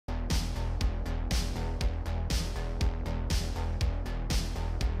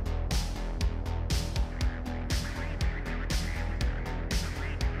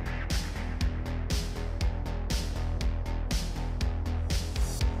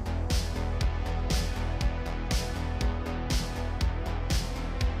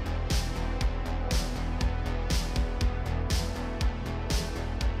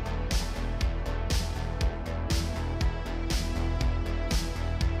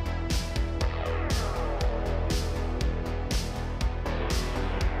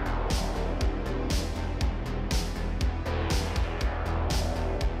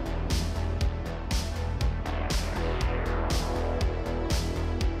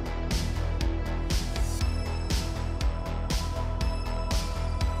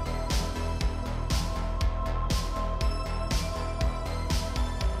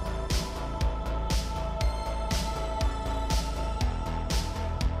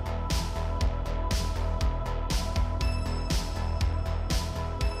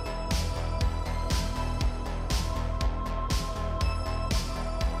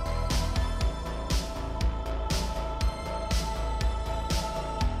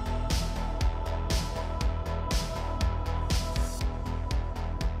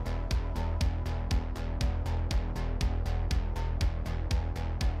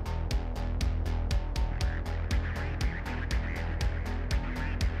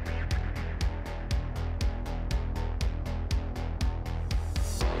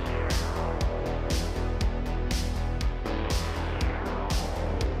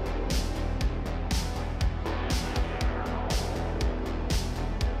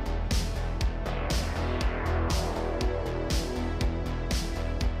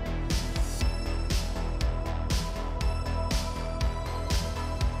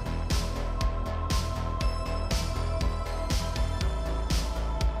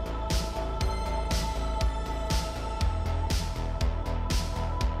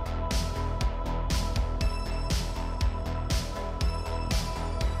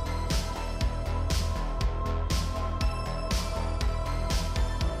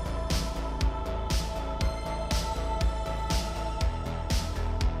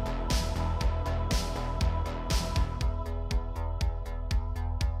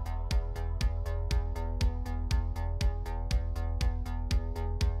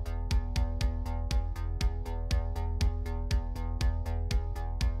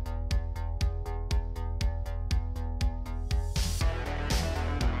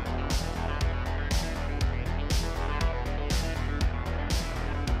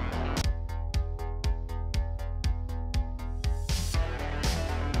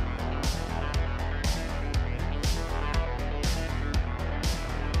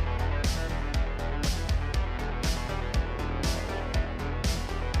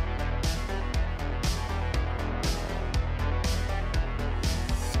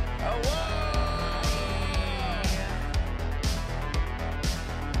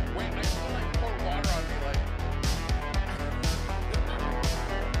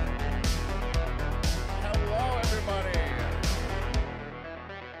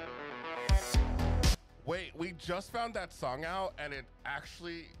just found that song out and it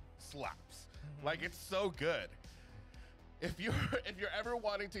actually slaps. Like, it's so good. If you're ever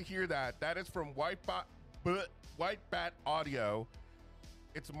wanting to hear that, that is from White Bat Audio.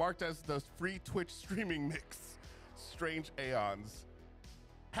 It's marked as the free Twitch streaming mix. Strange Aeons.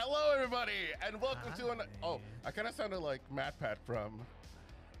 Hello, everybody, and welcome to an. Oh, I kind of sounded like MatPat from.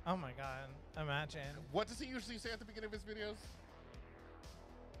 Oh my God! Imagine. What does he usually say at the beginning of his videos?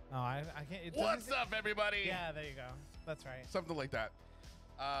 Oh, I can't. What's up, everybody? Yeah, there you go. That's right. Something like that.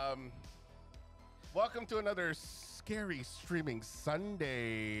 Welcome to another scary streaming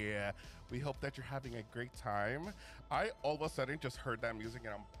Sunday. We hope that you're having a great time. I all of a sudden just heard that music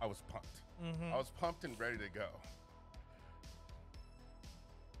and I was pumped. I was pumped and ready to go.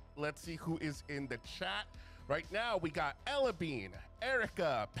 Let's see who is in the chat. Right now, we got Ella Bean,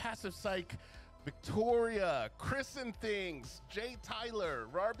 Erica, Passive Psych, Victoria, Chris and Things, Jay Tyler,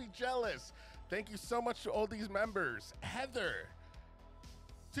 Rarby Jealous. Thank you so much to all these members. Heather,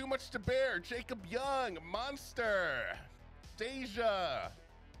 Too Much to Bear, Jacob Young, Monster, Deja.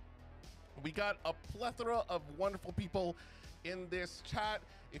 We got a plethora of wonderful people in this chat.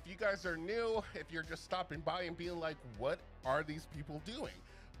 If you guys are new, if you're just stopping by and being like, what are these people doing?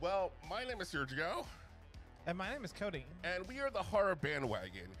 Well, my name is Sergio. And my name is Cody. And we are the Horror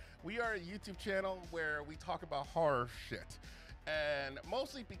Bandwagon. We are a YouTube channel where we talk about horror shit. And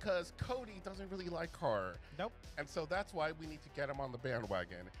mostly because Cody doesn't really like horror. Nope. And so that's why we need to get him on the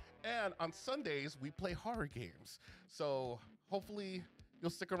bandwagon. And on Sundays, we play horror games. So hopefully you'll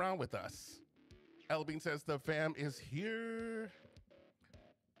stick around with us. Elbean says the fam is here.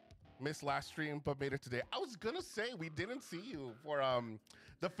 Missed last stream, but made it today. I was gonna say we didn't see you for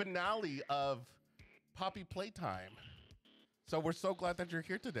the finale of Poppy Playtime. So we're so glad that you're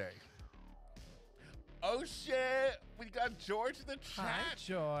here today. Oh shit, we got George in the chat. Hi,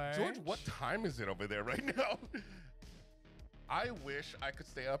 George. George, what time is it over there right now? I wish I could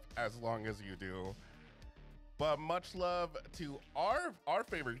stay up as long as you do. But much love to our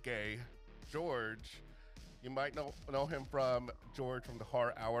favorite gay, George. You might know him from George from the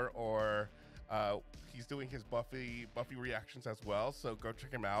Horror Hour, or he's doing his Buffy reactions as well. So go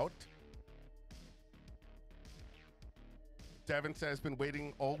check him out. Devin says, been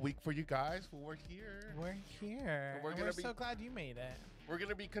waiting all week for you guys. Well, we're here. We're here. We're so glad you made it. We're going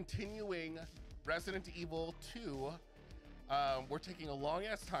to be continuing Resident Evil 2. We're taking a long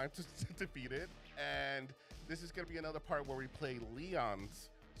ass time to defeat it. And this is going to be another part where we play Leon's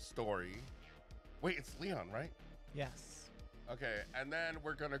story. Wait, it's Leon, right? Yes. Okay, and then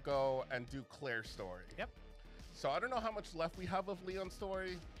we're going to go and do Claire's story. Yep. So I don't know how much left we have of Leon's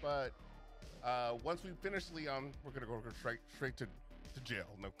story, but once we finish Leon, we're gonna go straight to jail.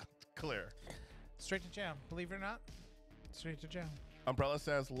 No, Claire. Straight to jail. Believe it or not, straight to jail. Umbrella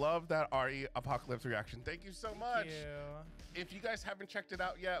says, love that RE Apocalypse reaction. Thank you so much. Thank you. If you guys haven't checked it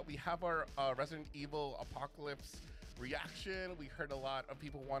out yet, we have our Resident Evil Apocalypse reaction. We heard a lot of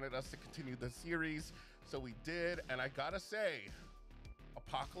people wanted us to continue the series, so we did. And I gotta say,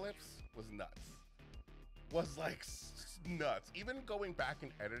 Apocalypse was nuts. Was like nuts. Even going back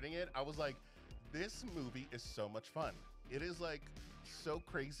and editing it, I was like, this movie is so much fun. It is like so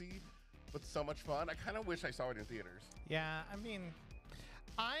crazy, but so much fun. I kind of wish I saw it in theaters. Yeah, I mean,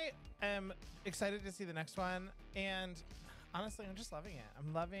 I am excited to see the next one, and honestly, I'm just loving it.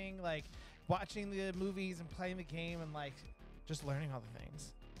 I'm loving like watching the movies and playing the game and like just learning all the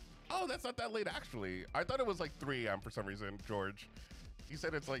things. Oh, that's not that late actually. I thought it was like 3 a.m. for some reason, George. You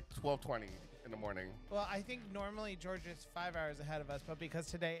said it's like 12:20 in the morning. Well, I think normally George is 5 hours ahead of us, but because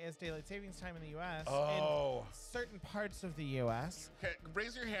today is daylight savings time in the U.S., in certain parts of the U.S. Okay,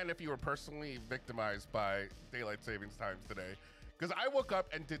 raise your hand if you were personally victimized by daylight savings times today. Because I woke up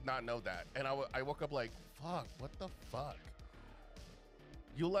and did not know that. And I woke up like, fuck, what the fuck?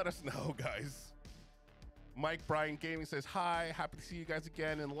 You let us know, guys. Mike Bryan Gaming says, hi, happy to see you guys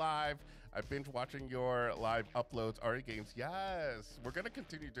again in live. I binge watching your live uploads, RE Games. Yes, we're gonna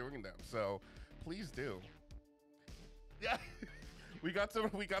continue doing them, so please do. Yeah, we got some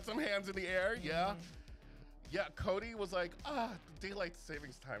hands in the air. Yeah, yeah. Cody was like, daylight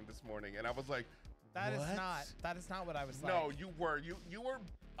savings time this morning, and I was like, that what? is not what I was like. No, you were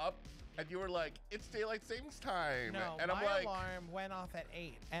up. And you were like, it's daylight savings time. No, and my I'm like, alarm went off at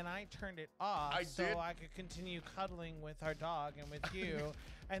 8, and I turned it off so I could continue cuddling with our dog and with you.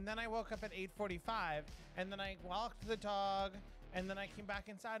 And then I woke up at 8:45, and then I walked the dog, and then I came back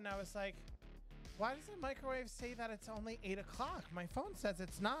inside, and I was like, why does the microwave say that it's only 8 o'clock? My phone says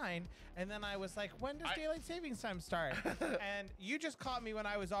it's 9. And then I was like, when does daylight savings time start? And you just caught me when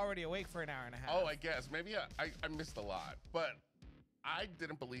I was already awake for an hour and a half. Oh, I guess. Maybe I missed a lot. But I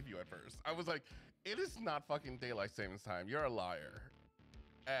didn't believe you at first. I was like, It is not fucking daylight savings time. You're a liar.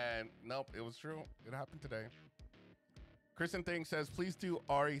 And nope, it was true. It happened today. Kristen Thing says, please do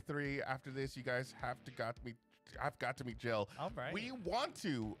RE3 after this. You guys have got to meet Jill. All right. We want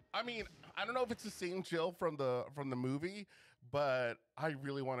to. I mean, I don't know if it's the same Jill from the movie, but I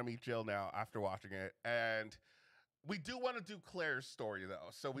really want to meet Jill now after watching it. And we do want to do Claire's story though.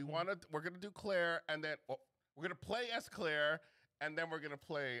 So we're gonna do Claire, and then we're gonna play as Claire, and then we're gonna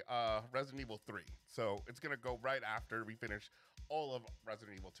play Resident Evil 3. So it's gonna go right after we finish all of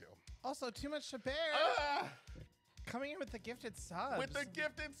Resident Evil 2. Also, Too Much to Bear. Coming in with the gifted subs. With the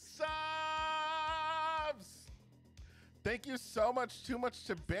gifted subs! Thank you so much, Too Much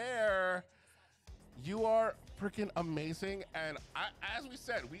to Bear. You are freaking amazing. And as we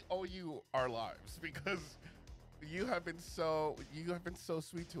said, we owe you our lives because you have been so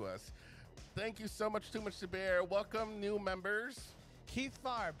sweet to us. Thank you so much, Too Much to Bear. Welcome, new members. Keith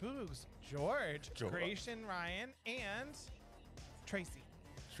Farr, Boogs, George, Creation Ryan, and Tracy.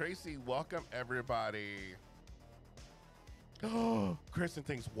 Tracy, welcome everybody. Oh, Kristen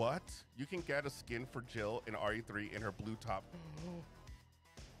thinks, what? You can get a skin for Jill in RE3 in her blue top.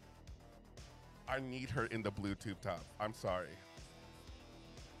 I need her in the blue tube top. I'm sorry.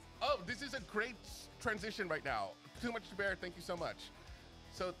 Oh, this is a great transition right now. Too Much to Bear, thank you so much.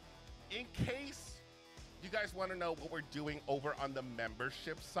 So in case you guys want to know what we're doing over on the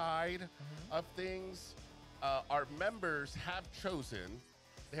membership side of things, our members have chosen,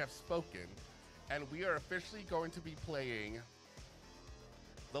 they have spoken, and we are officially going to be playing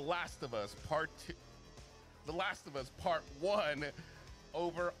The Last of Us Part 1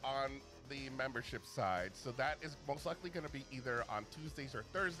 over on the membership side. So that is most likely going to be either on Tuesdays or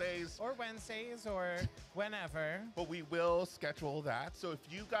Thursdays. Or Wednesdays or whenever. But we will schedule that. So if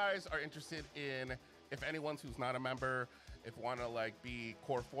you guys are interested in, if anyone who's not a member, if want to like be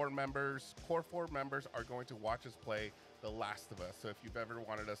Core 4 members are going to watch us play The Last of Us. So if you've ever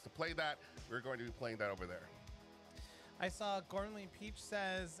wanted us to play that, we're going to be playing that over there. I saw Gormley Peach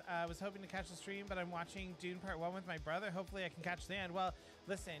says, I was hoping to catch the stream, but I'm watching Dune Part 1 with my brother. Hopefully I can catch the end. Well,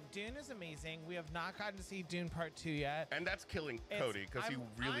 listen, Dune is amazing. We have not gotten to see Dune Part 2 yet. And that's killing Cody because he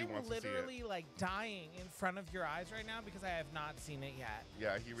really wants to see it. I'm literally like dying in front of your eyes right now because I have not seen it yet.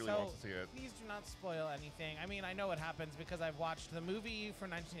 Yeah, he really wants to see it. Please do not spoil anything. I mean, I know what happens because I've watched the movie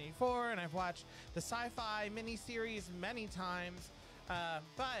from 1984 and I've watched the sci-fi miniseries many times.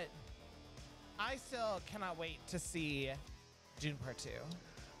 But I still cannot wait to see Dune Part 2.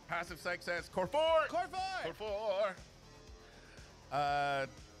 Passive Psych says, Core 4! Core 4! Core 4!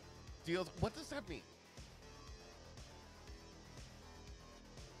 Deals, what does that mean?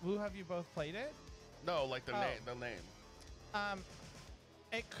 Who have you both played it? No, like the name.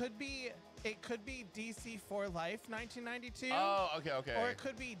 It could be DC for Life 1992. Oh, okay. Or it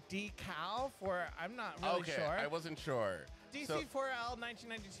could be Decal for, I'm not really sure. I wasn't sure. DC4L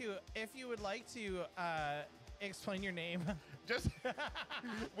 1992. If you would like to explain your name. Just,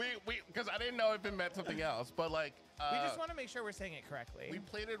 we because I didn't know if it meant something else, but like. We just want to make sure we're saying it correctly. We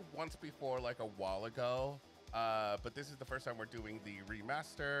played it once before, like a while ago, but this is the first time we're doing the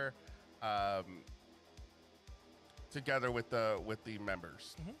remaster together with the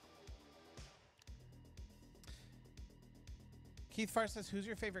members. Mm-hmm. Keith Farr says, who's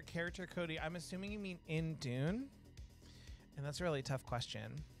your favorite character, Cody? I'm assuming you mean in Dune. And that's a really tough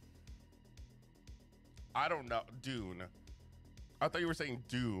question. I don't know. Dune. I thought you were saying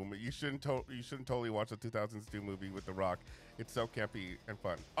Doom. You shouldn't totally watch the 2000s Doom movie with The Rock. It's so campy and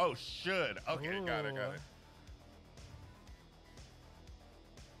fun. Oh, should. Okay, Ooh. got it.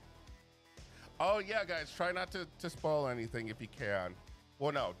 Oh, yeah, guys. Try not to spoil anything if you can.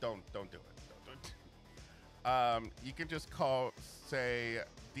 Well, no, don't do it. You can just say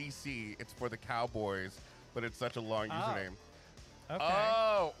DC. It's for the Cowboys, but it's such a long username. Okay.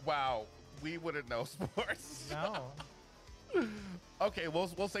 Oh, wow. We wouldn't know sports. No. Okay,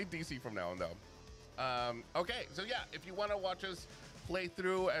 we'll say DC from now on, though. Okay, so yeah, if you want to watch us play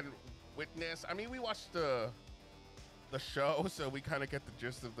through and witness, I mean, we watched the show, so we kind of get the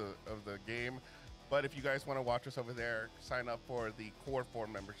gist of the game. But if you guys want to watch us over there, sign up for the Core 4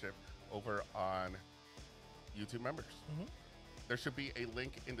 membership over on YouTube members. Mm-hmm. There should be a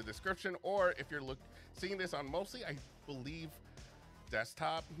link in the description, or if you're seeing this on mostly, I believe,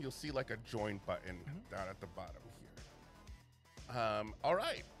 desktop, you'll see like a join button down at the bottom here. All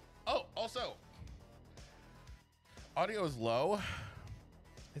right. Oh, also, audio is low.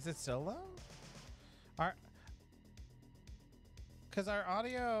 Is it still low? Because our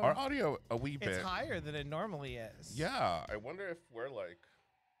audio a wee bit. It's higher than it normally is. Yeah, I wonder if we're like,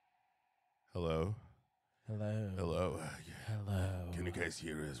 hello. Hello. Hello. Hello. Can you guys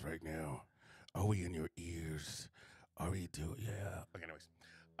hear us right now? Are we in your ears? Are we do? Yeah. Okay, anyways.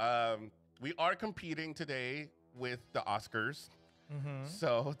 We are competing today with the Oscars.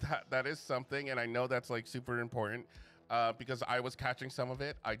 So that is something, and I know that's like super important because I was catching some of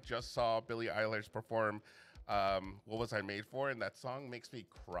it. I just saw Billie Eilish perform What Was I Made For, and that song makes me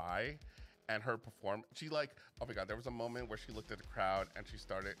cry. And her she like, oh my God, there was a moment where she looked at the crowd and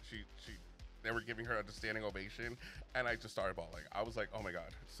they were giving her a standing ovation, and I just started bawling. I was like, oh my God.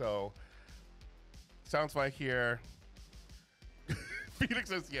 So, sounds like here. Phoenix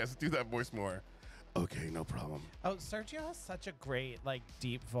says, yes, do that voice more. Okay, no problem. Oh, Sergio has such a great, like,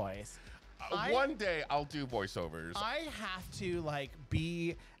 deep voice. One day I'll do voiceovers. I have to, like,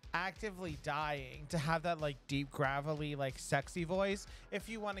 be actively dying to have that, like, deep, gravelly, like, sexy voice. If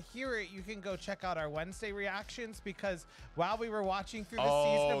you want to hear it, you can go check out our Wednesday reactions, because while we were watching through the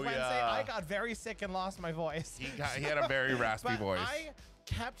season of Wednesday, I got very sick and lost my voice. He had a very raspy voice. I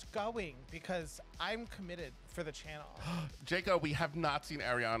kept going because I'm committed for the channel. Jacob, we have not seen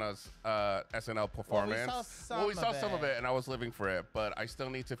Ariana's SNL performance. Well, we saw some of it, and I was living for it, but I still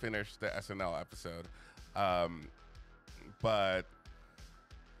need to finish the SNL episode. But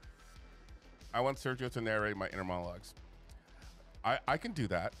I want Sergio to narrate my inner monologues. I can do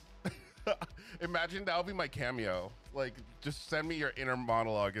that. Imagine that'll be my cameo. Like, just send me your inner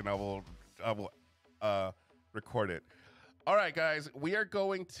monologue and I will record it. All right, guys, we are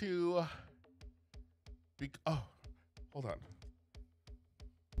going to oh, hold on.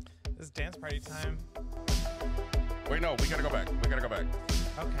 This is dance party time. Wait, no, we gotta go back.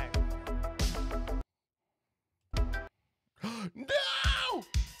 Okay. No!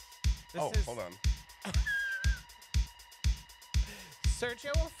 Hold on.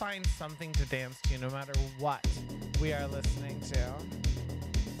 Sergio will find something to dance to no matter what we are listening to.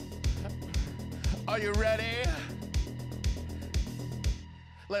 Are you ready?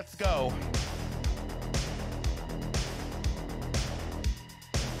 Let's go.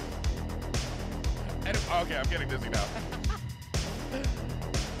 Okay, I'm getting dizzy now.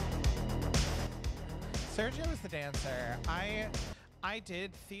 Sergio is the dancer. I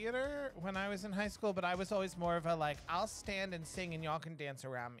did theater when I was in high school, but I was always more of a, like, I'll stand and sing and y'all can dance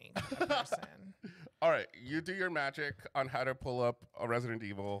around me kind of person. All right, you do your magic on how to pull up a Resident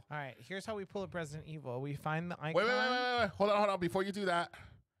Evil. All right, here's how we pull up Resident Evil. We find the icon. Wait. Hold on. Before you do that,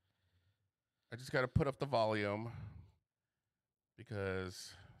 I just got to put up the volume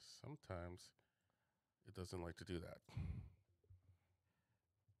because sometimes it doesn't like to do that.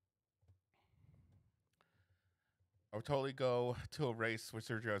 I would totally go to a race with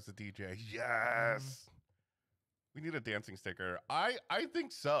Sergio as the DJ. Yes. We need a dancing sticker. I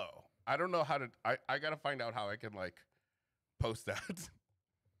think so. I don't know how to. I got to find out how I can, like, post that.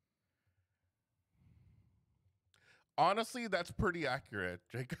 Honestly, that's pretty accurate,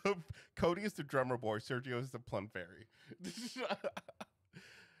 Jacob. Cody is the drummer boy. Sergio is the plum fairy.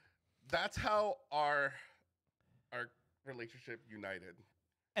 That's how our relationship united.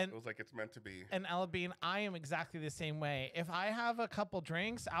 And it was like it's meant to be. And Ella Bean, I am exactly the same way. If I have a couple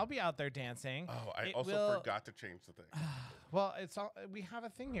drinks, I'll be out there dancing. Oh, I also forgot to change the thing. Well, it's all we have a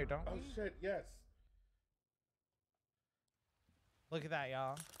thing here, don't we? Oh shit, yes. Look at that,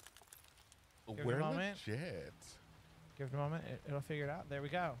 y'all. We're legit. Give it a moment. It'll figure it out. There we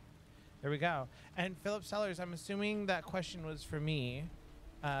go. And Philip Sellers, I'm assuming that question was for me.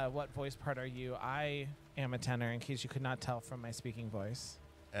 What voice part are you? I am a tenor, in case you could not tell from my speaking voice.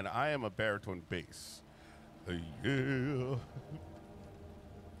 And I am a baritone bass. Yeah.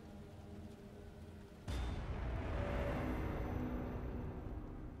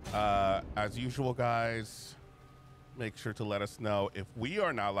 As usual, guys, make sure to let us know if we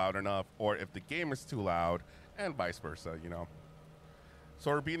are not loud enough or if the game is too loud, and vice versa, you know.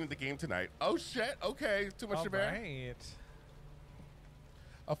 So we're beating the game tonight. Oh shit, okay, too much to bear. Right.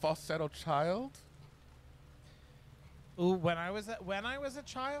 A falsetto child? Ooh, when I was a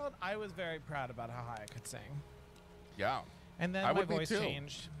child, I was very proud about how high I could sing. Yeah. And then my voice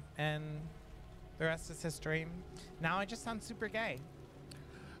changed, and the rest is history. Now I just sound super gay.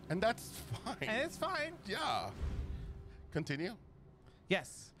 And that's fine. And it's fine. Yeah. Continue.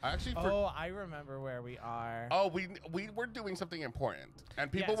 Yes. I remember where we are. Oh, we were doing something important,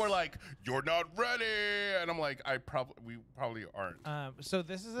 and people were like, "You're not ready," and I'm like, we probably aren't. So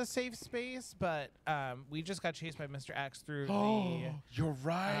this is a safe space, but we just got chased by Mr. X through You're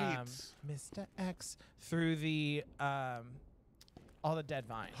right. Mr. X through the all the dead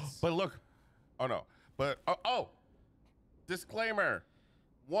vines. But look, disclaimer,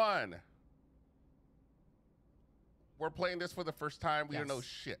 1. We're playing this for the first time. We don't know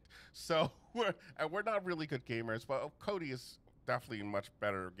shit. So we're not really good gamers, but Cody is definitely a much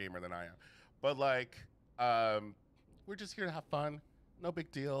better gamer than I am. But like, we're just here to have fun. No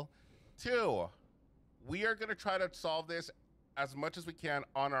big deal. 2, we are gonna try to solve this as much as we can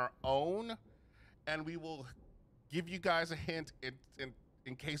on our own, and we will give you guys a hint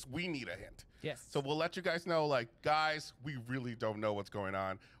in case we need a hint. Yes. So we'll let you guys know, like, guys, we really don't know what's going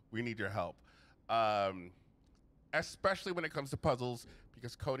on. We need your help. Especially when it comes to puzzles,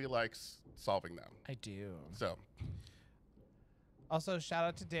 because Cody likes solving them. I do. So. Also, shout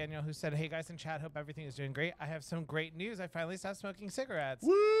out to Daniel, who said, hey, guys in chat, hope everything is doing great. I have some great news. I finally stopped smoking cigarettes.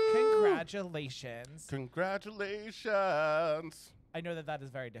 Woo! Congratulations. Congratulations. I know that is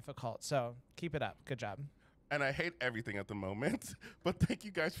very difficult, so keep it up. Good job. And I hate everything at the moment, but thank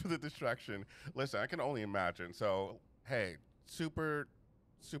you guys for the distraction. Listen, I can only imagine. So, hey, super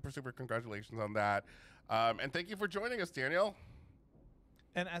congratulations on that. And thank you for joining us, Daniel.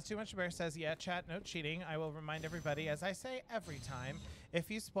 And as Too Much Bear says, yeah, chat, no cheating. I will remind everybody, as I say every time, if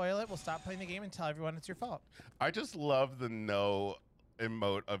you spoil it, we'll stop playing the game and tell everyone it's your fault. I just love the no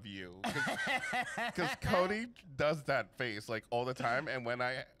emote of you. Because Cody does that face like all the time. And when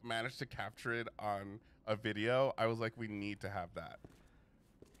I managed to capture it on a video, I was like, we need to have that.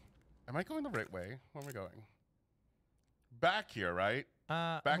 Am I going the right way? Where am I going? Back here, right?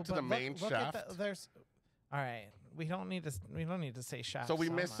 Back to the main shaft. There's, all right. We don't need to say shaft. So we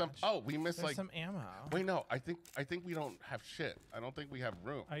missed some. Oh, we missed like some ammo. Wait, no. I think we don't have shit. I don't think we have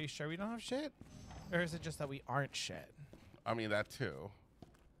room. Are you sure we don't have shit, or is it just that we aren't shit? I mean that too.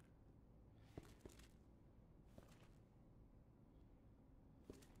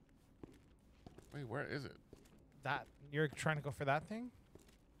 Wait, where is it? That you're trying to go for that thing?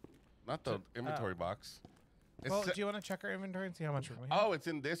 Not the inventory box. Well, do you want to check our inventory and see how much room we have? Oh, it's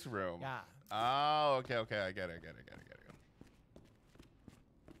in this room. Yeah. Oh, okay. I get it.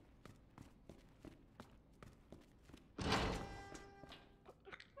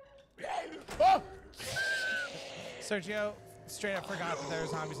 Oh! Sergio straight up forgot that there are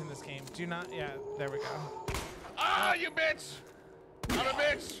zombies in this game. Do not. Yeah, there we go. Ah, you bitch! I'm a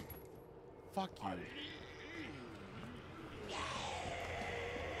bitch! Fuck you.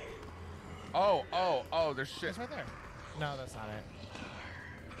 Oh, there's shit. It's right there. No, that's not it.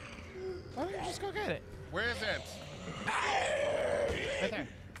 Why don't you just go get it? Where is it? Right there.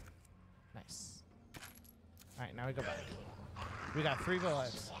 Nice. All right, now we go back. We got 3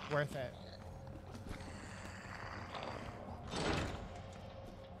 bullets. Worth it.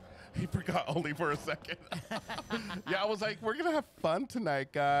 He forgot only for a second. Yeah, I was like, we're gonna have fun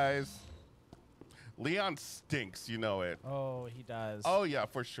tonight, guys. Leon stinks, you know it. Oh, he does. Oh yeah,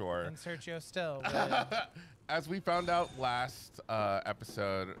 for sure. And Sergio still. As we found out last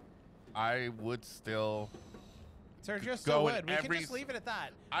episode, I would still Sergio still would. We can just leave it at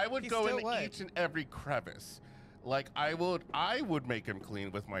that. I would go in each and every crevice. Like I would make him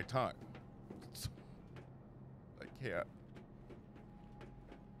clean with my tongue. I can't.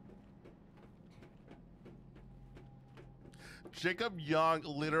 Jacob Young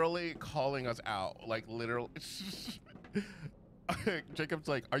literally calling us out. Like literally. Jacob's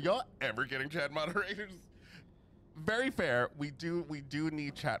like, are y'all ever getting chat moderators? Very fair. We do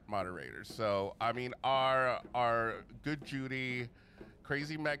need chat moderators. So I mean, our good Judy,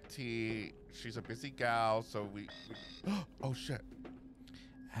 Crazy Mech T, she's a busy gal. So we oh shit.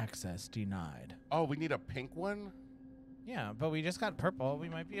 Access denied. Oh, we need a pink one? Yeah, but we just got purple. We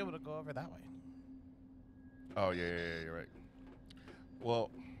might be able to go over that way. Oh yeah, you're right.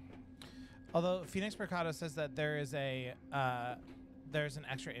 Well, although Phoenix Mercado says that there is a there's an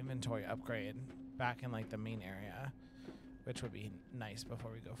extra inventory upgrade back in like the main area, which would be nice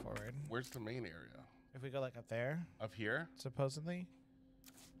before we go forward. Where's the main area? If we go like up there. Up here? Supposedly.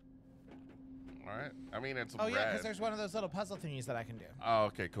 All right. I mean, it's oh red. Yeah, because there's one of those little puzzle thingies that I can do. Oh,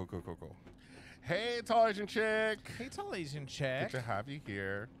 okay. Cool. Hey, tall Asian chick. Hey, tall Asian chick. Good to have you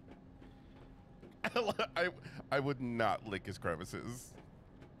here. I would not lick his crevices.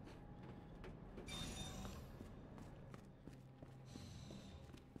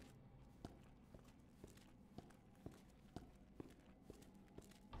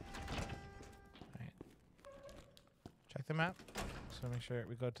 Alright. Check the map. So make sure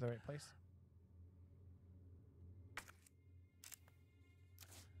we go to the right place.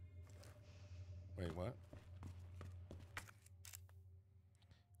 Wait, what?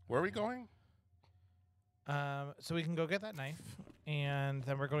 Where are we going? So we can go get that knife, and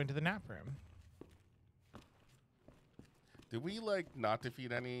then we're going to the nap room. Did we, like, not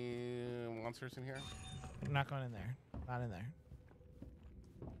defeat any monsters in here? I'm not going in there. Not in there.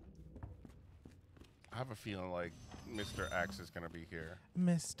 I have a feeling like Mr. X is going to be here.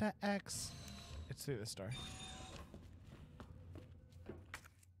 Mr. X. It's through this door.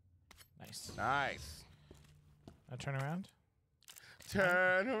 Nice. Nice. Nice. Now turn around.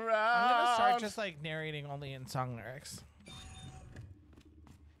 Turn around. I'm gonna start just like narrating only in song lyrics.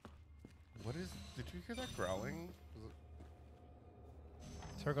 What is? Did you hear that growling?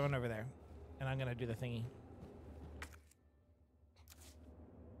 So we're going over there, and I'm gonna do the thingy.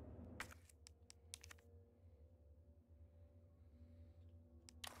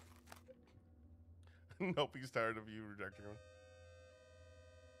 Nope, he's tired of you rejecting him.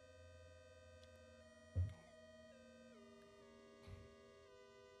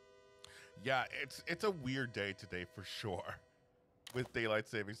 Yeah, it's a weird day today for sure, with daylight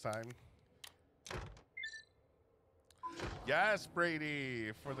savings time. Yes,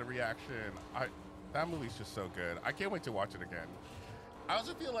 Brady, for the reaction. That movie's just so good. I can't wait to watch it again. I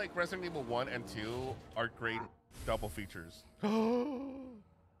also feel like Resident Evil 1 and 2 are great double features.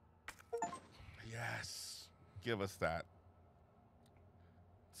 Yes, give us that.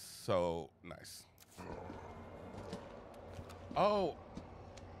 So nice. Oh.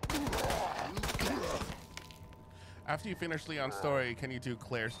 After you finish Leon's story, can you do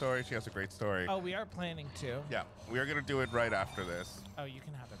Claire's story? She has a great story. Oh, we are planning to. Yeah, we are gonna do it right after this. Oh, you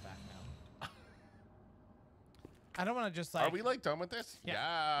can have it back now. I don't want to just like. Are we like done with this?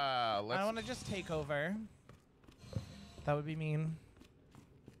 Yeah. Let's. I want to just take over. That would be mean.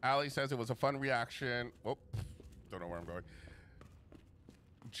 Allie says it was a fun reaction. Oh, don't know where I'm going.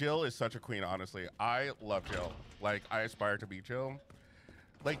 Jill is such a queen, honestly. I love Jill. Like, I aspire to be Jill.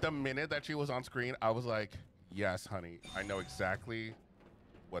 Like, the minute that she was on screen, I was like, yes, honey. I know exactly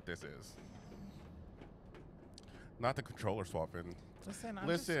what this is. Not the controller swapping. Listen, I'm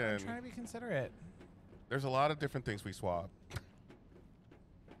trying to be considerate. There's a lot of different things we swap.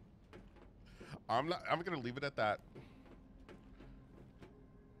 I'm gonna leave it at that.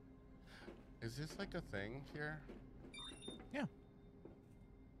 Is this like a thing here? Yeah.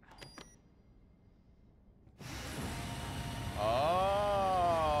 Oh,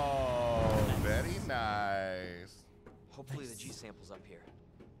 nice. Very nice. Hopefully the G sample's up here.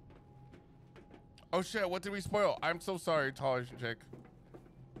 Oh shit, what did we spoil? I'm so sorry, tall Asian chick.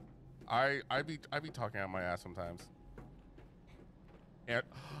 I be talking out my ass sometimes. And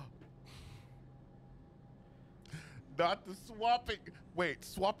not the swapping. Wait,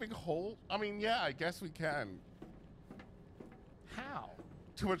 swapping hole? I mean, yeah, I guess we can. How?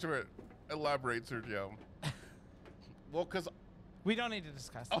 Too much of it. Elaborate, Sergio. Well, because we don't need to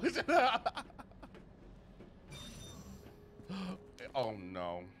discuss it. Oh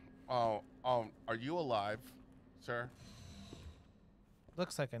no. Oh, are you alive, sir?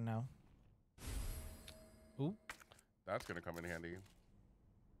 Looks like a no. Ooh. That's gonna come in handy.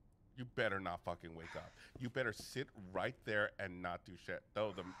 You better not fucking wake up. You better sit right there and not do shit.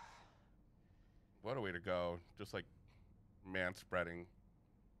 Though what a way to go. Just like man spreading.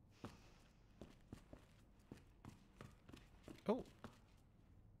 Oh.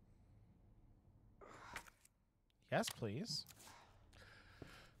 Yes, please.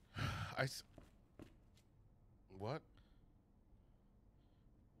 What?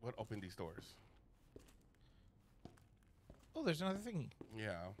 What opened these doors? Oh, there's another thingy.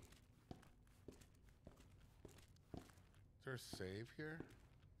 Yeah. Is there a save here?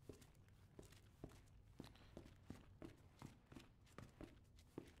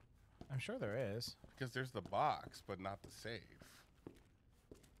 I'm sure there is. Because there's the box, but not the save.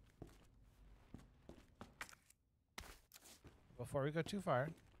 Before we go too far.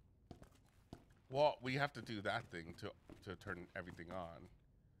 Well, we have to do that thing to turn everything on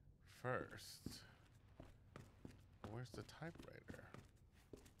first. Where's the typewriter?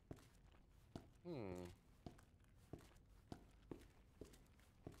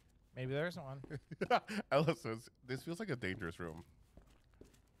 Maybe there isn't one. Ella says, this feels like a dangerous room.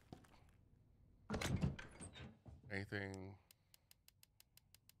 Anything?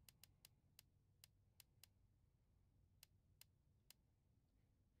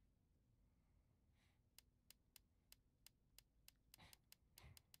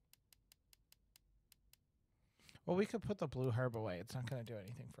 Well, we could put the blue herb away. It's not going to do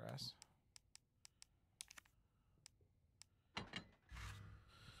anything for us.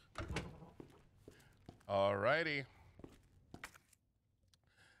 Alrighty.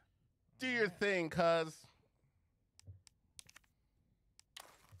 Do your thing, cuz.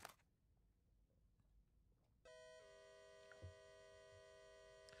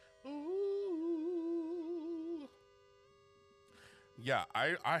 Ooh. Yeah,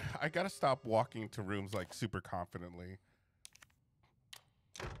 I gotta stop walking to rooms like super confidently.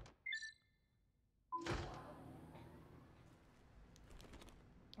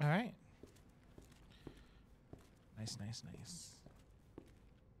 All right. Nice, nice, nice.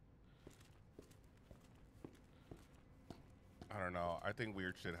 don't know. I think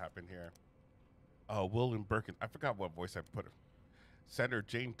weird shit happened here. Oh, William Birkin. I forgot what voice I put. Senator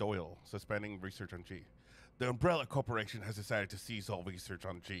Jane Doyle suspending research on G. The Umbrella Corporation has decided to cease all research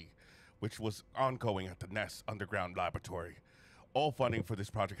on G, which was ongoing at the Nest Underground Laboratory. All funding for this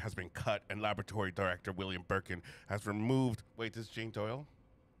project has been cut, and Laboratory Director William Birkin has removed... Wait, this is Jane Doyle?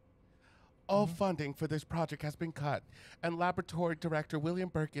 All funding for this project has been cut, and Laboratory Director William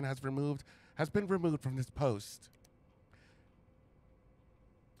Birkin has been removed from this post.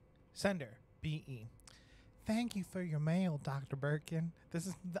 Sender, B.E. Thank you for your mail, Dr. Birkin. This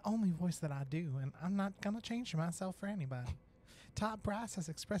is the only voice that I do, and I'm not going to change myself for anybody. Top Brass has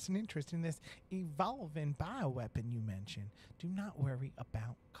expressed an interest in this evolving bioweapon you mentioned. Do not worry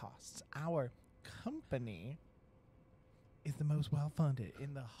about costs. Our company is the most well-funded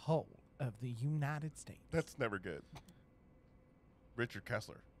in the whole of the United States. That's never good. Richard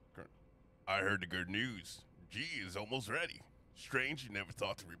Kessler. I heard the good news. G is almost ready. Strange you never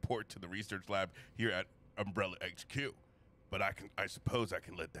thought to report to the research lab here at Umbrella HQ. But I suppose I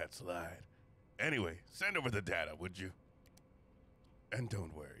can let that slide. Anyway, send over the data, would you? And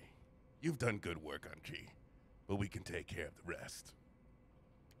don't worry. You've done good work on G, but we can take care of the rest.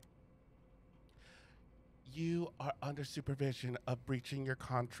 You are under supervision of breaching your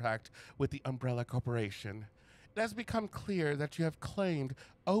contract with the Umbrella Corporation. It has become clear that you have claimed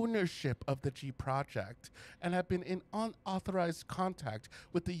ownership of the G project and have been in unauthorized contact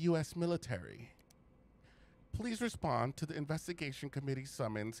with the U.S. military. Please respond to the investigation committee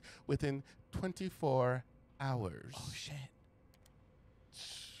summons within 24 hours. Oh, shit.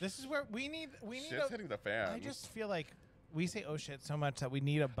 This is where we need Shit's hitting the fan. I just feel like we say "oh shit" so much that we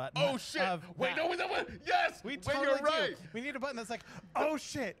need a button. Oh shit! Wait, no, yes, we wait, totally you're do. right. We need a button that's like "oh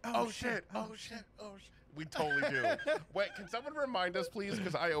shit, oh shit, oh shit, oh shit." We totally do. Wait, can someone remind us, please?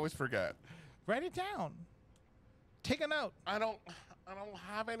 Because I always forget. Write it down. Take a note. I don't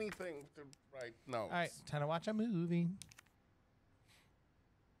have anything to write notes. All right, time to watch a movie.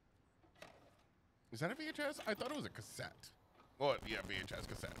 Is that a VHS? I thought it was a cassette. Oh, yeah, VHS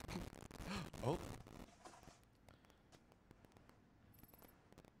cassette. Oh.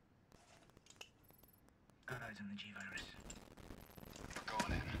 Good eyes on the G virus. We're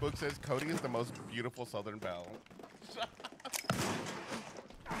going in. Book says Cody is the most beautiful Southern belle.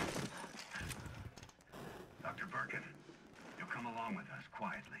 Dr. Birkin, you'll come along with us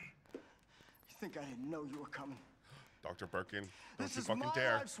quietly. You think I didn't know you were coming? Dr. Birkin, don't This you is fucking my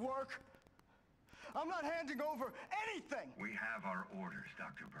dare. life's work. I'm not handing over anything. We have our orders,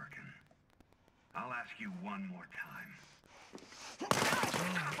 Dr. Birkin. I'll ask you one more time.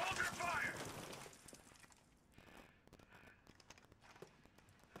 Hold your fire!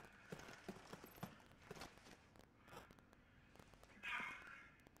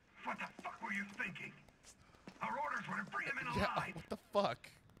 What the fuck were you thinking? Our orders were to bring him in alive. Yeah, what the fuck?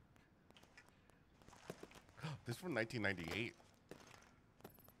 This is from 1998.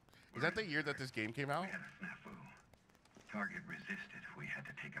 Is that the year that this game came out? We had a snafu. Target resisted. We had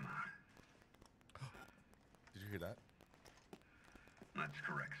to take him out. Did you hear that? That's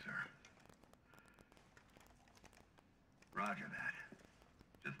correct, sir. Roger that.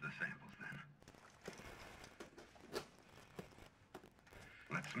 Just the samples, then.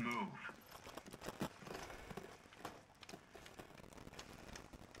 Let's move.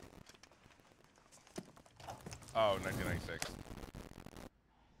 Oh, 1996.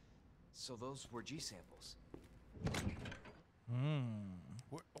 So those were G samples.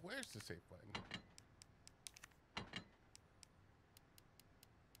 Where's the safe button?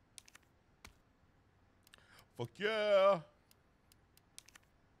 Fuck yeah!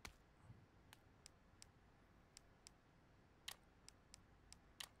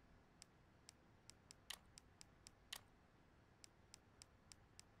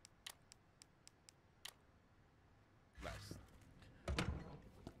 Nice.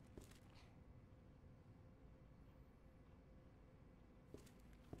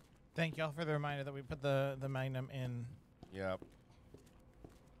 Thank y'all for the reminder that we put the Magnum in. Yep.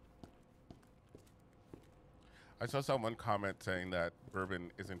 I saw someone comment saying that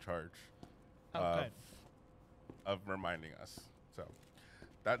Bourbon is in charge of reminding us. So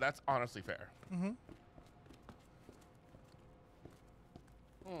that's honestly fair. Mm-hmm.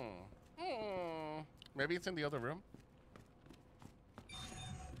 Maybe it's in the other room.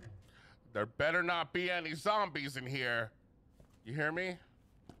 There better not be any zombies in here. You hear me?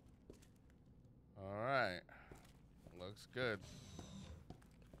 All right. Looks good.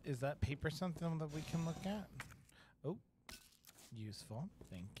 Is that paper something that we can look at? Oh, useful.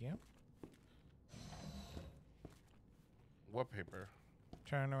 Thank you. What paper?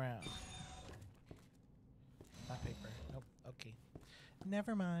 Turn around. Not paper. Nope. Okay.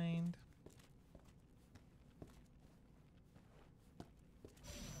 Never mind.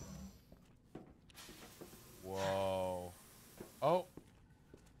 Whoa. Oh.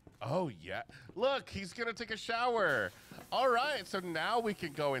 Oh, yeah. Look, he's going to take a shower. All right, so now we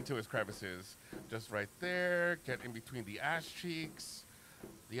can go into his crevices. Just right there. Get in between the ass cheeks.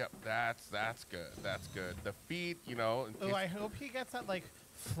 Yep, that's good. That's good. The feet, you know. Oh, I hope he gets that, like,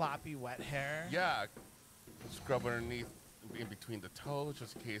 floppy wet hair. Yeah. Scrub underneath, in between the toes,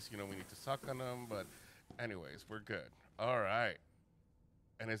 just in case, you know, we need to suck on them. But anyways, we're good. All right.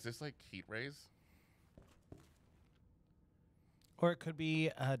 And is this, like, heat rays? Or it could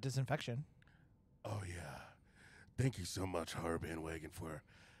be disinfection. Oh yeah, thank you so much, Horror Bandwagon, for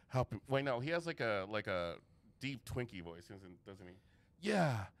helping. Wait, no, he has like a deep Twinkie voice, doesn't he?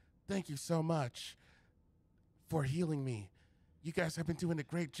 Yeah, thank you so much for healing me. You guys have been doing a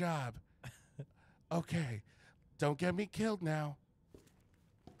great job. Okay, don't get me killed now.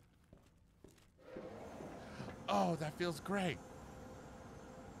 Oh, that feels great.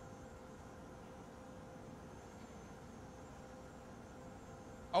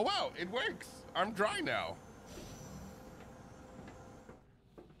 Oh, wow, it works. I'm dry now.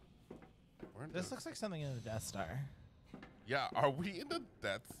 This looks like something in the Death Star. Yeah, are we in the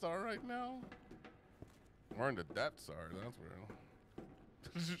Death Star right now? We're in the Death Star, that's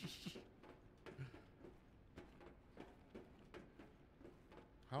weird.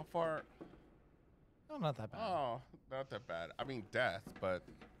 How far? Oh, not that bad. Oh, not that bad. I mean, death, but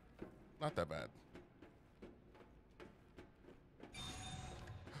not that bad.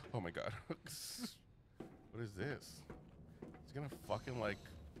 Oh my god. What is this? It's gonna fucking like...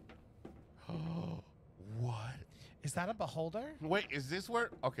 Oh, what? Is that a beholder? Wait, is this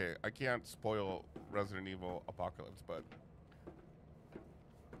where... Okay, I can't spoil Resident Evil Apocalypse, but...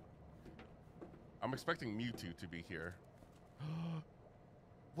 I'm expecting Mewtwo to be here.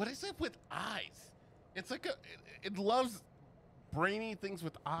 What is it with eyes? It's like a... It loves brainy things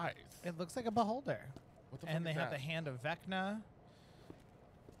with eyes. It looks like a beholder. What the And fuck they is have that? the hand of Vecna.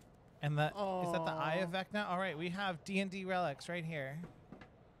 And that is that the eye of Vecna? All right, we have D&D relics right here.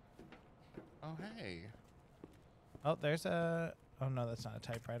 Oh, hey. Oh, there's a... Oh, no, that's not a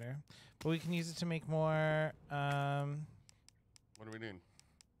typewriter. But we can use it to make more... What are we doing?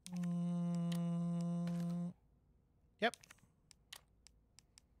 Yep.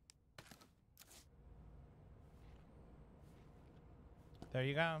 There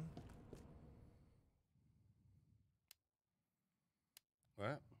you go.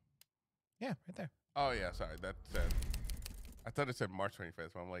 What? Yeah, right there. Oh, yeah, sorry. That said... I thought it said March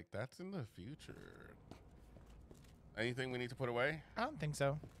 25th, but I'm like, that's in the future. Anything we need to put away? I don't think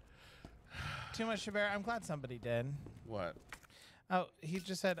so. Too much to bear. I'm glad somebody did. What? Oh, he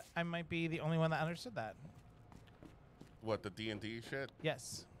just said I might be the only one that understood that. What, the D&D shit?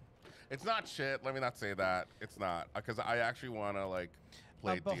 Yes. It's not shit. Let me not say that. It's not. Because I actually want to, like,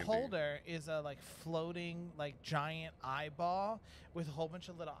 play A D&D. beholder is a, like, floating, like, giant eyeball with a whole bunch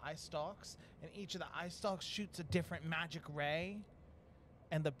of little eye stalks. And each of the eye stalks shoots a different magic ray.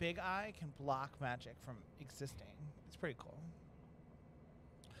 And the big eye can block magic from existing. It's pretty cool.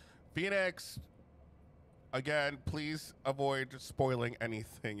 Phoenix, again, please avoid spoiling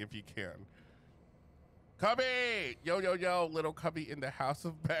anything if you can. Cubby! Yo, yo, yo, little Cubby in the house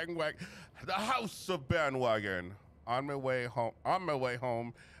of Bandwagon. The house of Bandwagon. On my way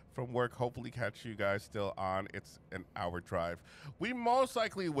home from work. Hopefully catch you guys still on. It's an hour drive. We most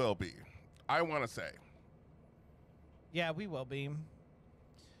likely will be. I want to say. Yeah, we will be.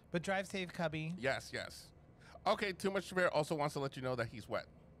 But drive safe, Cubby. Yes, yes. Okay, Too Much to Bear also wants to let you know that he's wet.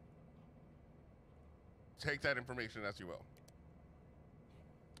 Take that information as you will.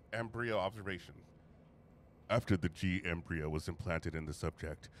 Embryo observation. After the G embryo was implanted in the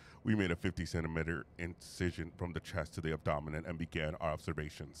subject, we made a 50-centimeter incision from the chest to the abdomen and began our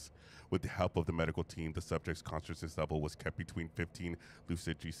observations. With the help of the medical team, the subject's consciousness level was kept between 15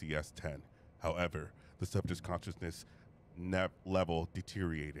 lucid GCS 10. However, the subject's consciousness level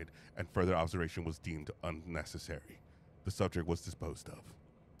deteriorated and further observation was deemed unnecessary. The subject was disposed of.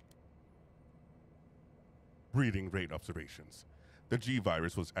 Breeding rate observations. The G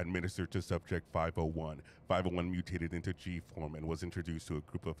virus was administered to subject 501. 501 mutated into G form and was introduced to a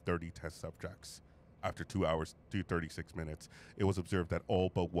group of 30 test subjects. After 2 hours to 36 minutes, it was observed that all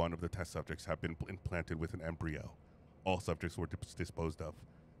but one of the test subjects had been implanted with an embryo. All subjects were disposed of.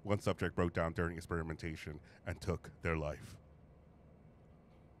 One subject broke down during experimentation and took their life.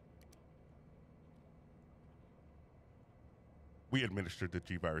 We administered the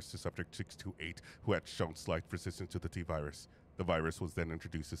G virus to subject 628, who had shown slight resistance to the T virus. The virus was then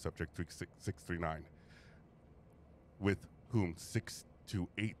introduced to subject 639. With whom 6 to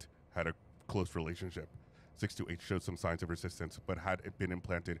 8 had a close relationship. 6 to 8 showed some signs of resistance, but had been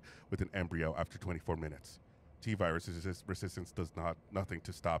implanted with an embryo after 24 minutes. T virus resistance does nothing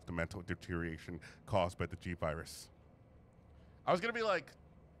to stop the mental deterioration caused by the G virus. I was gonna be like,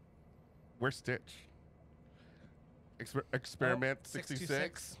 where's Stitch? Experiment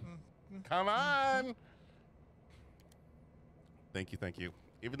 66. Come on. Thank you.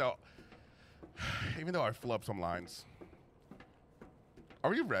 Even though I flubbed some lines.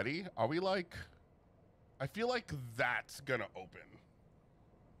 Are we ready? Are we like? I feel like that's gonna open.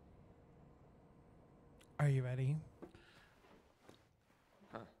 Are you ready?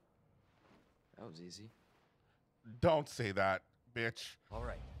 Huh. That was easy. Don't say that, bitch. All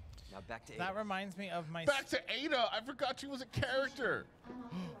right. Now back to Ada. That reminds me of my... Back to Ada. I forgot she was a character.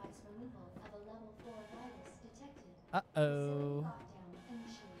 Uh-oh.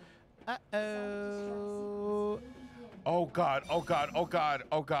 Uh-oh. Oh God.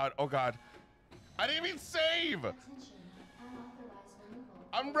 I didn't even save.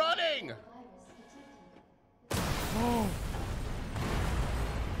 I'm running. Oh.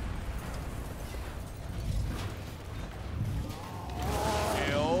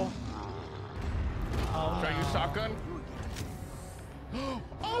 Kill. Try to use shotgun.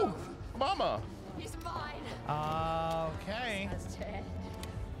 Oh, mama. He's mine. Okay.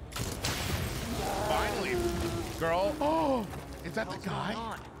 Finally, girl. Oh, is that the guy?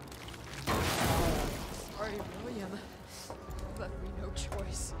 Sorry, William. Left me no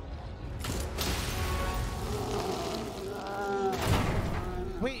choice.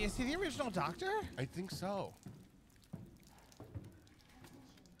 Wait, is he the original Doctor? I think so.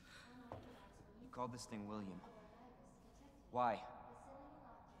 You called this thing William. Why?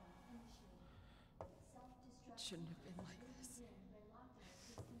 It shouldn't have been like this.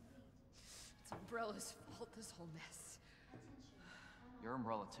 It's Umbrella's fault, this whole mess. You're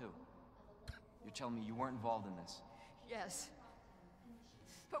Umbrella too. You're telling me you weren't involved in this? Yes.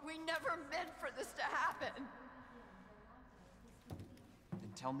 But we never meant for this to happen.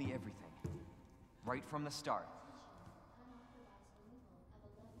 Then tell me everything. Right from the start.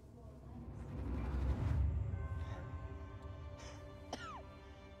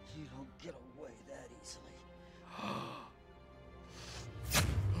 You don't get away that easily.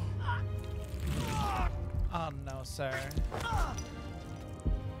 Oh no, sir.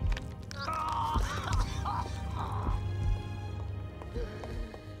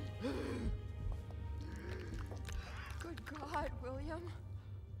 Good God, William.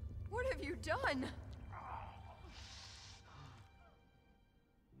 What have you done?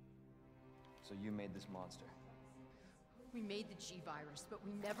 So you made this monster. We made the G-Virus, but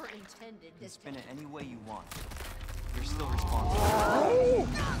we never intended You can this spin to... it any way you want. You're still responsible.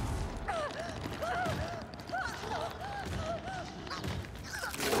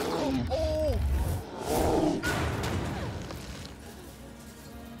 Oh.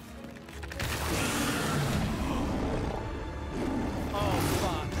 Oh,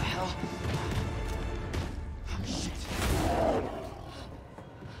 fuck. The hell? Oh, shit.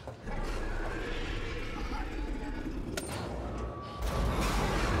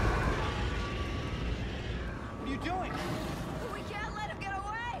 What are you doing? We can't let him get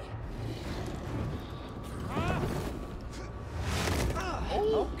away!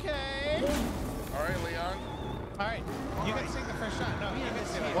 Okay. All right, Leon. All right. You can take the first shot. No, you can do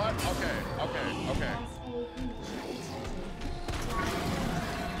it. What? Okay.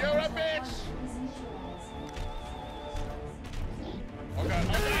 You're a bitch. Oh God.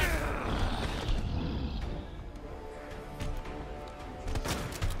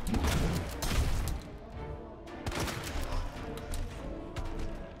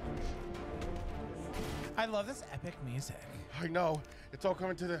 I love this epic music. I know. It's all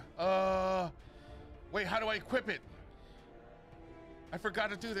coming to the. Wait. How do I equip it? I forgot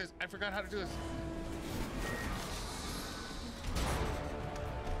to do this. I forgot how to do this.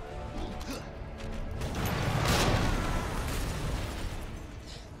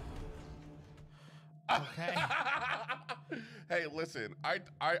 Okay. Hey, listen.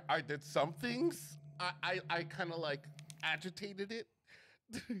 I did some things. I kind of like agitated it.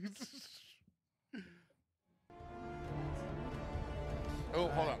 Oh,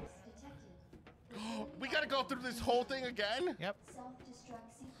 hold on. We gotta go through this whole thing again? Yep.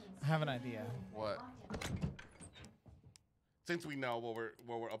 I have an idea. What? Since we know what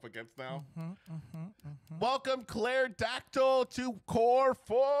we're up against now. Welcome Claire Dactyl to Core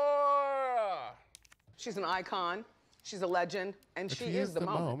 4. She's an icon, she's a legend, and she is the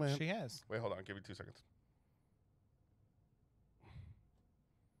moment. She is. Wait, hold on. Give me 2 seconds.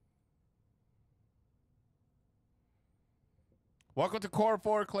 Welcome to Core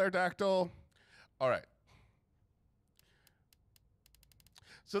 4, Clairedactyl. All right.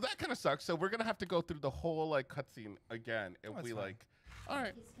 So that kind of sucks. So we're going to have to go through the whole like cutscene again if we fine. like. All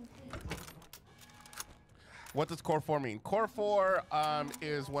right. What does Core 4 mean? Core 4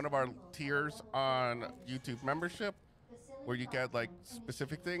 is one of our tiers on YouTube membership where you get like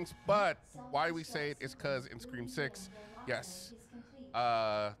specific things. But why we say it is because in Scream 6, yes,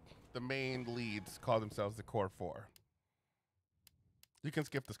 the main leads call themselves the Core 4. You can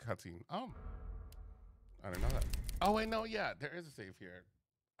skip this cutscene. Oh, I didn't know that. Oh, wait, no, yeah, there is a save here.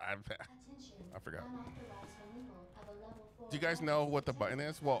 I forgot. Do you guys know what the button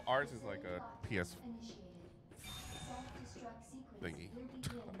is? Well, ours is like a PS thingy. I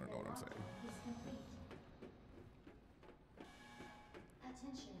don't know what I'm saying.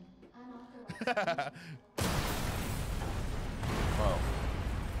 Whoa.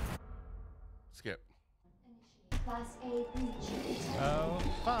 Skip. Class A breach. Oh,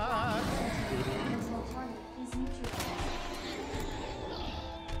 fuck. Until target is neutralized.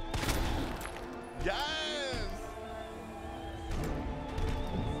 Yes!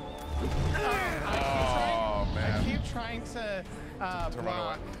 Oh, man. I keep trying to run away.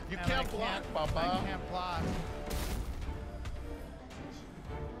 block. You and can't block, Papa. I can't block.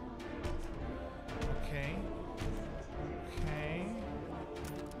 Okay. Okay.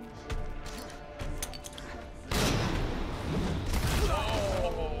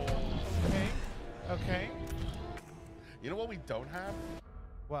 Okay. Okay. You know what we don't have?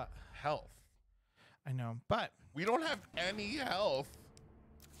 What? Health. I know, but We don't have any health.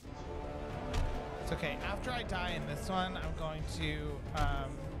 it's okay. After I die in this one, I'm going to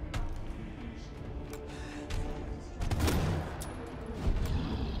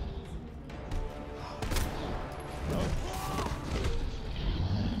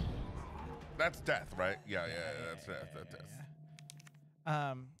That's death, right? Yeah, that's death. That's death.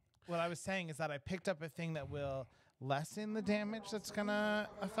 what I was saying is that I picked up a thing that will lessen the damage that's gonna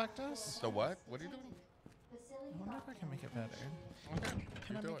affect us. So what? What are you doing? I wonder if I can make it better. Okay.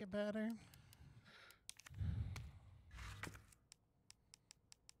 Can I make it better?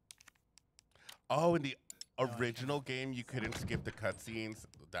 Oh, in the original game, you couldn't skip the cutscenes.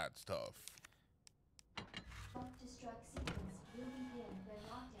 That's tough. Self-destruct sequence will begin when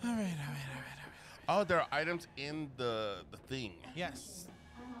lockdown. All right. Oh, there are items in the thing. Yes.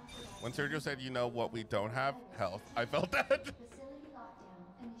 When Sergio said, you know what we don't have? Health. I felt that. Facility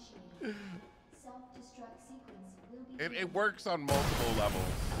lockdown initiated. Self-destruct sequence will begin. It works on multiple levels.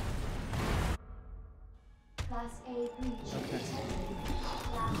 Class A breach detected.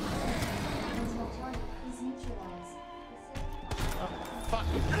 Until target is neutralized. Oh, fuck.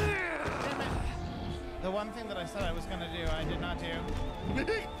 Damn it. The one thing that I said I was gonna do, I did not do.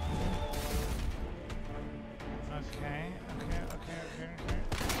 Okay.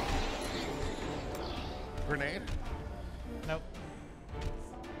 Grenade? Nope.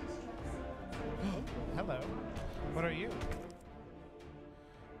 Hello. What are you?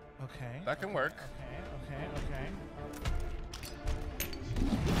 Okay. That can work. Okay.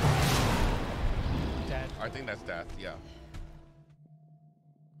 Dead. I think that's death, yeah.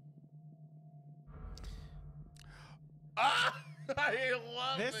 Ah! I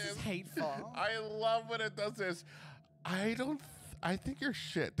love This this. is hateful. I love when it does this. I think you're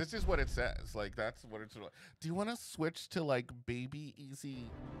shit. This is what it says. Like, that's what it's. Do you want to switch to, like, baby easy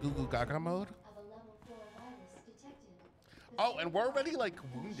goo goo gaga mode? Of a level 4 virus detected. Oh, and we're already, like,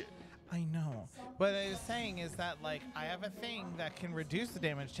 wounded. I know. What I was saying is that, like, I have a thing that can reduce the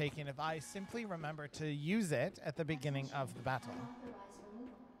damage taken if I simply remember to use it at the beginning of the battle.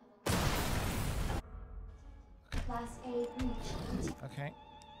 Class A breach. Okay.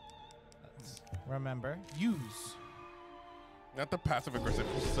 Let's remember. Use. Not the passive aggressive.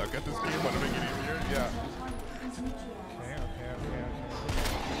 You suck at this game. Want to make it easier? Yeah. Okay.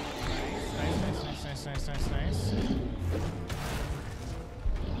 Nice.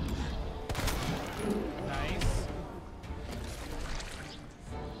 Nice.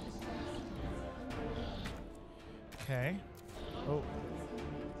 Okay. Oh.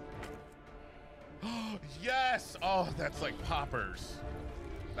 Yes! Oh, that's like poppers.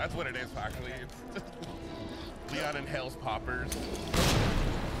 That's what it is, actually. It's Leon inhales poppers.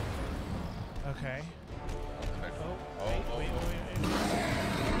 Okay. Oh.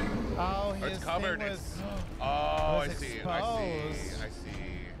 Oh, his It's covered. thing was, Oh, was I see. exposed.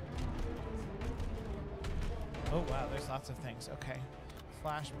 Oh wow, there's lots of things. Okay.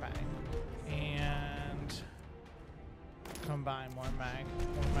 Flashbang. And combine more mag.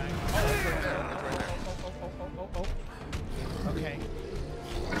 More mag. Oh, it's right there. It's right there. Oh. Okay.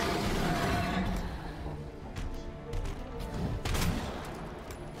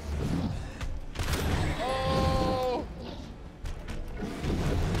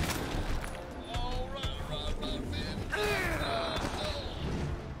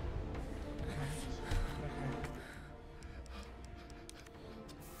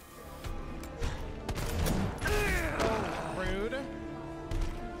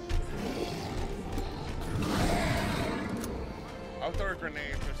 I'll throw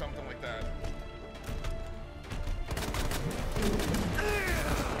grenades or something like that.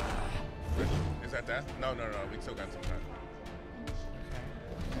 Is that death? No, no, no. We still got some time.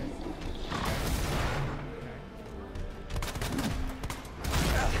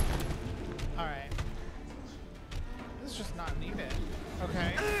 All right. This is just not needed.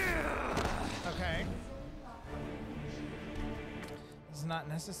 Okay. Okay. This is not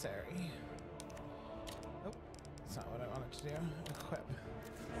necessary. Oh, that's not what I wanted to do. Equip.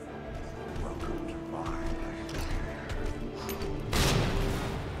 Welcome to my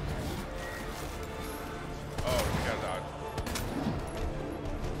Oh, we gotta dodge.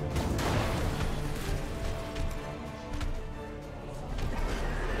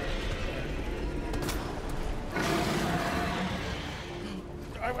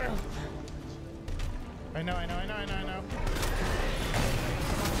 I know.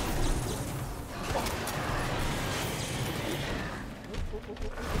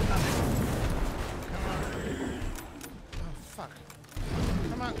 Come on. Oh, fuck.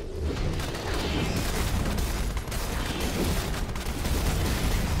 Come on.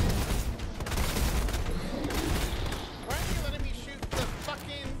 Why aren't you letting me shoot the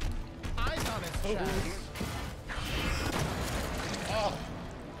fucking eyes on his chest? Oh.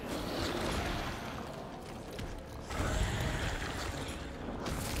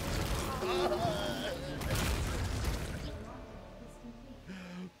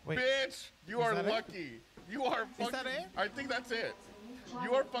 Wait, Bitch, you are lucky. You are fucking. Is that it? I think that's it.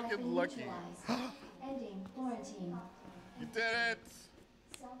 You are fucking lucky. Ending quarantine. You did it.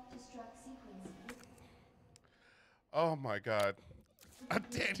 Self-destruct sequence. Oh my god.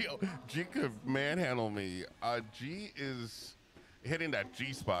 Daniel, G could manhandle me. G is hitting that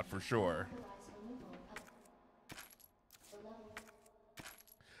G spot for sure.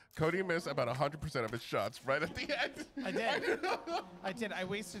 Cody missed about 100% of his shots right at the end. I did. I did. I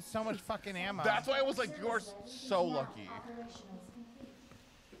wasted so much fucking ammo. That's why I was like, you're so lucky.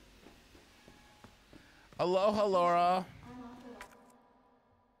 Aloha, Laura.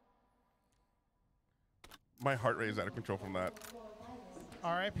 My heart rate is out of control from that.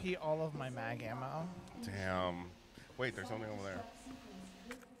 RIP all of my mag ammo. Damn. Wait, there's something over there.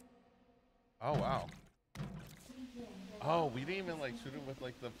 Oh, wow. Oh, we didn't even like shoot him with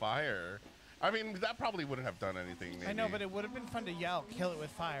like the fire. I mean, that probably wouldn't have done anything. Maybe. I know, but it would have been fun to yell, kill it with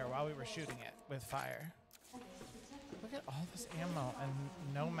fire while we were shooting it with fire. Look at all this ammo and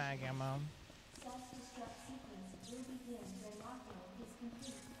no mag ammo.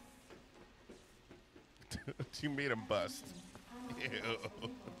 You made him bust. Ew.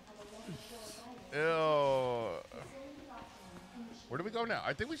 Ew. Where do we go now?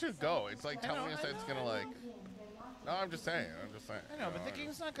 I think we should go. It's like telling us that it's gonna like. No, I'm just saying. I know, but the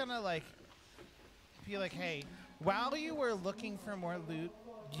game's not gonna like be like, hey, while you were looking for more loot,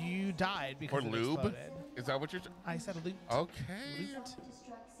 you died because or it lube? exploded. Is that what you're? I said loot. Okay. Loot.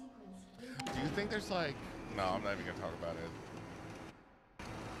 Do you think there's like? No, I'm not even gonna talk about it.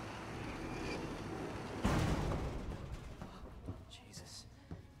 Jesus.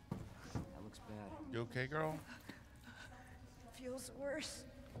 That looks bad. You okay, girl? Feels worse.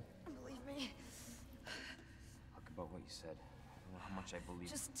 Believe me. Talk about what you said. I don't know how much I believe.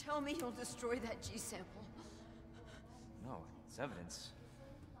 Just tell me you'll destroy that G sample. No, it's evidence.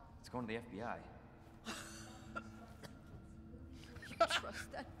 It's going to the FBI. You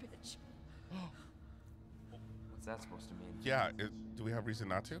trust that bitch? What's that supposed to mean? Yeah. Do we have reason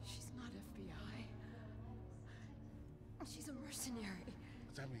not to? She's not FBI. She's a mercenary.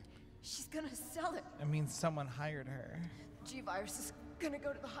 What's that mean? She's gonna sell it. It means someone hired her. G-Virus is gonna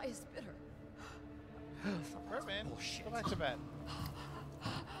go to the highest bidder. Birdman, go back to bed.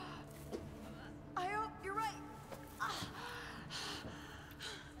 I hope you're right.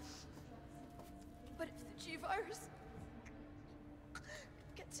 But if the G-Virus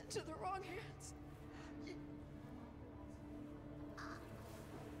gets into the wrong hands...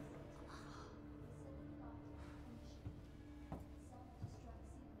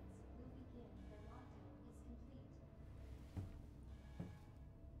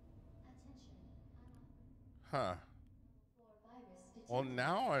 Huh. Well,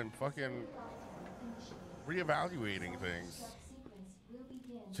 now I'm fucking reevaluating things.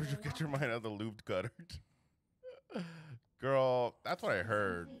 So you get your mind out of the lubed gutter. Girl, that's what I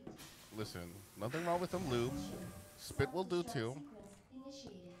heard. Listen, nothing wrong with them lubes. Spit will do too. Use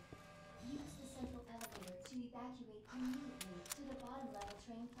the central elevator to evacuate immediately to the bottom level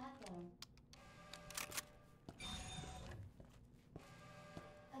train platform.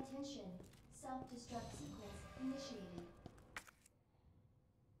 Attention. Self-destruct sequence initiated.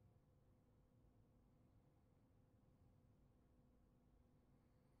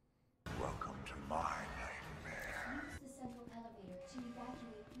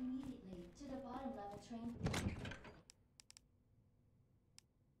 train.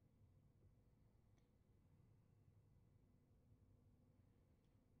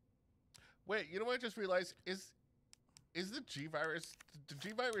 Wait, you know what I just realized? Is the G virus, the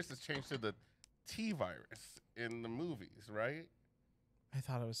G virus has changed to the T virus in the movies, right? I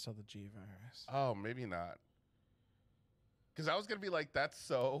thought it was still the G virus. Oh, maybe not. Because I was going to be like, that's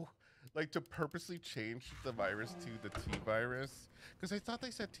so, like, to purposely change the virus to the T virus. Because I thought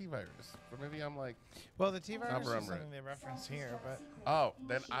they said T virus. But maybe I'm like, well, the T virus is remember something it. they reference here, but. Oh,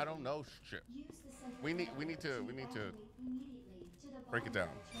 then I don't know shit. We need to break it down.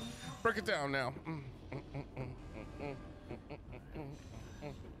 Break it down now.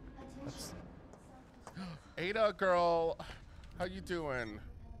 Ada, girl, how you doing?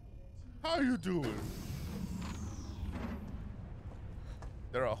 How you doing?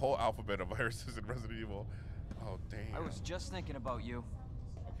 There are a whole alphabet of viruses in Resident Evil. Oh, damn. I was just thinking about you.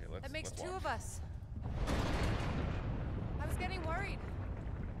 Okay, let's. That makes let's two watch. of us. I was getting worried.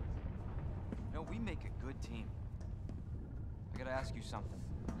 No, we make a good team. I gotta ask you something.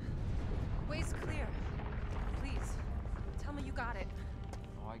 Way's clear. Please, tell me you got it.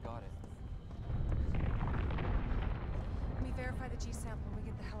 Oh, I got it. Let me verify the G sample and we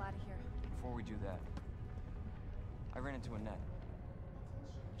get the hell out of here. Before we do that, I ran into Annette.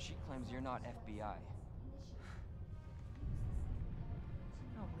 She claims you're not FBI.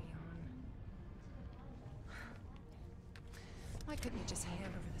 Oh, Leon. Why couldn't you just hand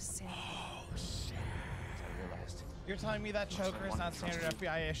over the sample? Oh, shit. I realized. You're telling me that choker is not standard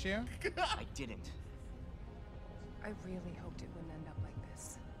FBI issue? I didn't. I really hoped it wouldn't end up like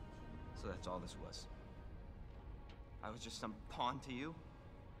this. So that's all this was. I was just some pawn to you,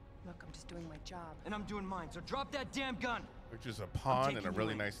 Look, I'm just doing my job. and I'm doing mine, so drop that damn gun! Which is a pawn and a taking you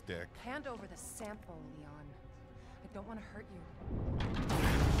really in. nice dick. Hand over the sample, Leon. I don't want to hurt you.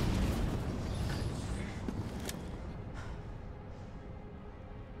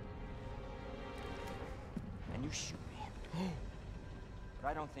 And you shoot me. But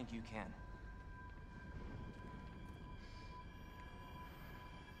I don't think you can.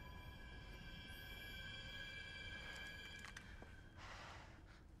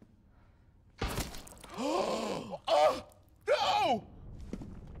 Oh, no!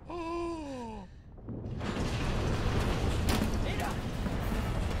 Oh. Ada!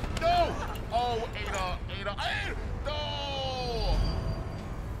 No! Oh, Ada, Ada, Ada! No!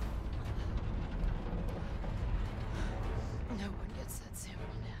 No one gets that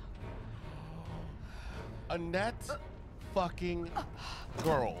sample now. Annette fucking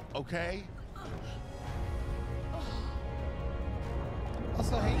girl, okay?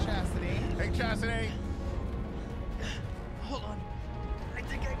 Also, hey, Chastity. Hey, Chastity. Hold on. I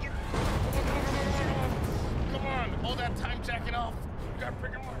think I can. Come on, all that time jacking off. You gotta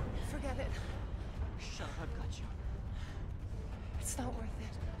freaking work. Forget it. Shut up, I've got you. It's not worth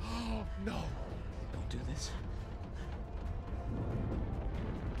it. Oh, no. Don't do this.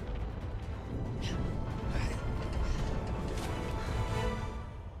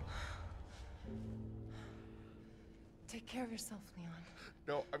 Take care of yourself, Leon.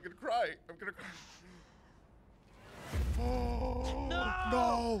 No, I'm gonna cry. I'm gonna cry. Oh,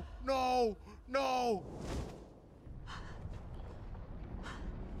 no, no, no.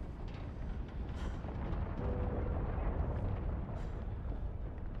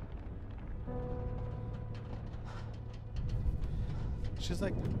 She's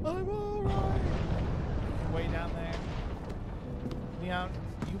like, I'm alright. Way down there. Leon,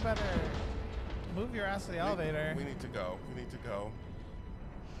 you better move your ass to the elevator. We need to go. We need to go.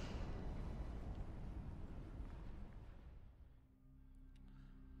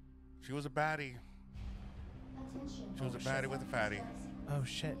 She was a baddie. She was a baddie with a fatty. Oh,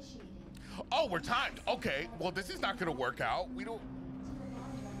 shit. Oh, we're timed. Okay. Well, this is not gonna work out. We don't.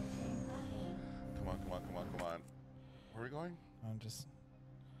 Come on, come on, come on, come on. Where are we going? I'm just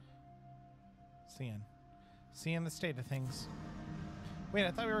seeing the state of things. Wait,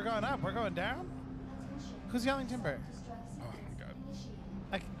 I thought we were going up. We're going down? Who's yelling timber? Oh my god.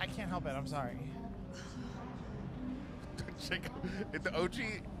 I can't help it. I'm sorry. Jacob, in the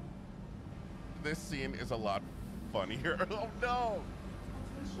OG, this scene is a lot funnier. Oh no.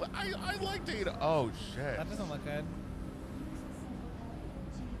 I like Data. Oh shit. That doesn't look good.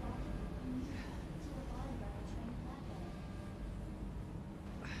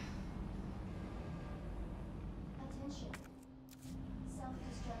 Attention.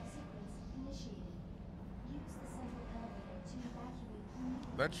 Self-destruct sequence initiated. Use the central elevator to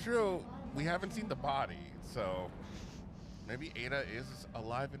evacuate. That's true. We haven't seen the body, so maybe Ada is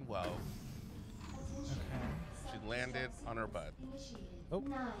alive and well. Attention. She landed on her butt. Initiated. Oh.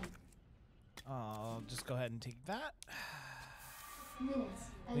 9, I'll just go ahead and take that. Minutes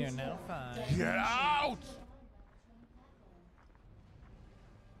We are until now fine. Get detonation. out!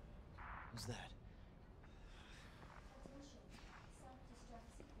 Who's that?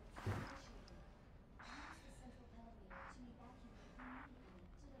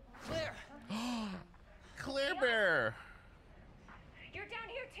 Claire! Claire Bear! You're down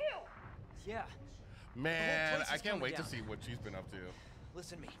here too. Yeah. Man, place I is can't coming wait to down. see what she's been up to.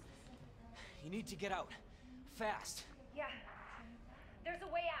 Listen to me. You need to get out. Fast. Yeah. There's a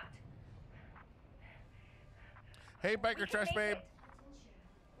way out. Hey, We biker can trash make babe. it.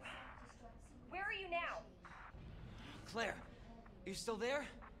 Where are you now? Claire, are you still there?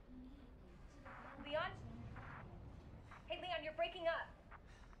 Leon? Hey, Leon, you're breaking up.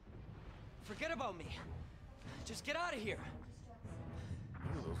 Forget about me. Just get out of here.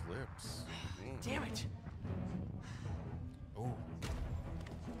 Look at those lips. Damn it. Oh.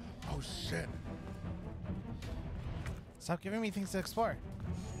 Oh shit. Stop giving me things to explore.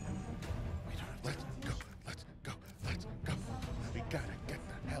 Let's go. Let's go. Let's go. We gotta get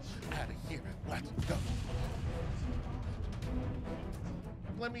the hell out of here. Let's go.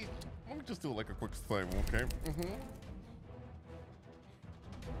 Let me just do like a quick slam, okay?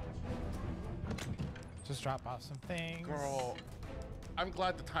 Just drop off some things. Girl, I'm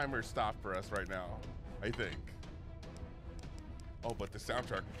glad the timer stopped for us right now. I think. Oh, but the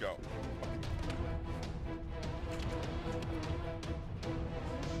soundtrack, go.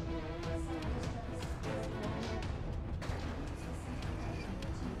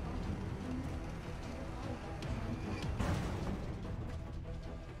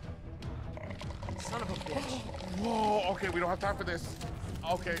 Son of a bitch. Whoa, okay, we don't have time for this.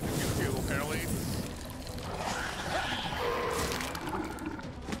 Okay, you too, apparently.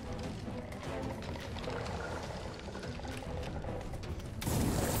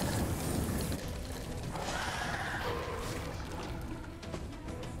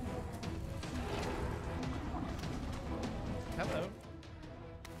 Hello.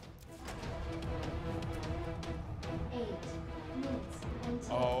 8 minutes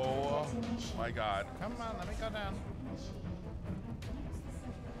until Oh detonation. my god. Come on, let me go down.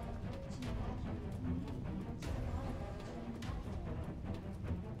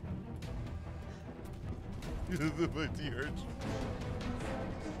 My tears.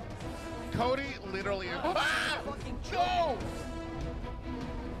 Cody literally. Ah! No!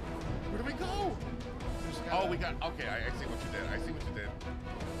 Where do we go? Oh, we got. Okay, I see what you did. I see what you did.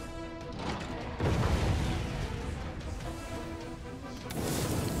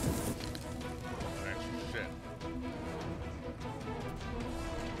 Alright, shit.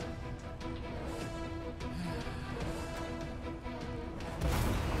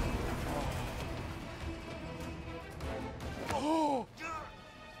 Oh!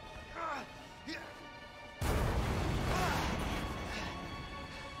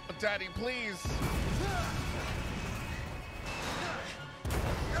 Daddy, please.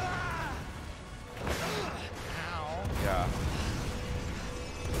 Ow. Yeah.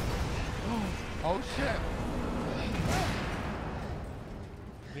 Oh shit.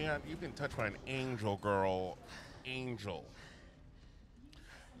 Man, you've been touched by an angel, girl. Angel.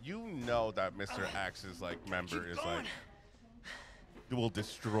 You know that Mr. Axe's like member is like it will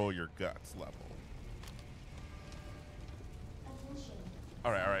destroy your guts level.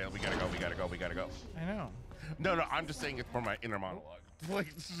 All right, we gotta go. I know. No, I'm just saying it for my inner monologue.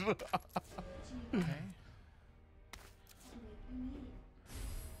 Okay.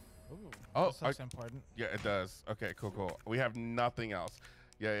 Ooh, Oh, this looks important. Yeah, it does. Okay, cool. We have nothing else.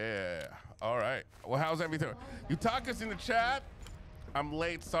 Yeah. All right. Well, how's everything? Utaka's in the chat. I'm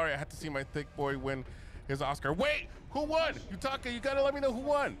late. Sorry, I had to see my thick boy win his Oscar. Wait, who won? Utaka, you gotta let me know who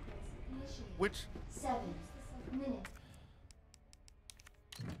won. Which? 7 minutes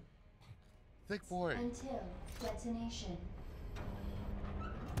Thick boy. until detonation.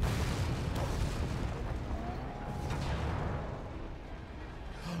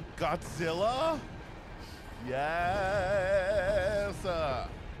 Godzilla? Yes. Oh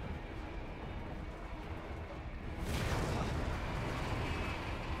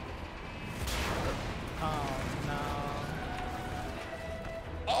no.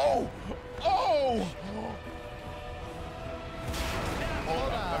 Oh! Hold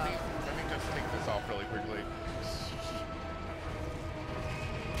Hold on. up. Let me just take this off really quickly.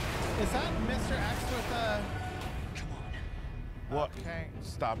 Is that Mr. X with the? What? Okay.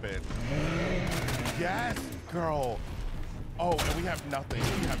 Stop it. Yes, girl. Oh, and we have nothing.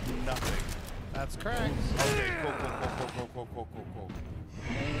 We have nothing. That's correct. Okay, cool.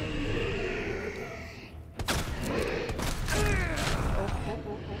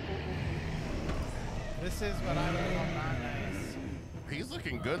 This is what I would call not nice. He's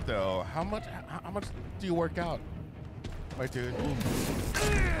looking good though. How much do you work out, my dude?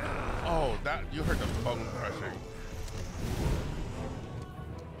 Oh, that you heard the bone crushing.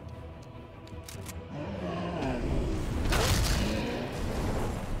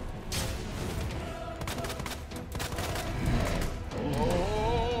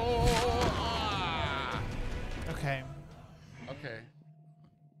 Okay. Okay.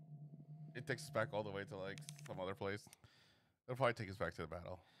 It takes us back all the way to like some other place. It'll probably take us back to the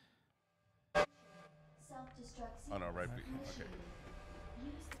battle. Oh no, right. Okay.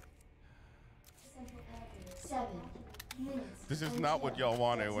 7 minutes. This is not what y'all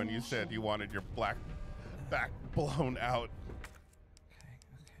wanted when you said you wanted your black back blown out. Okay.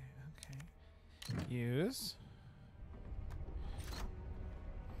 Use.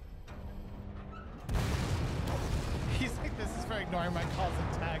 He's like, this is for ignoring my calls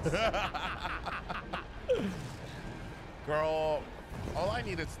and texts. Girl, all I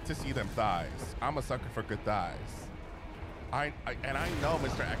need is to see them thighs. I'm a sucker for good thighs. I know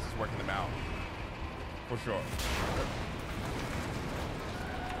Mr. X is working them out. For sure.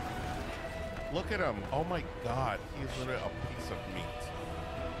 Look at him. Oh my God. He's literally a piece of meat.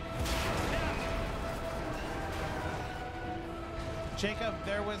 Jacob,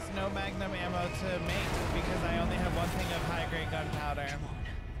 there was no Magnum ammo to make because I only have one thing of high-grade gunpowder.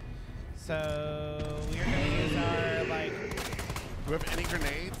 So we're gonna use our like. Do we have any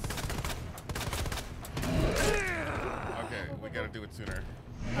grenades? Okay, we gotta do it sooner.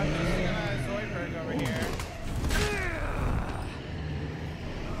 I'm just gonna Zoidberg over here.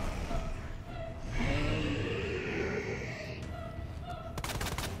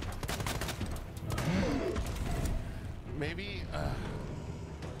 Maybe.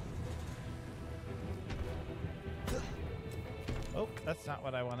 Oh, that's not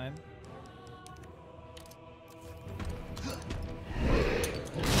what I wanted.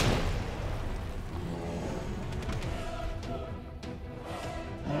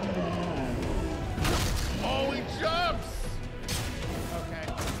 Oh, he jumps! Okay.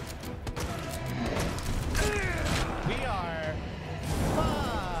 We are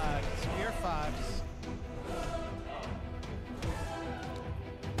fucked. We are fucked.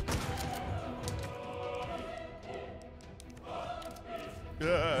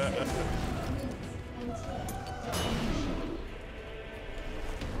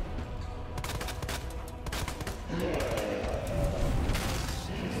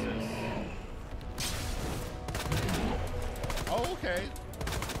 Oh, okay.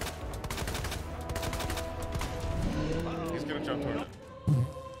 He's gonna jump towards it.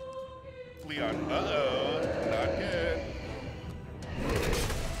 Leon. Uh-oh. Not good.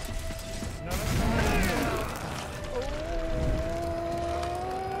 No.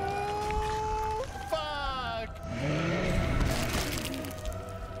 Oh, fuck.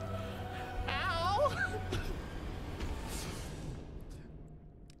 Ow.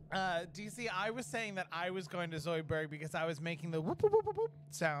 DC, I was saying that I was going to Zoidberg because I was making the whoop, whoop, whoop, whoop, whoop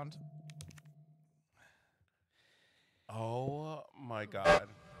sound. Oh my God.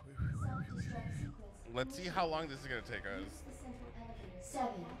 Let's see how long this is gonna take us.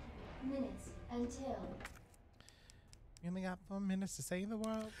 7 minutes until. You only got 4 minutes to save the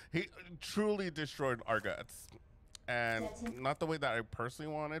world. He truly destroyed our guts. And not the way that I personally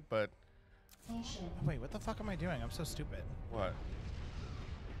wanted, but Oh, wait, what the fuck am I doing? I'm so stupid. what?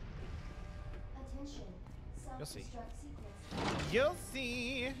 Attention. You'll see. Self-destruct sequence. You'll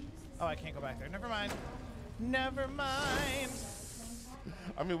see. Oh, I can't go back there. Never mind. Never mind.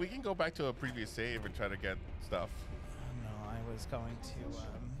 I mean, we can go back to a previous save and try to get stuff. No, I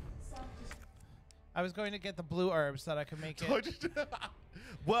was going to get the blue herbs so that I could make it.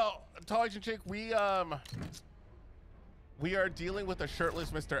 Well, Tall Agent Chick, we are dealing with a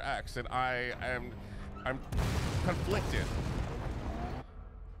shirtless Mr. X, and I'm conflicted.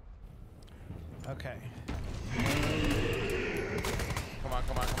 Okay. Come on.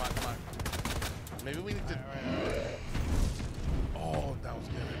 Maybe we need to. Right. Oh, that was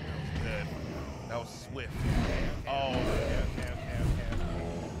good. That was swift. Oh. Okay.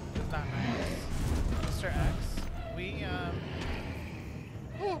 It's not nice. Mr. X, we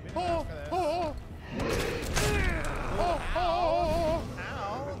don't ask for this. Ow,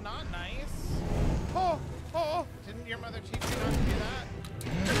 not nice. Didn't your mother teach you not to do that?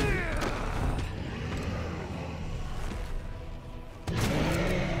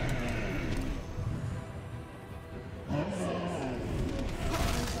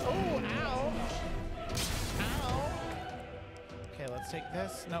 Okay, let's take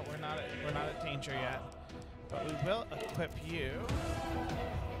this. No, we're not at danger yet. But we will equip you.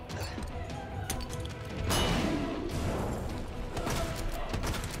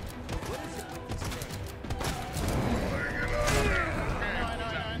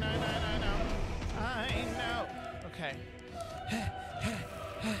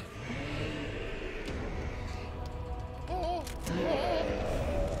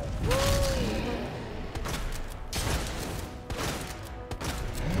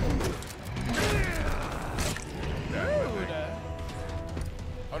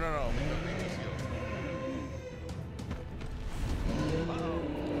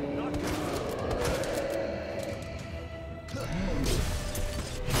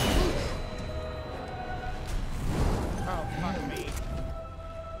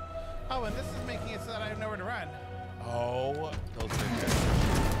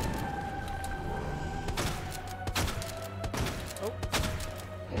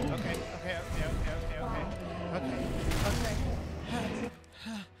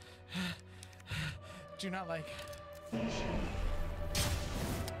 Do not like. Oh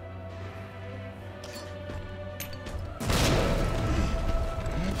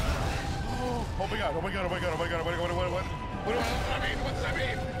my god, oh my god, oh my god, oh my god, oh my god, what does that mean? What does that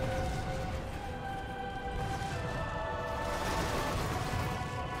mean?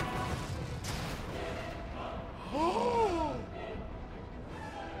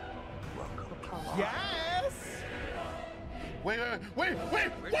 Yes! Wait!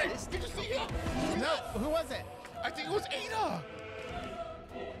 Did you see him? No, who was it? I think it was Ada.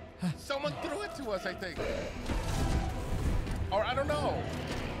 Someone threw it to us, I think. Or I don't know.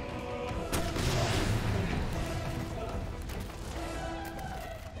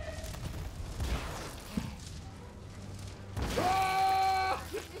 Ah!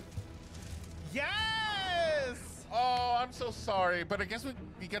 Yes! Oh, I'm so sorry, but I guess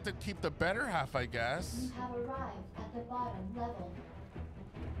we get to keep the better half, I guess. You have arrived at the bottom level.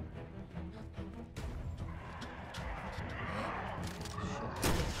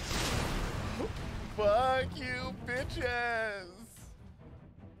 Fuck you, bitches.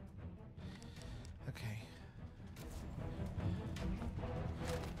 Okay.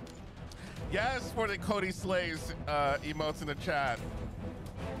 Yes, for the Cody Slays emotes in the chat.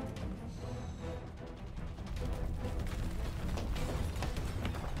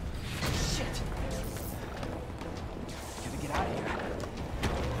 Shit! Gotta get out of here.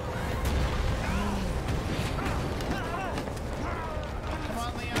 Come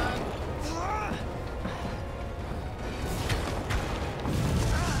on, Leon.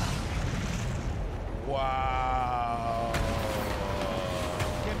 Wow.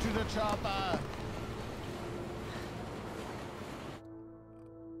 Get to the chopper.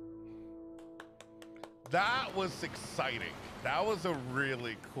 That was exciting. That was a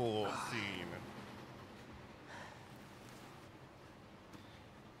really cool scene.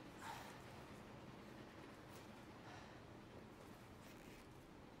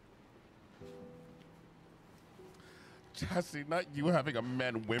 Jesse, not you having a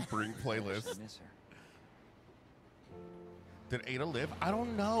men whimpering playlist. Miss her. Did Ada live? I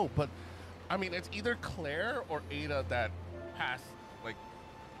don't know, but I mean, it's either Claire or Ada that passed, like,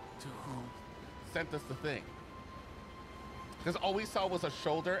 to who sent us the thing. Because all we saw was a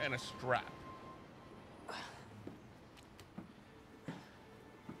shoulder and a strap.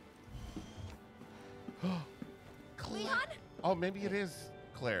 Leon? Oh, maybe it is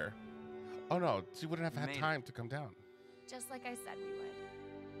Claire. Oh no, she wouldn't have had Made it. time to come down. Just like I said we would.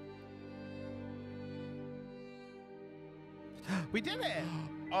 We did it.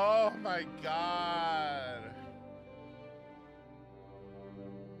 Oh my god.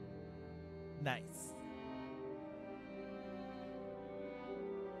 Nice.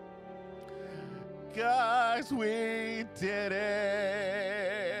 Guys, we did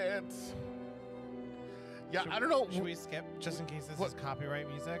it. Yeah, I don't know. Should we skip just in case this is copyright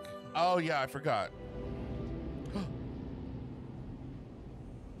music? Oh yeah, I forgot.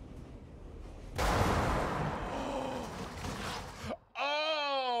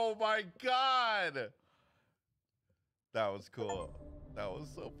 Oh my god. That was cool. That was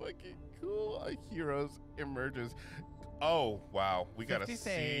so fucking cool. A Heroes emerges. Oh wow, we gotta 50 see.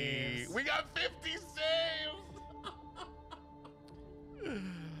 saves. We got 50 saves.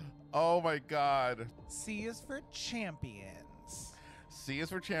 Oh my god. C is for champions. C is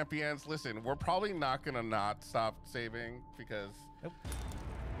for champions. Listen, we're probably not gonna not stop saving because Nope.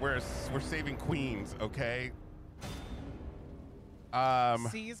 we're saving queens, okay?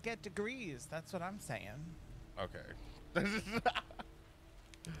 C's get degrees. That's what I'm saying. Okay.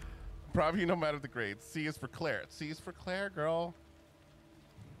 Probably no matter the grade. C is for Claire. C is for Claire, girl.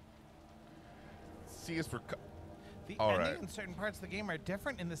 C is for. The All ending right. in certain parts of the game are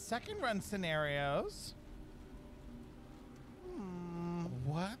different in the second run scenarios.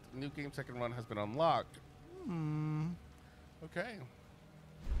 What? New game second run has been unlocked. Okay.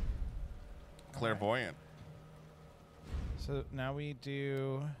 Clairvoyant. So now we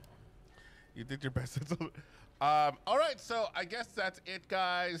do. You did your best. All right, so I guess that's it,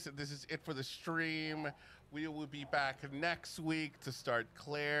 guys. This is it for the stream. We will be back next week to start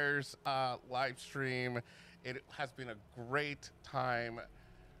Claire's live stream. It has been a great time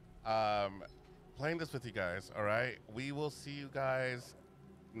playing this with you guys, all right? We will see you guys.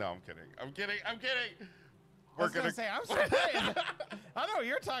 No, I'm kidding. I'm kidding. I was gonna say, I'm sorry. I know what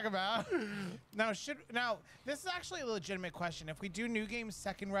you're talking about. Now, this is actually a legitimate question. If we do new games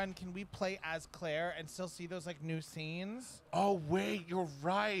second run, can we play as Claire and still see those like new scenes? Oh wait, you're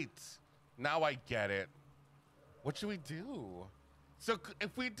right. Now I get it. What should we do? So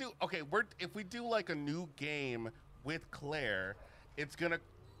if we do, okay, if we do like a new game with Claire, it's gonna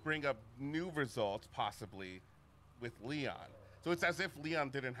bring up new results, possibly, with Leon. So it's as if Leon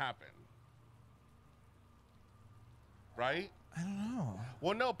didn't happen. Right? I don't know.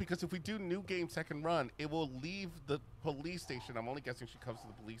 Well, no, because if we do new game second run, it will leave the police station. I'm only guessing she comes to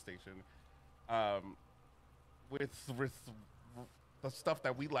the police station with the stuff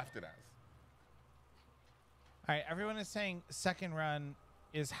that we left it as. All right, everyone is saying second run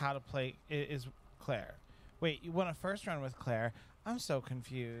is how to play is Claire. Wait, you want a first run with Claire? I'm so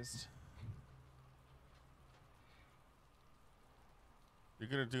confused. You're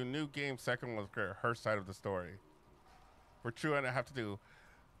gonna do new game second with Claire, her side of the story. For true, and I have to do.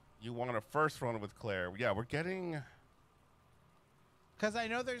 You want a first run with Claire? Yeah, we're getting. Because I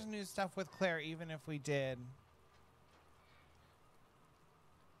know there's new stuff with Claire, even if we did.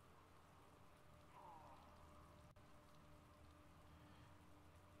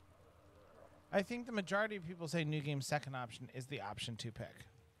 I think the majority of people say new game second option is the option to pick.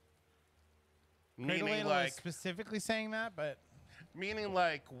 Meaning like specifically saying that, but meaning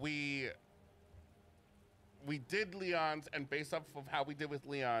like we did Leon's, and based off of how we did with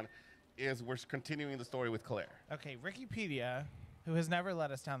Leon, is we're continuing the story with Claire. Okay, Wikipedia, who has never led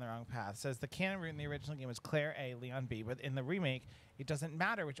us down the wrong path, says the canon route in the original game was Claire A, Leon B, but in the remake, it doesn't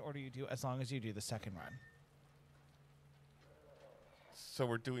matter which order you do as long as you do the second run. So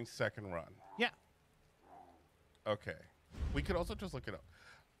we're doing second run. Yeah. Okay. We could also just look it up.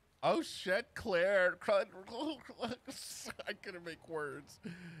 Oh shit, Claire. I couldn't make words.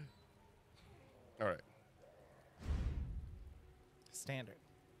 All right. Standard.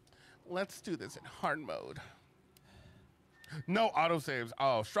 Let's do this in hard mode. No autosaves.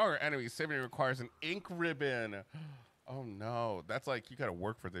 Oh, stronger enemies. Saving requires an ink ribbon. Oh no. That's like, you gotta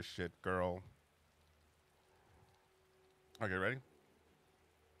work for this shit, girl. Okay, ready?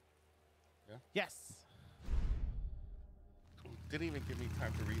 Yeah? Yes. Didn't even give me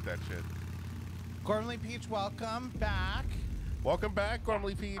time to read that shit. Gormley Peach, welcome back. Welcome back,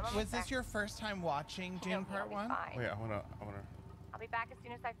 Gormley Peach. Was this your first time watching Dune Part 1? Wait, I wanna. I'll be back as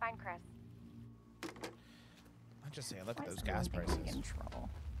soon as I find Chris. I'll just say, look at those gas prices. In trouble.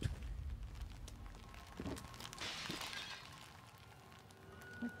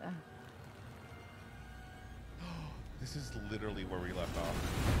 What the? This is literally where we left off.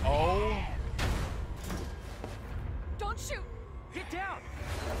 Oh! Don't shoot! Get down!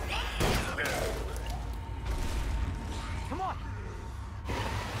 Come on!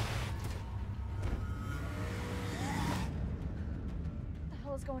 What the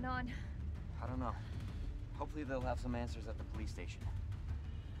hell is going on? I don't know. Hopefully they'll have some answers at the police station.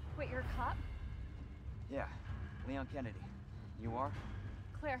 Wait, you're a cop? Yeah, Leon Kennedy. You are?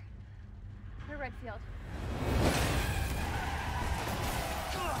 Claire. Claire Redfield.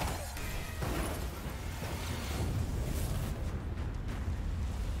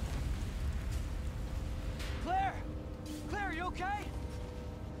 Claire! Claire, are you okay?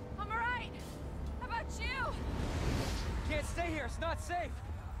 I'm alright. How about you? Can't stay here, it's not safe.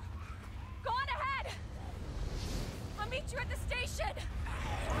 Go on ahead. I'll meet you at the station.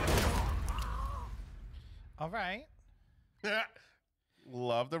 All right.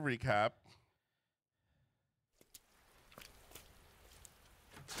 Love the recap.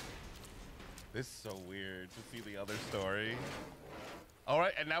 This is so weird to see the other story. All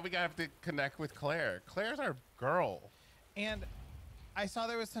right, and now we have to connect with Claire. Claire's our girl. And I saw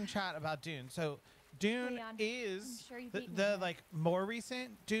there was some chat about Dune. So Dune Leon, is sure the like more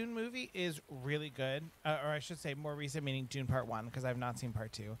recent Dune movie is really good, or I should say more recent, meaning Dune Part 1, because I've not seen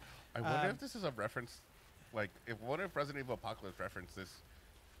Part 2. I wonder if this is a reference, like, what if Resident Evil Apocalypse referenced this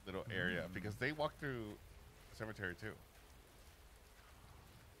little area, because they walk through the cemetery too.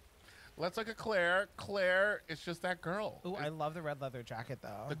 Let's look at Claire. Claire is just that girl. Ooh, I love the red leather jacket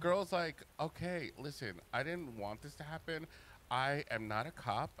though. The girl's like, okay, listen, I didn't want this to happen. I am not a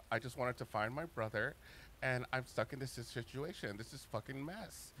cop. I just wanted to find my brother, and I'm stuck in this situation. This is fucking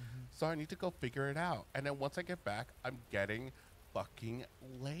mess. So I need to go figure it out. And then once I get back, I'm getting fucking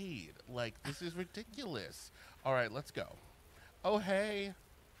laid. Like, this is ridiculous. All right, let's go. Oh, hey.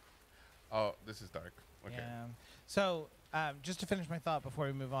 Oh, this is dark. Okay. Yeah. So just to finish my thought before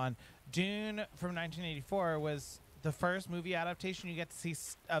we move on, Dune from 1984 was the first movie adaptation. You get to see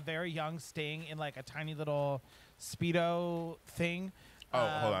a very young Sting in like a tiny little Speedo thing. Oh,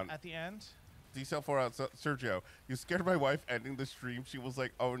 hold on. At the end. D-Cell 4 out. Sergio, you scared my wife ending the stream. She was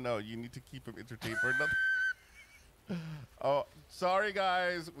like, oh no, you need to keep him entertained for another. Oh, sorry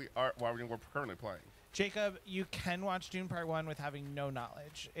guys. We're currently playing. Jacob, you can watch Dune Part 1 with having no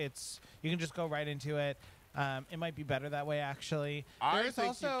knowledge. You can just go right into it. It might be better that way, actually. I think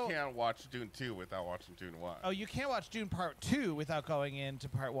also, you can't watch Dune 2 without watching Dune 1. Oh, you can't watch Dune Part 2 without going into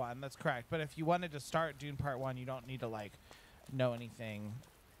Part 1. That's correct. But if you wanted to start Dune Part 1, you don't need to, like, know anything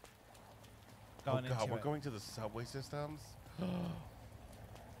going into it. We're going to the subway systems?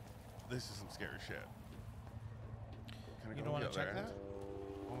 This is some scary shit. Can I you don't want to check that?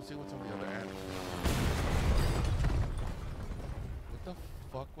 I want to see what's on the other end. What the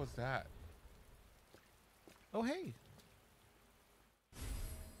fuck was that? Oh, hey.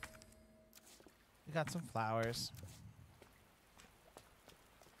 We got some flowers.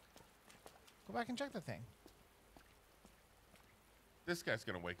 Go back and check the thing. This guy's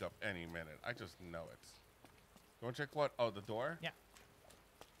going to wake up any minute. I just know it. Go and check what? Oh, the door? Yeah.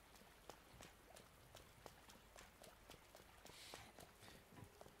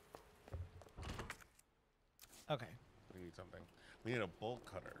 Okay. We need something. We need a bolt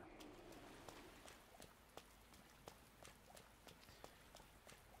cutter.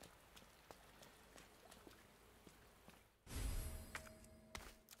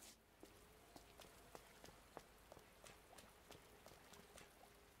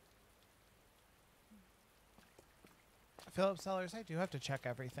 Philip Sellers, I do have to check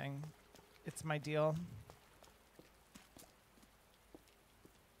everything. It's my deal.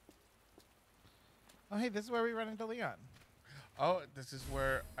 Oh, hey, this is where we run into Leon. Oh, this is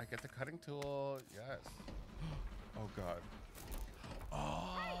where I get the cutting tool. Yes. Oh, God.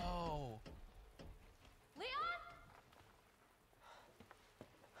 Oh. Leon?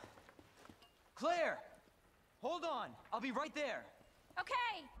 Claire! Hold on. I'll be right there.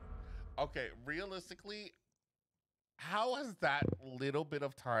 Okay. Okay, realistically, how has that little bit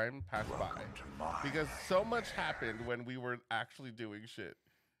of time passed by? Because so much happened when we were actually doing shit.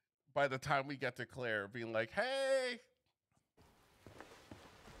 By the time we get to Claire being like, hey!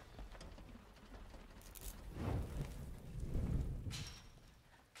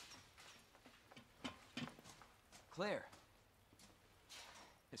 Claire.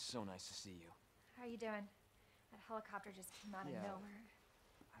 It's so nice to see you. How are you doing? That helicopter just came out of nowhere.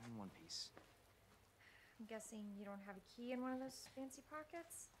 I'm in one piece. I'm guessing you don't have a key in one of those fancy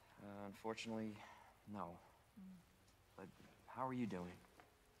pockets? Unfortunately, no. But how are you doing?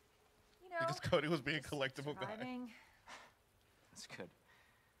 You know, Because Cody was being a collectible guy. That's good.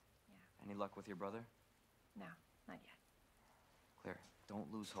 Yeah. Any luck with your brother? No, not yet. Claire,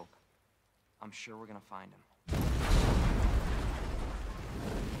 don't lose hope. I'm sure we're gonna find him.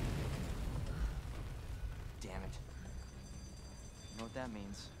 Damn it. You know what that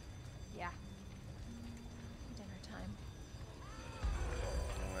means? Yeah. Dinner time.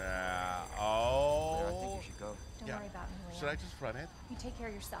 Yeah. Claire, Oh. I think you should go. Don't worry about me, Leon. Should I just run it? You take care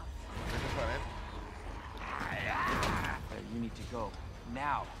of yourself. Should I just run it? Claire, you need to go.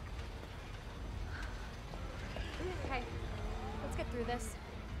 Now. Okay. Let's get through this.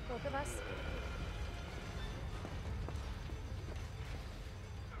 Both of us.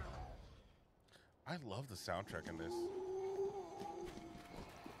 I love the soundtrack in this.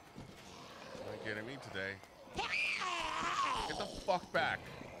 Not getting me today. Get the fuck back.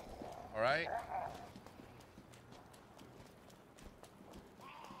 All right?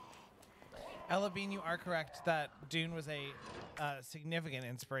 Ella Bean, you are correct that Dune was a significant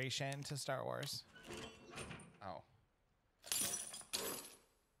inspiration to Star Wars. Oh.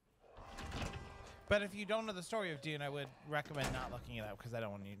 But if you don't know the story of Dune, I would recommend not looking it up because I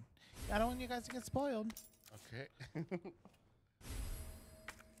don't want you guys to get spoiled. Okay.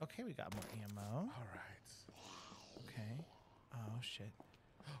 Okay, we got more ammo. All right. Okay. Oh shit.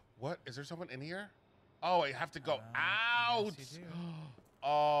 What? Is there someone in here? Oh, I have to go out. Yes, you do.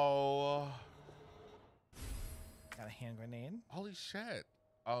 Oh. Got a hand grenade. Holy shit.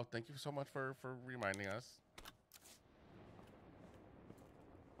 Oh, thank you so much for reminding us.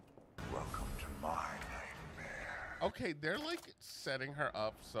 Welcome to my nightmare. Okay, they're like setting her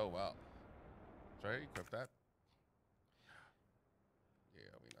up so well. Should I equip that?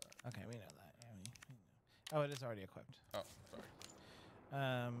 Yeah, we know that. Okay, we know that. Yeah, we know. Oh, it is already equipped. Oh, sorry.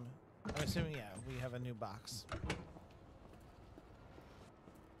 I'm assuming, yeah, we have a new box.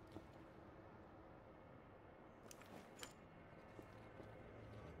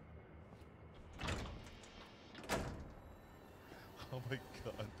 Oh my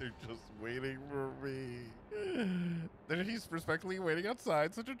god, they're just waiting for me. He's respectfully waiting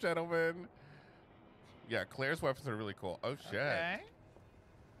outside, such a gentleman. Yeah, Claire's weapons are really cool. Oh shit. Okay.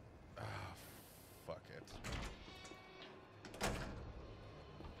 Ah, fuck it.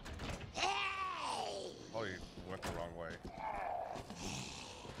 Oh, you went the wrong way.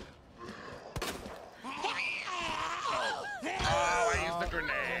 Oh, I used the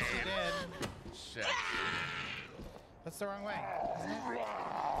grenade. Yes, you did. shit. That's the wrong way, isn't it?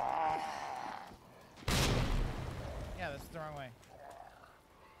 Yeah, that's the wrong way.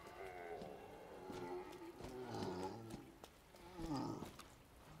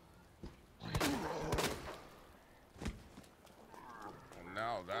 And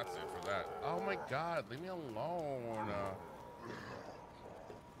now that's it for that. Oh my god, leave me alone.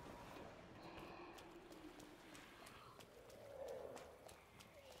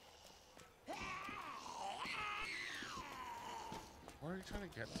 Where are you trying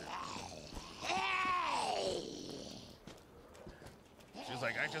to get to? She's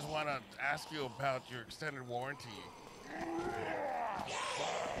like, I just want to ask you about your extended warranty.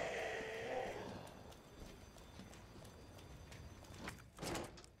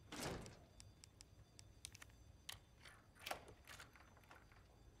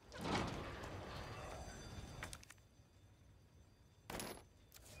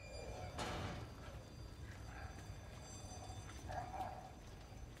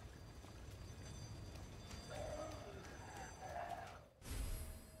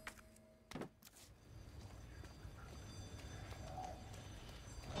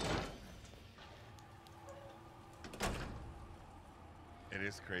 It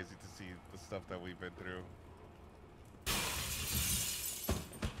is crazy to see the stuff that we've been through.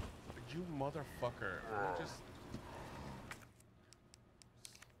 You motherfucker. Let me just...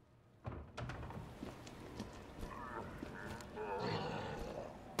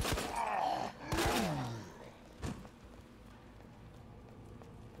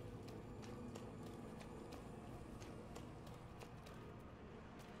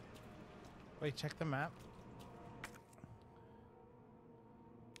 Wait, check the map.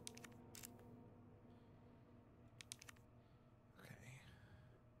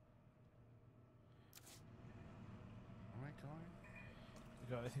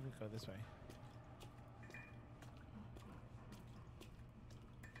 I think we go this way.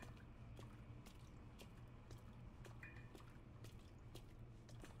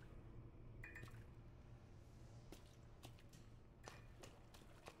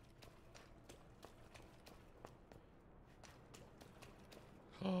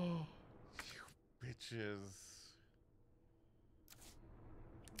 Oh, you bitches.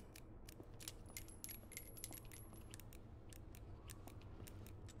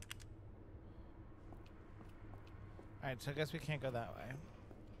 Alright, so I guess we can't go that way.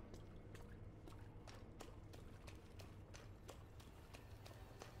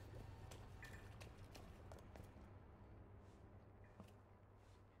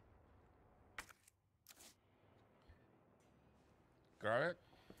 Got it?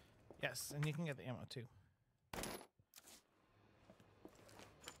 Yes, and you can get the ammo too. I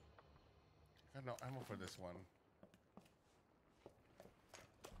got no ammo for this one.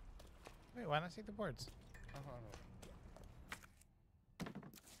 Wait, why not take the boards? No.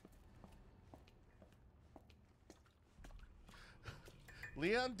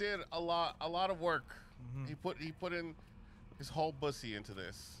 Leon did a lot of work. Mm-hmm. He put in his whole pussy into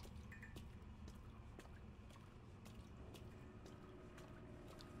this.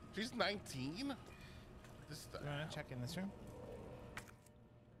 She's 19. This you wanna check in this room?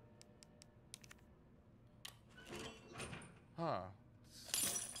 Huh.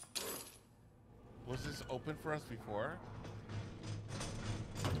 Was this open for us before?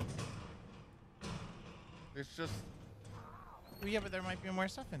 It's just... Well, yeah, but there might be more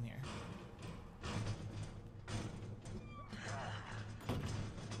stuff in here.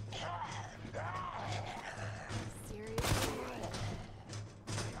 Seriously?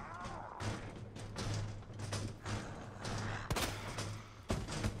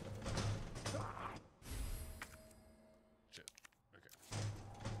 Shit. Okay.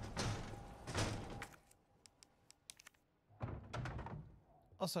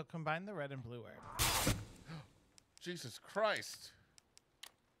 Also, combine the red and blue herb. Jesus Christ.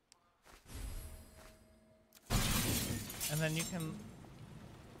 And then you can...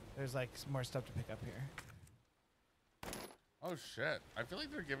 There's like more stuff to pick up here. Oh shit. I feel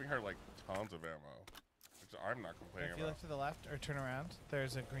like they're giving her like tons of ammo. Which I'm not complaining If you about. look to the left or turn around,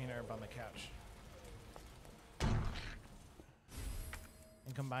 there's a green herb on the couch.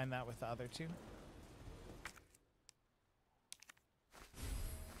 And combine that with the other two.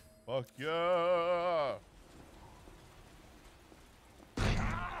 Fuck yeah!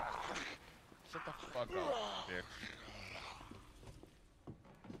 Shut the fuck up, bitch.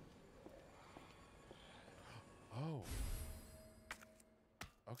 Oh.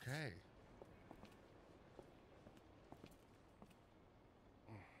 Okay.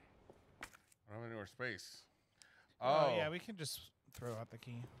 I don't have any more space. Oh, yeah, we can just throw out the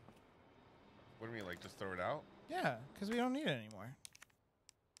key. What do you mean, like just throw it out? Yeah, because we don't need it anymore.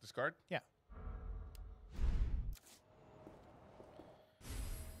 Discard? Yeah.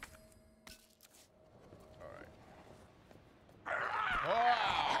 All right.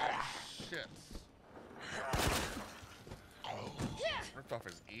 Oh, shit. Ripped off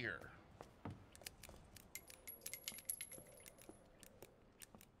his ear.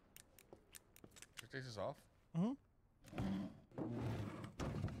 Your taste is off? Mm-hmm.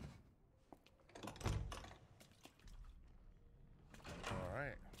 All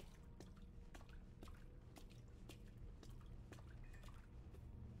right.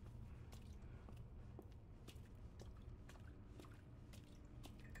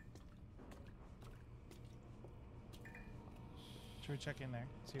 Should we check in there?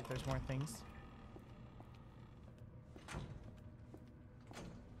 See if there's more things.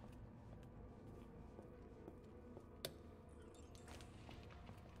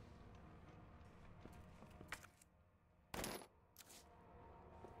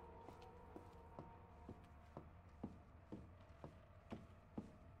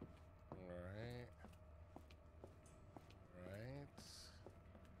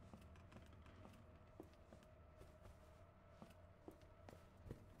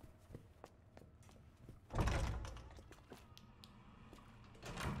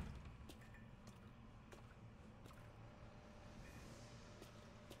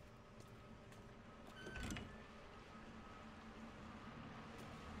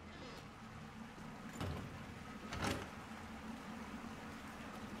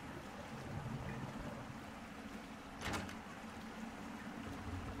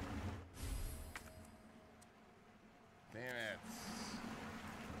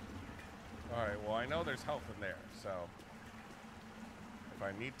 Alright, well, I know there's health in there, so if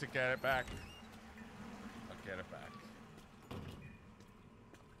I need to get it back, I'll get it back. Did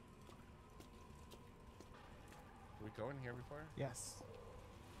we go in here before? Yes.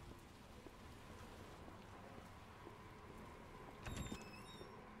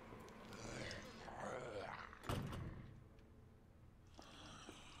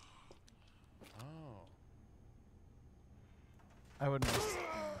 Oh. I would miss.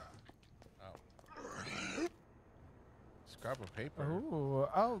 Scrap of paper. Ooh.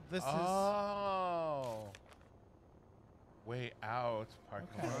 Oh, this is. Oh. Way out. Parking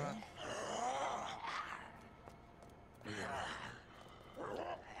lot.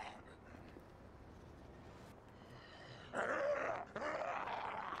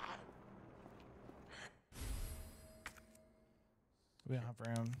 We don't have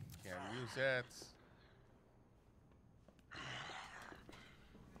room. Can't use it.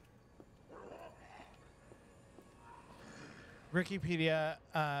 Wikipedia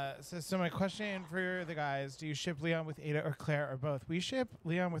says, so my question for the guys, do you ship Leon with Ada or Claire or both? We ship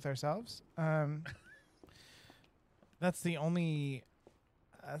Leon with ourselves. That's the only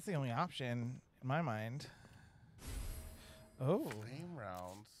option in my mind. Oh. Flame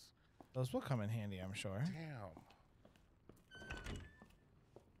rounds. Those will come in handy, I'm sure. Damn.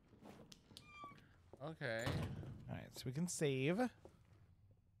 Okay. All right, so we can save.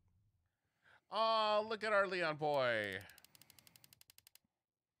 Oh, look at our Leon boy.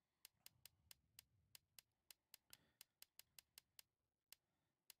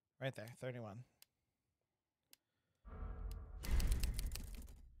 Right there, 31.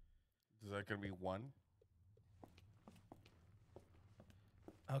 Is that going to be 1?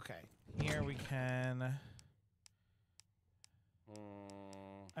 Okay, here we can.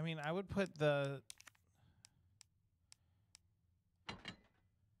 I mean, I would put the.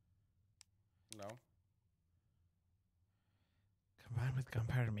 No. Combined with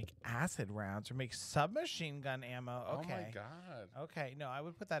gunpowder to make acid rounds or make submachine gun ammo. Okay. Oh my god. Okay, no, I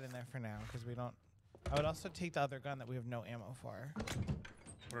would put that in there for now because we don't. I would also take the other gun that we have no ammo for.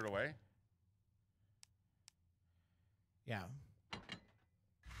 Put it away? Yeah.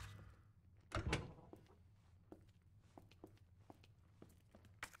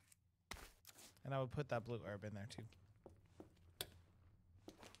 And I would put that blue herb in there too.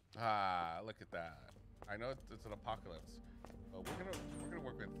 Ah, look at that. I know it's an apocalypse, but we're gonna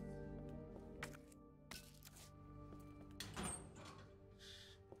work with.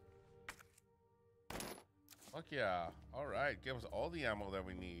 Fuck yeah! All right, give us all the ammo that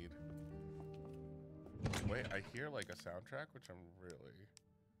we need. Wait, I hear like a soundtrack, which I'm really.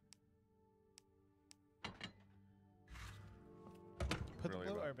 Put the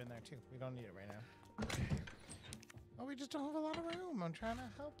blue herb in there too. We don't need it right now. Oh, we just don't have a lot of room. I'm trying to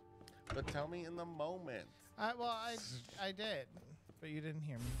help. But tell me in the moment. Well, I did, but you didn't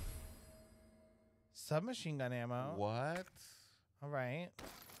hear me. Submachine gun ammo. What? All right.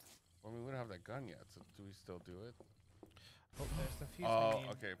 Well, we don't have that gun yet, so do we still do it? Oh, there's the fuse. Oh, we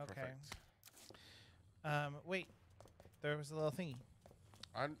need. okay, perfect. Wait. There was a little thingy.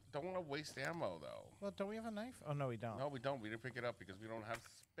 I don't want to waste ammo, though. Well, don't we have a knife? Oh, no, we don't. No, we don't. We didn't pick it up because we don't have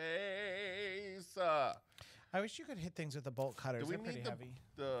space. I wish you could hit things with the bolt cutters. Do we They're pretty need heavy.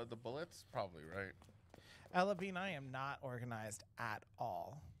 the bullets? Probably, right? Ella Bean, I am not organized at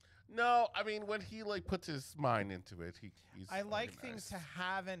all. No, I mean, when he, like, puts his mind into it, he's I like organized. things to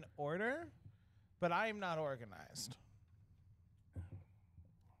have an order, but I am not organized.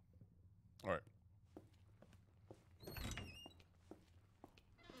 All right.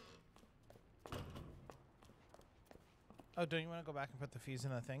 Oh, don't you want to go back and put the fuse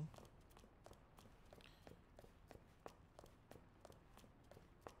in the thing?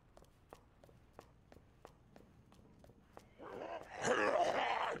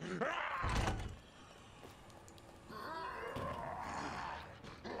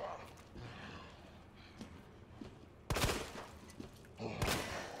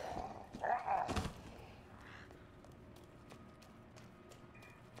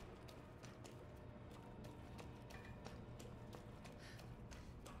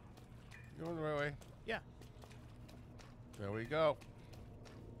 Going the right way? Yeah. There we go.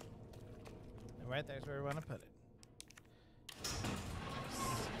 And right there's where we want to put it.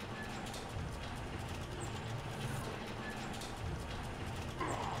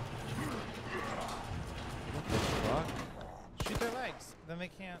 What the fuck? Shoot their legs. Then they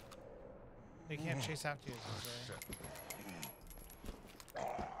can't chase after you. Shit.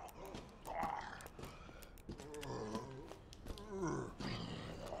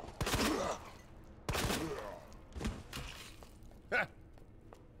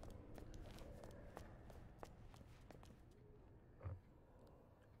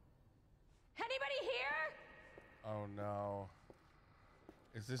 Anybody here? Oh no.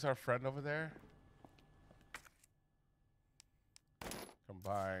 Is this our friend over there?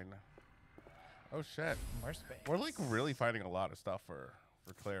 Combine. Oh shit. More space. We're like really finding a lot of stuff for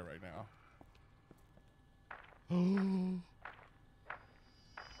Claire right now.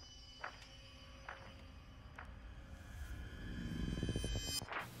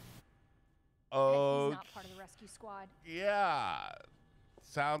 Oh. He's not part of the rescue squad. Yeah.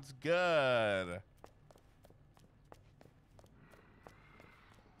 Sounds good.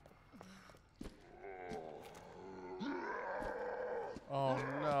 Oh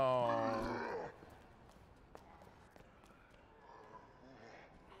no.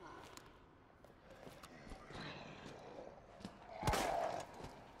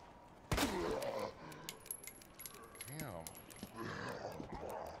 Damn.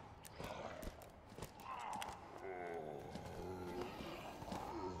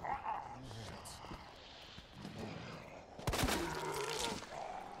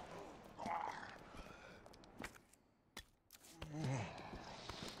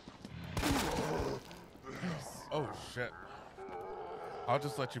 Oh shit. I'll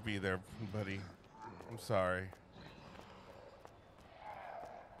just let you be there, buddy. I'm sorry.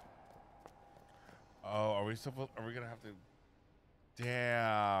 Oh, are we gonna have to?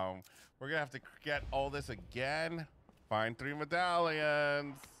 Damn. We're gonna have to get all this again. Find 3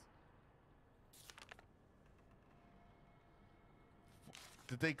 medallions.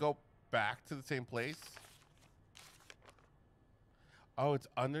 Did they go back to the same place? Oh, it's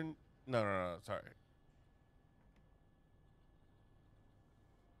under. No, sorry.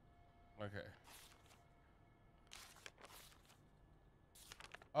 Okay.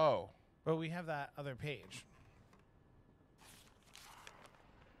 Oh. But we have that other page.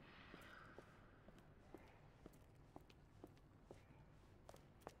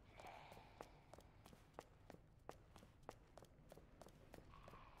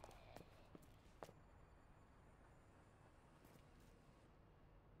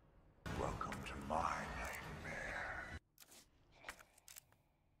 Welcome to my nightmare.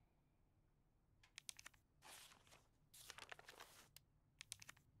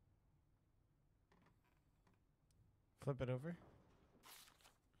 Flip it over.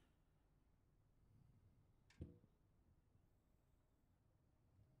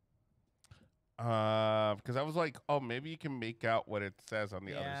 Because I was like, oh, maybe you can make out what it says on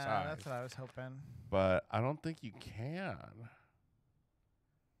the other side. Yeah, that's what I was hoping. But I don't think you can.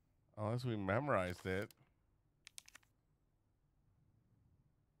 Unless we memorized it.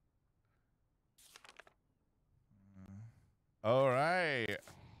 All right.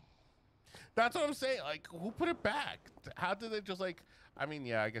 That's what I'm saying. Like, who put it back? How did they just like? I mean,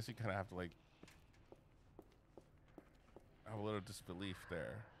 yeah, I guess you kind of have to like have a little disbelief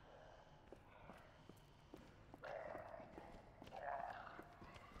there.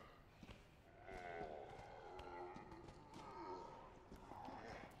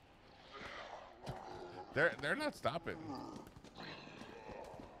 They're not stopping.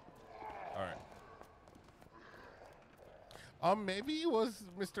 All right. Maybe it was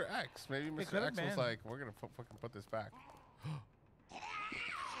Mr. X. Maybe Mr. X was like, we're gonna fucking put this back.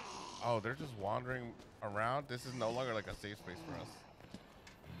 Oh, they're just wandering around. This is no longer like a safe space for us.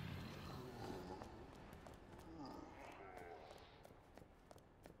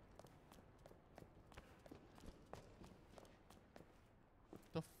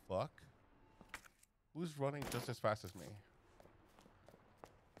 The fuck? Who's running just as fast as me?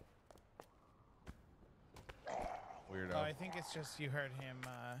 Weirdo. Oh, I think it's just you heard him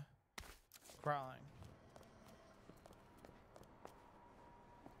crawling.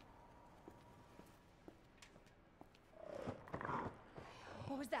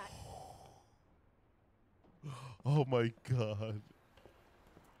 What was that? Oh my god.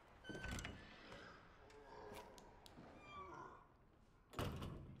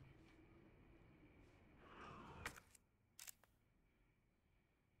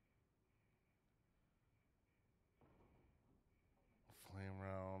 Flame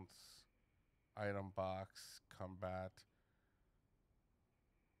rounds, item box, combat.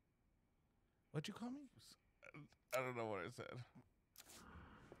 What'd you call me? I don't know what I said.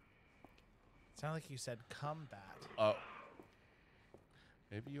 Sound like you said combat. Oh.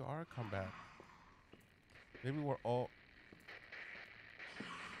 Maybe you are a combat. Maybe we're all.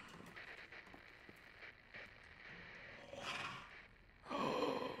 Go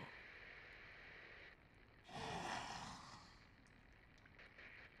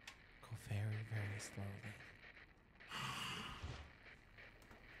very, very slowly.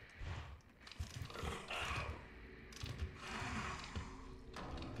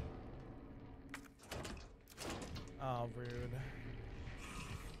 Oh, rude.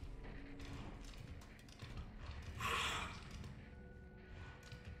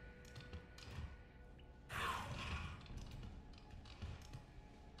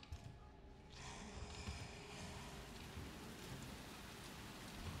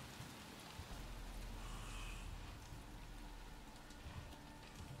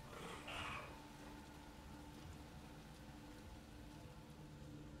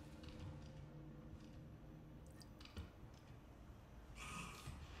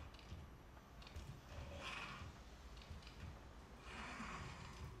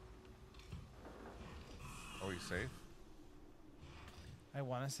 Are we safe? I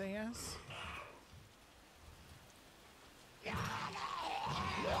want to say yes.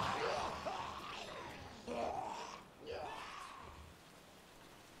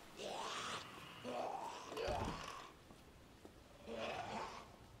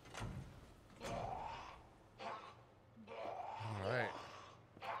 All right.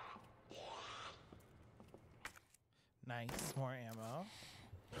 Nice, more ammo.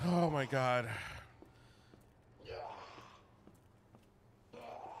 Oh my god.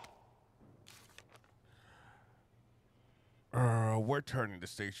 We're turning the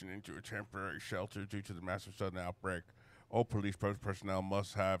station into a temporary shelter due to the massive sudden outbreak. All police personnel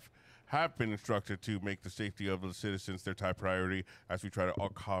must have been instructed to make the safety of the citizens their top priority as we try to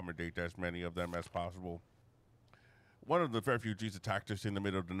accommodate as many of them as possible. One of the refugees attacked us in the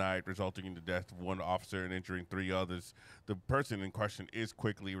middle of the night, resulting in the death of one officer and injuring 3 others. The person in question is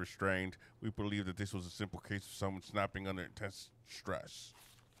quickly restrained. We believe that this was a simple case of someone snapping under intense stress.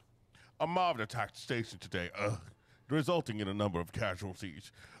 A mob attacked the station today, resulting in a number of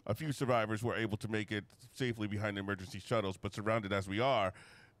casualties. A few survivors were able to make it safely behind the emergency shuttles, but surrounded as we are,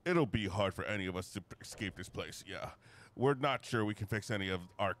 it'll be hard for any of us to escape this place, yeah. We're not sure we can fix any of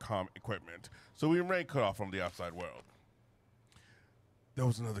our comm equipment, so we remain cut off from the outside world. There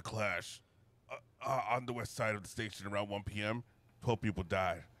was another clash on the west side of the station around 1 p.m. 12 people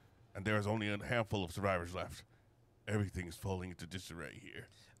died, and there is only a handful of survivors left. Everything is falling into disarray here.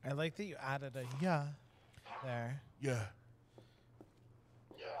 I like that you added a yeah there. Yeah.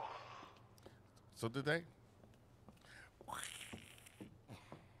 So did they?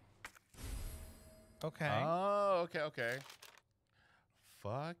 Okay. Oh, okay.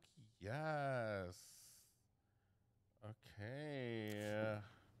 Fuck yes. Okay.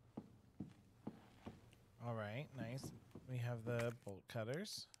 All right, nice. We have the bolt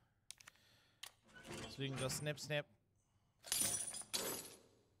cutters. So we can go snip, snip.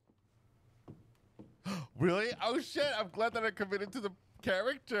 Really? Oh shit, I'm glad that I committed to the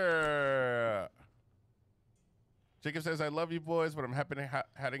character. Jacob says, I love you boys, but I'm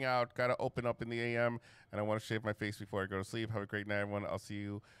heading out. Gotta open up in the AM, and I want to shave my face before I go to sleep. Have a great night, everyone. I'll see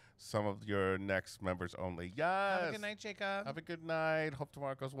you some of your next members only. Yes. Have a good night, Jacob. Have a good night. Hope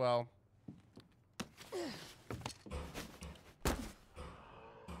tomorrow goes well.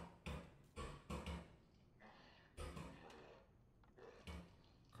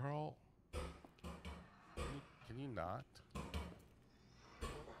 Girl, can you not?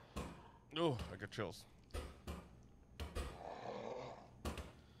 Oh, I got chills.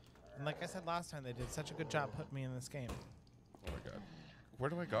 And like I said last time, they did such a good job putting me in this game. Oh my god.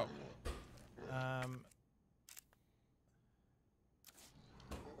 Where do I go?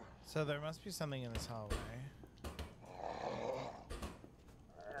 So there must be something in this hallway.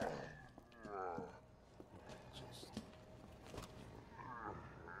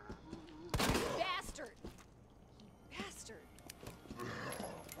 Bastard! Bastard!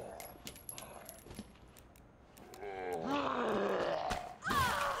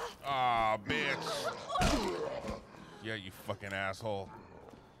 Ah, bitch. Yeah, you fucking asshole.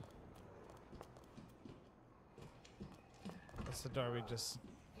 That's the door we just...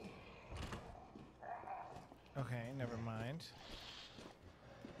 Okay, never mind.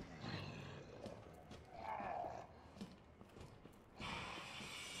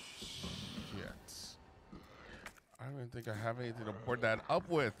 Shit. I don't even think I have anything to board that up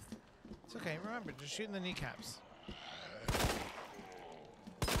with. It's okay, remember, just shooting the kneecaps.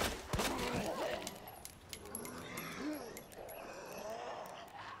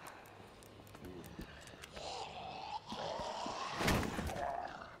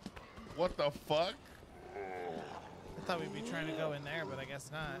 What the fuck? I thought we'd be trying to go in there, but I guess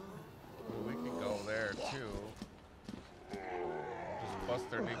not. We can go there too. Just bust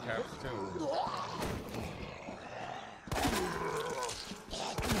their kneecaps too.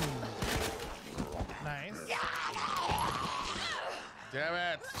 Nice. Damn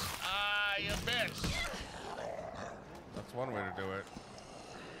it! Ah, you bitch! That's one way to do it.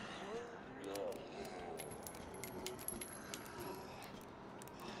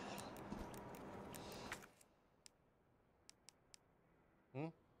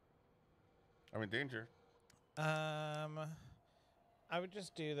 I'm in danger. I would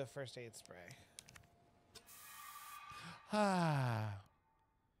just do the first aid spray.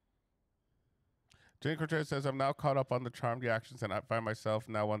 Jane Cortez says, I'm now caught up on the charmed reactions, and I find myself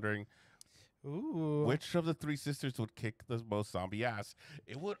now wondering which of the three sisters would kick the most zombie ass.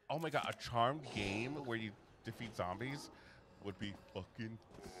 It would, oh my god, a charmed game where you defeat zombies would be fucking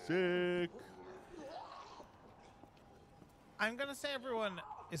sick. I'm going to say everyone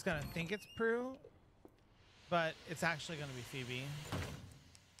is going to think it's Prue, but it's actually going to be Phoebe.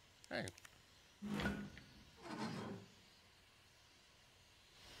 Hey.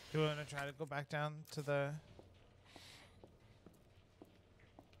 Do we want to try to go back down to the...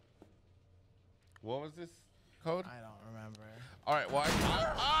 What was this code? I don't remember. All right, well,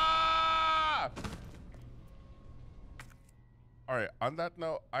 ah! All right, on that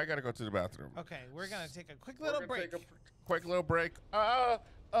note, I got to go to the bathroom. Okay, we're going to take a quick little break. Quick little break. Oh,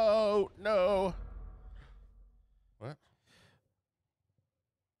 no. What?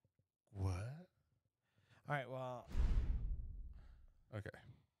 What? All right, well... Okay.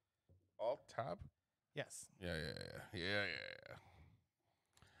 Alt tab? Yes. Yeah.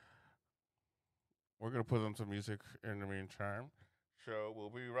 We're going to put on some music in the meantime. So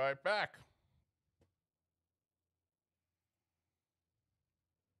we'll be right back.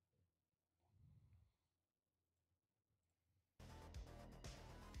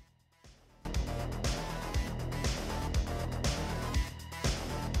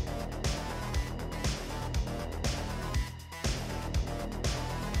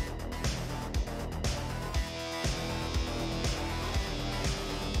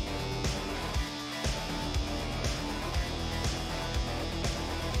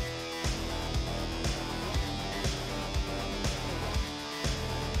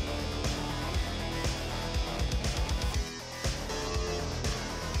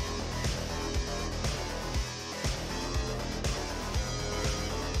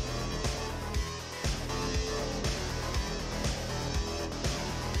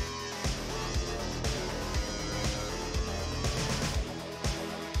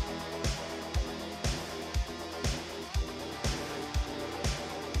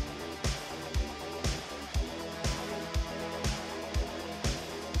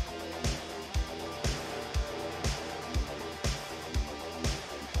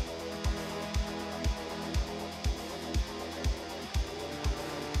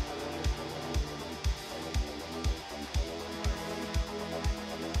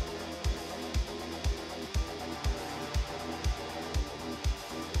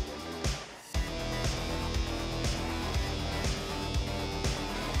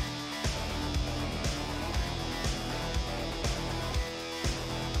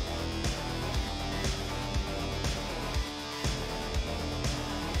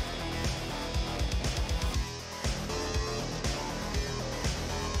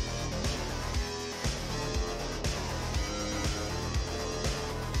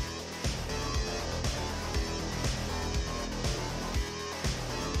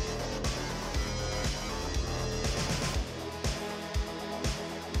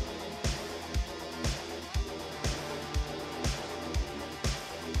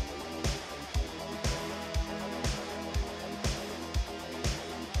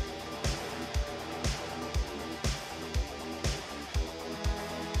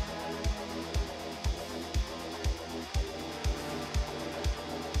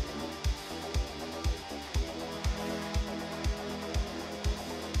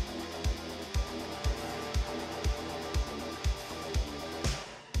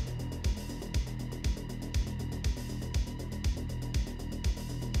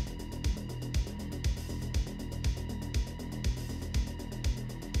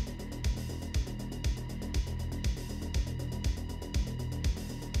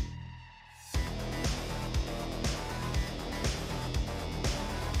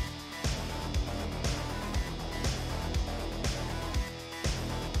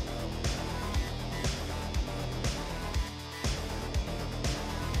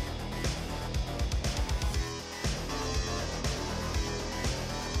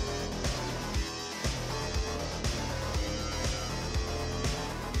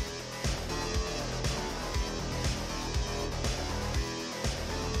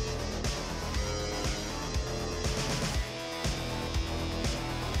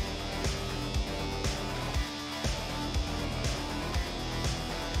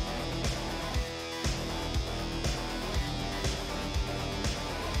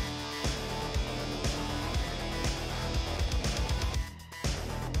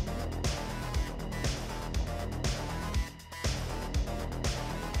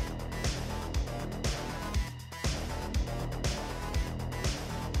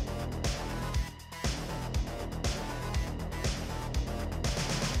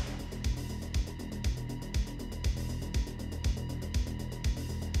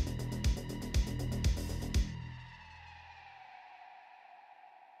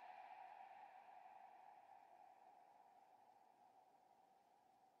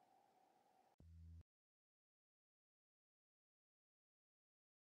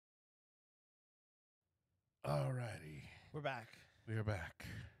 Alrighty. We're back. We are back.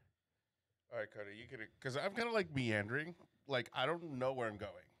 All right, Cody, you can, because I'm kind of like meandering. Like, I don't know where I'm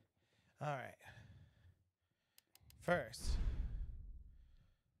going. All right. First.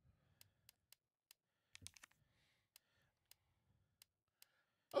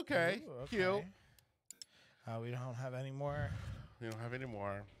 Okay, Ooh, cute. We don't have any more. We don't have any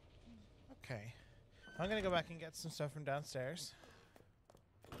more. Okay. I'm going to go back and get some stuff from downstairs.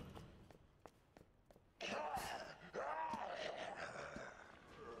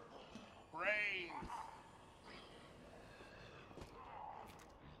 Brains.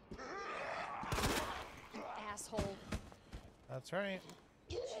 Asshole. That's right.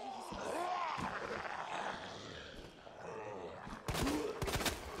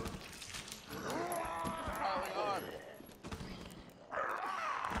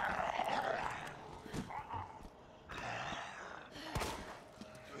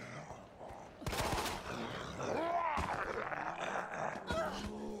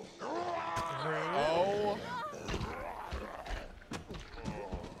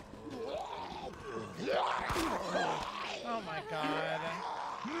 Oh my god.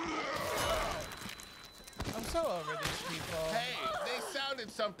 I'm so over these people. Hey, they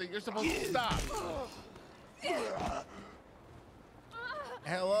sounded something. You're supposed to stop.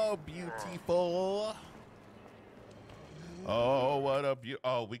 Hello, beautiful. Oh, what a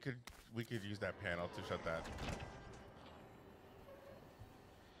oh, we could use that panel to shut that.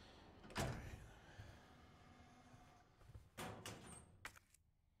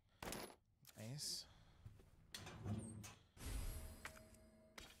 Nice.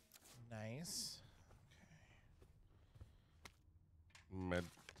 Nice. Med.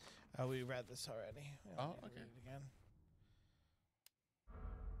 Oh, we read this already. We don't Oh, need to okay. read it again.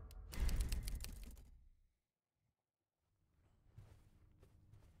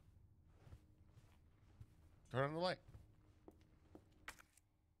 Turn on the light.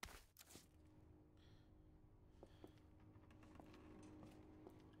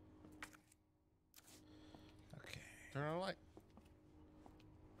 Okay. Turn on the light.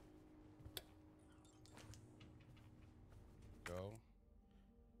 Go.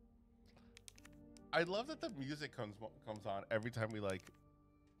 I love that the music comes on every time we like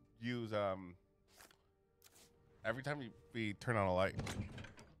use every time we turn on a light.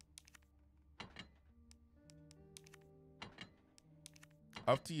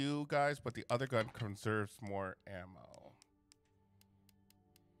 Up to you guys, but the other gun conserves more ammo.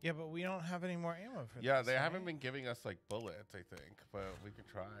 Yeah, but we don't have any more ammo for this. Yeah, they right? haven't been giving us like bullets, I think, but we can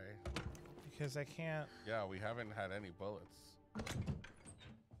try. Because I can't. Yeah, we haven't had any bullets.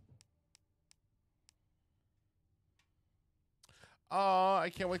 Oh, I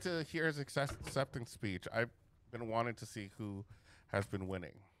can't wait to hear his acceptance speech. I've been wanting to see who has been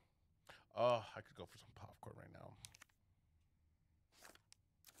winning. Oh, I could go for some popcorn right now.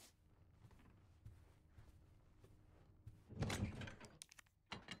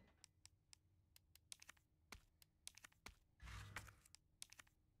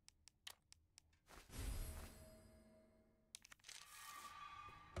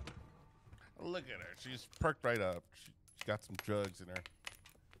 Look at her. She's perked right up. She got some drugs in her.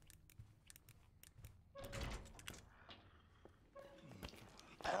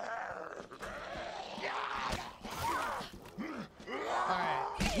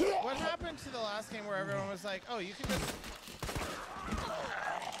 Alright. What happened to the last game where everyone was like, oh, you can just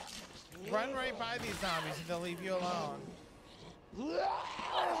run right by these zombies and they'll leave you alone?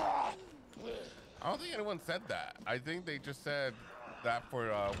 I don't think anyone said that. I think they just said that for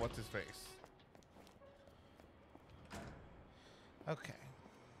what's his face. Okay.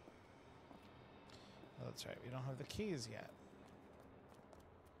 Oh, that's right. We don't have the keys yet.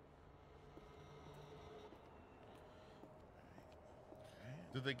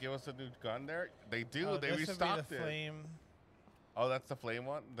 Did they give us a new gun there? They do. Oh, They this would be restocked the it. flame. Oh, that's the flame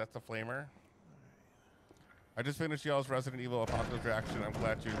one? That's the flamer? I just finished y'all's Resident Evil Apocalypse reaction. I'm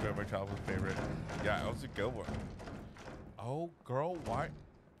glad you enjoyed my childhood favorite. Yeah, it was a good one. Oh, girl, why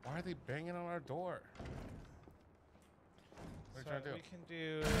are they banging on our door? What are you trying to do? We can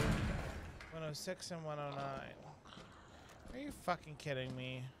do 106 and 109. Are you fucking kidding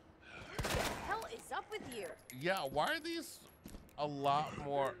me? What the hell is up with you? Yeah, why are these a lot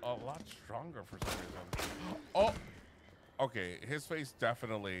stronger for some reason? Oh, okay, his face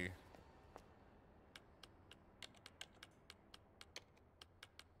definitely.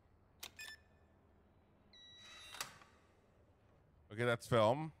 Okay, that's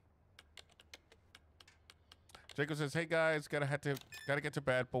film. Jacob says, "Hey guys, gotta get to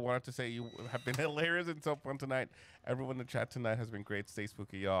bed, but wanted to say you have been hilarious and so fun tonight. Everyone in the chat tonight has been great. Stay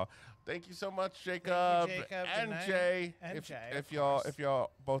spooky, y'all. Thank you so much, Jacob, and Jay. If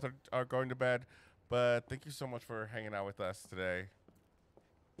y'all both are going to bed, but thank you so much for hanging out with us today."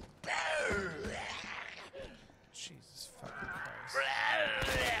 Jesus fucking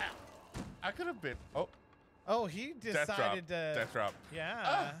Christ. I could have been. Oh, he decided to. Death drop.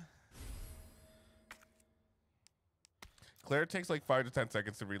 Yeah. Claire takes like 5 to 10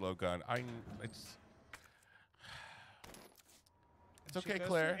 seconds to reload gun. It's okay,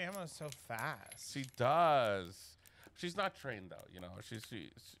 Claire. Ammo so fast. She does. She's not trained though, you know.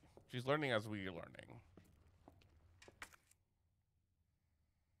 She's learning as we're learning.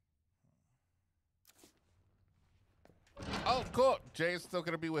 Oh, cool. Jay is still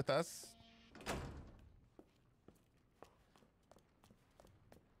gonna be with us.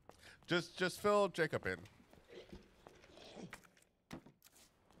 Just fill Jacob in.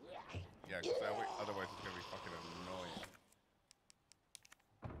 Yeah, because otherwise it's gonna be fucking annoying.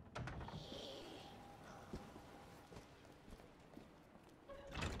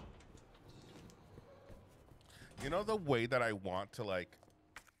 You know the way that I want to like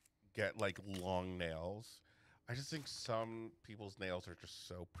get like long nails? I just think some people's nails are just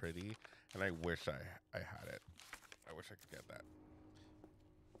so pretty, and I wish I had it. I wish I could get that.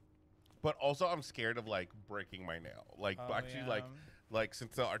 But also I'm scared of like breaking my nail. Like actually like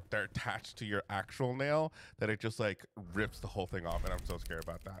since they're attached to your actual nail, that it just like rips the whole thing off, and I'm so scared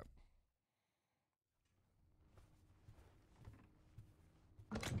about that.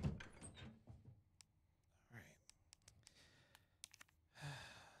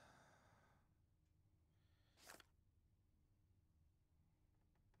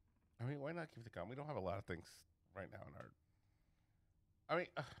 I mean, why not keep the gun? We don't have a lot of things right now in our. I mean,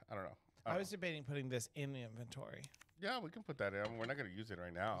 I don't know. I was debating putting this in the inventory. Yeah, we can put that in. We're not going to use it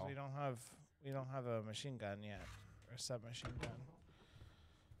right now. We don't have a machine gun yet, or submachine gun.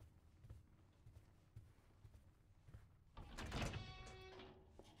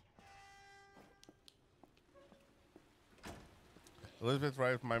 Elizabeth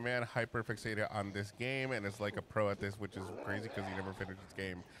writes, "My man hyper fixated on this game and is like a pro at this, which is crazy because he never finished this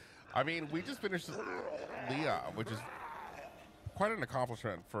game." I mean, we just finished Leah, which is quite an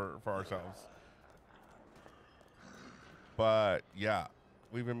accomplishment for ourselves. But yeah,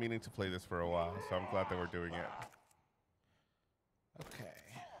 we've been meaning to play this for a while, so I'm glad that we're doing it. Okay.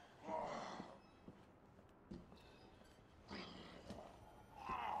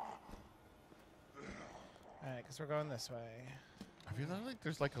 All right, because we're going this way. I feel like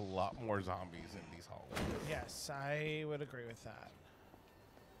there's like a lot more zombies in these hallways. Yes, I would agree with that.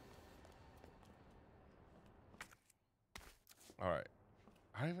 All right.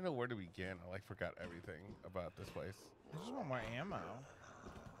 I don't even know where to begin. I like forgot everything about this place. I just want more ammo.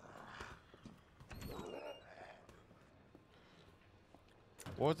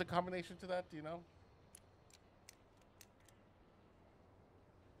 What was the combination to that? Do you know?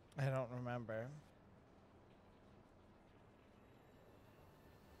 I don't remember.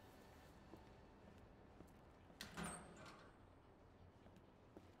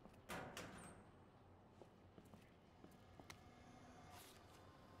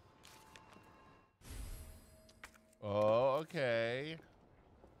 Oh, okay. Do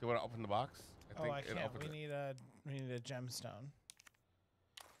you want to open the box? I can't. We need a gemstone.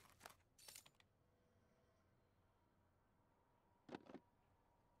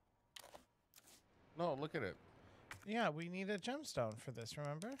 No, look at it. Yeah, we need a gemstone for this,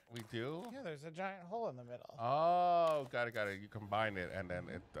 remember? We do? Yeah, there's a giant hole in the middle. Oh, got it. You combine it, and then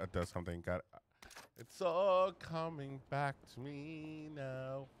it does something. Got it. It's all coming back to me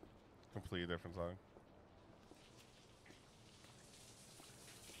now. Completely different song.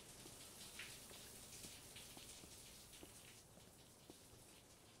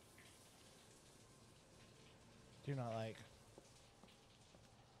 Do not like.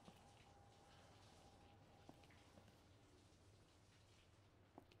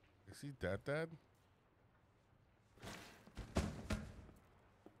 Is he dead?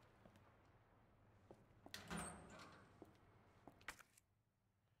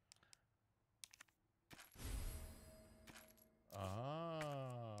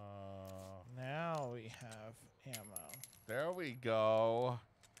 Now we have ammo. There we go.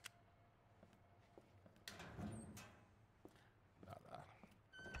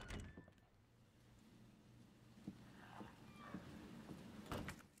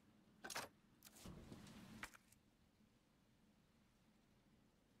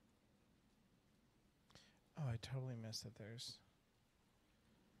 Oh, I totally missed that there's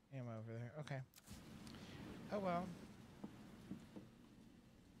ammo over there. Okay. Oh well.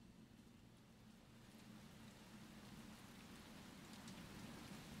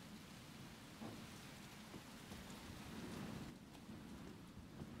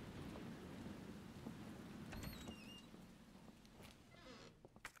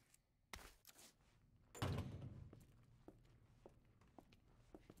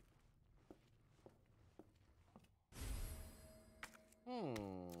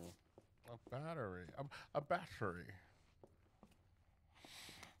 A battery. A battery.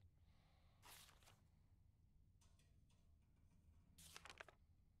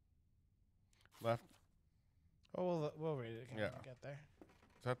 Left. Oh, we'll read it. Yeah. Get there.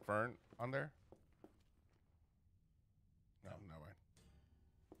 Is that Fern on there? No, no way.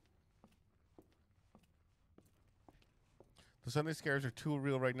 The Sunday scares are too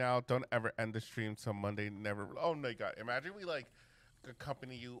real right now. Don't ever end the stream till Monday. Never. Oh my God! Imagine we like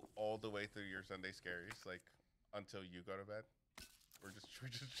accompany you all the way through your Sunday scaries, like until you go to bed. We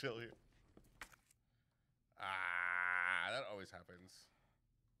just chill here. Ah, that always happens.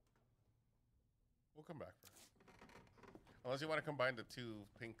 We'll come back for it. Unless you want to combine the two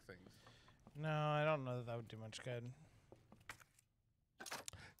pink things. No, I don't know that would do much good.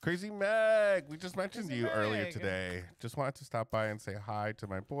 Crazy Meg, we just mentioned Crazy you earlier Meg. today. Just wanted to stop by and say hi to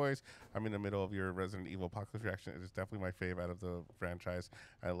my boys. I'm in the middle of your Resident Evil Apocalypse reaction. It is definitely my fave out of the franchise.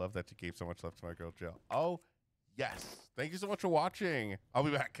 I love that you gave so much love to my girl Jill. Oh, yes. Thank you so much for watching. I'll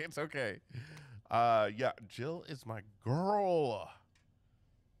be back. It's okay. Yeah, Jill is my girl.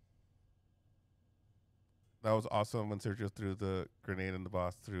 That was awesome when Sergio threw the grenade and the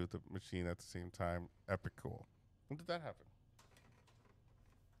boss threw the machine at the same time. Epic cool. When did that happen?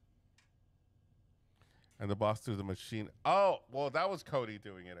 And the boss threw the machine. Oh, well, that was Cody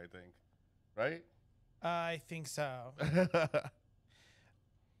doing it, I think. Right? I think so.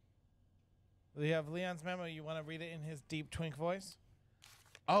 We have Leon's memo. You want to read it in his deep twink voice?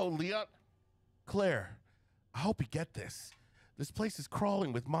 Oh, Leon. Claire, I hope you get this. This place is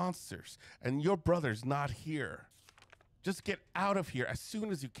crawling with monsters, and your brother's not here. Just get out of here as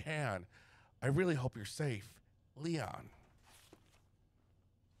soon as you can. I really hope you're safe. Leon.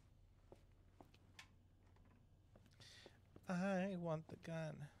 I want the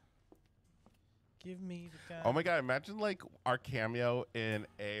gun. Give me the gun. Oh my God, imagine like our cameo in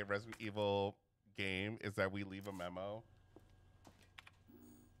a Resident Evil game is that we leave a memo.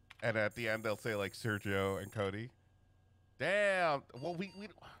 And at the end they'll say like Sergio and Cody. Damn. Well, we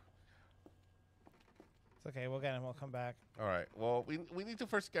It's okay. We'll get him. We'll come back. all right. Well, we need to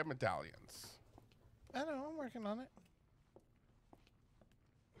first get medallions. I know. I'm working on it.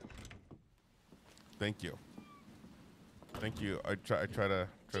 Thank you. Thank you. I try to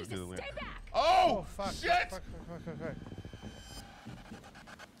do the link. Stay back! Oh, fuck. shit! Fuck.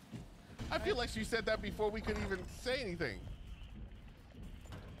 I feel like she said that before we could even say anything.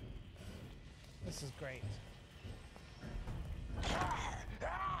 This is great.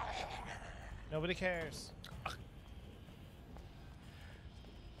 Nobody cares.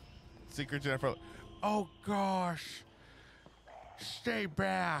 Secret Jennifer. Oh gosh. Stay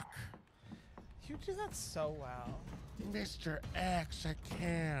back. You do that so well. Mr. X, I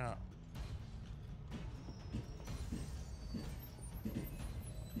can't.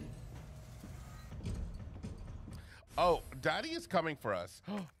 Oh, Daddy is coming for us.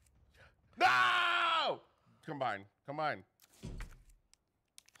 No! Combine.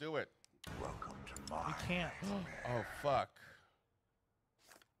 Do it. Welcome to my You can't. Oh, fuck.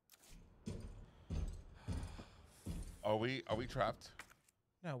 Are we trapped?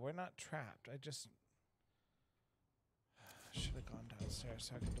 No, we're not trapped. I just should have gone downstairs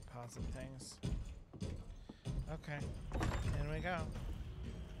so I could deposit things. Okay. In we go.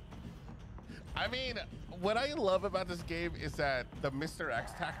 I mean, what I love about this game is that the Mr.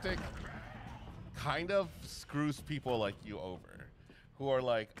 X tactic kind of screws people like you over, who are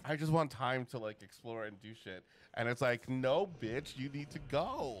like, I just want time to like explore and do shit. And it's like, no, bitch, you need to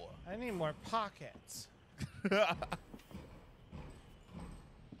go. I need more pockets.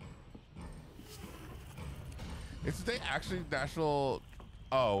 Is today actually National...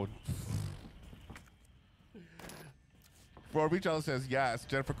 Oh. Rory Jello says, yes,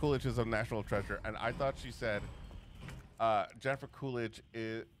 Jennifer Coolidge is a national treasure. And I thought she said Jennifer Coolidge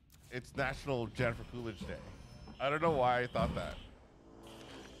is... It's National Jennifer Coolidge Day. I don't know why I thought that.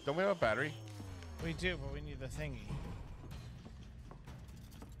 Don't we have a battery? We do, but we need the thingy.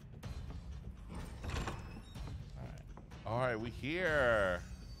 All right, we here.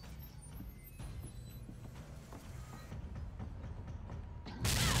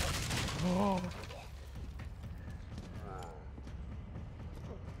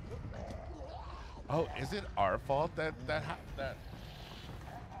 Oh Oh, is it our fault that?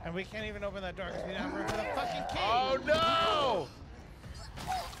 And we can't even open that door because we don't have room for the fucking key. Oh no!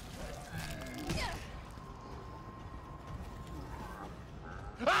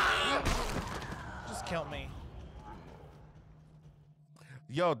 Just kill me.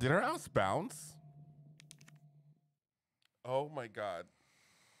 Yo, did her house bounce? Oh my god.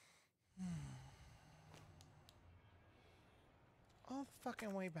 All the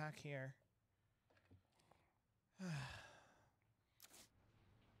fucking way back here.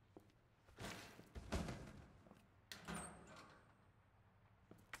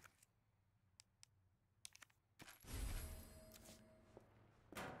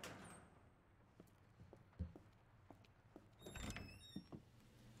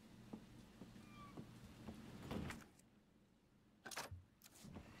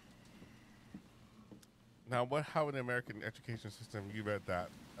 Now, how in the American education system you read that?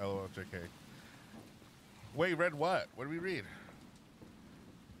 LOL, JK. Wait, read what? What did we read?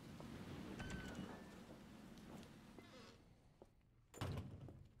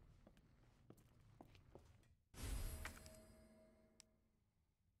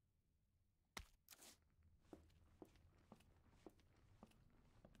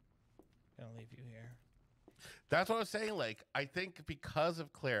 Gonna leave you here. That's what I was saying. Like, I think because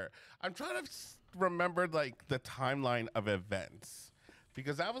of Claire, I'm trying to remember like the timeline of events,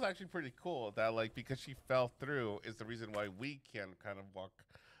 because that was actually pretty cool. That like because she fell through is the reason why we can kind of walk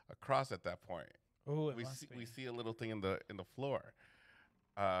across at that point. Ooh, we see a little thing in the floor.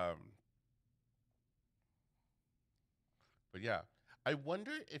 But yeah, I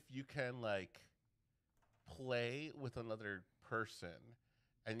wonder if you can like play with another person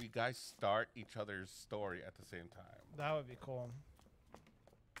and you guys start each other's story at the same time. That would be cool.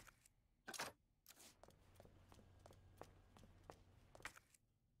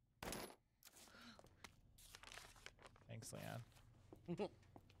 Thanks, Leon.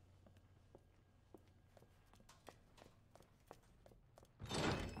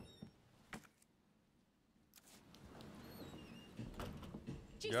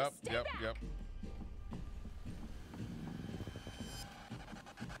 Jesus, Yep.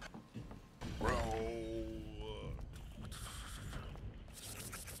 Bro.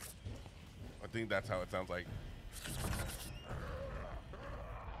 I think that's how it sounds like.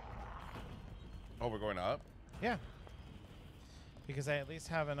 Oh, we're going up? Yeah. Because I at least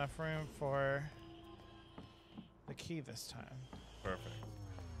have enough room for the key this time. Perfect.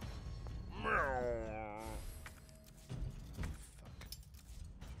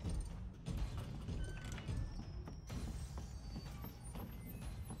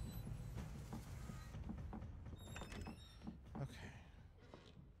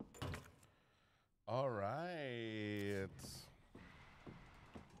 All right.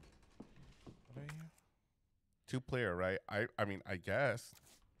 What are you? 2-player, right? I mean, I guess.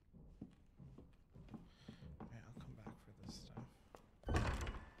 Okay, I'll come back for this stuff. All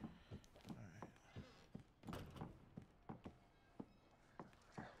right.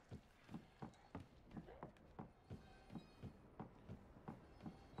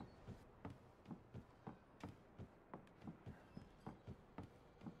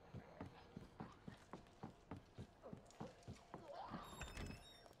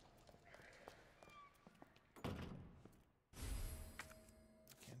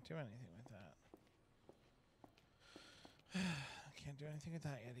 Do anything with that. I can't do anything with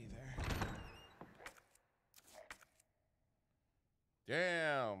that yet either.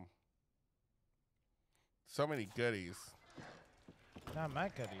 Damn. So many goodies. Not my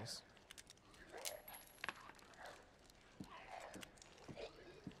goodies.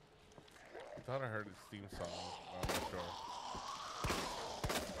 I thought I heard his theme song. I'm not sure.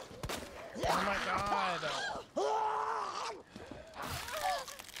 Oh my god.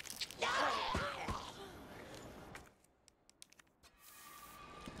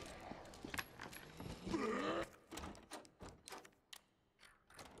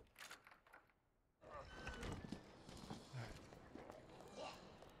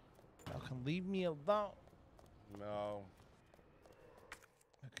 Leave me alone. No.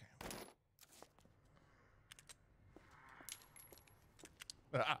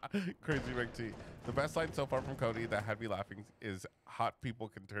 Okay. Crazy Rick T. The best line so far from Cody that had me laughing is hot people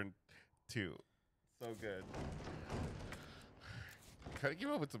can turn too. So good. Try to keep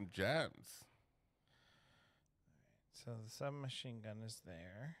up with some gems. So the submachine gun is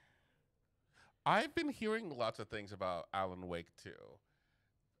there. I've been hearing lots of things about Alan Wake 2.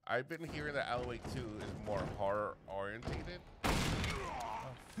 I've been hearing that Alan Wake 2 is more horror orientated.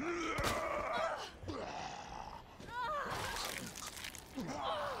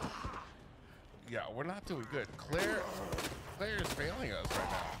 Yeah, we're not doing good. Claire is failing us right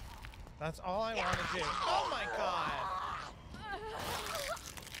now. That's all I want to do. Oh my god.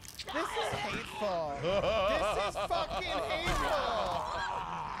 This is hateful. This is fucking hateful.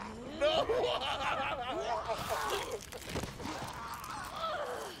 No.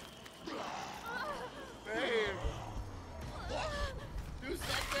 Babe. Do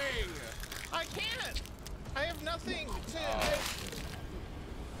something. I can't. I have nothing to.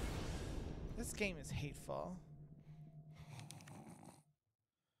 This game is hateful.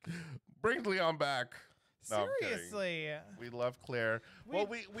 Bring Leon back. No, Seriously. We love Claire. Well,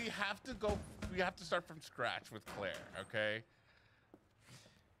 we have to go. We have to start from scratch with Claire. Okay.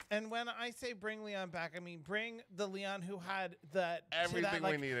 And when I say bring Leon back, I mean bring the Leon who had everything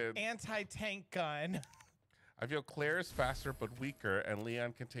we needed. Anti-tank gun. I feel Claire is faster but weaker, and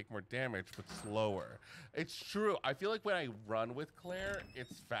Leon can take more damage but slower. It's true. I feel like when I run with Claire,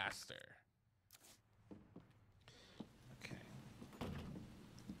 it's faster. Okay.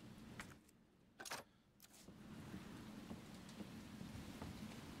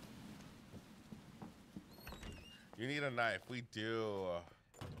 You need a knife. We do.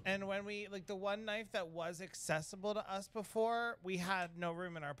 And when we, like, the one knife that was accessible to us before, we had no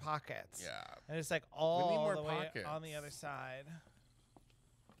room in our pockets. Yeah. And it's like all the way on the other side.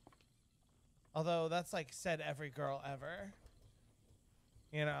 Although that's like said every girl ever.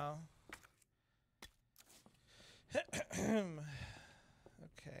 You know?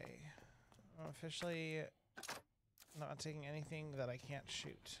 Okay. I'm officially not taking anything that I can't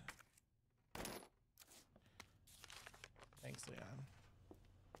shoot. Thanks, Leon.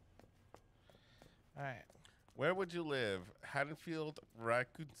 All right. Where would you live? Haddonfield,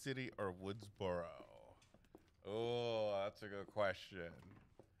 Raccoon City, or Woodsboro? Oh, that's a good question.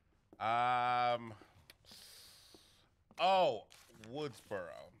 Oh,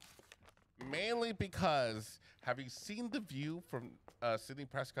 Woodsboro. Mainly because, have you seen the view from Sidney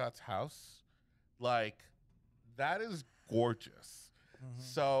Prescott's house? Like, that is gorgeous.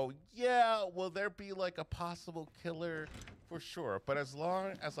 So, yeah, will there be like a possible killer? For sure. But as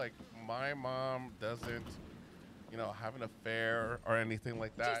long as like my mom doesn't, you know, have an affair or anything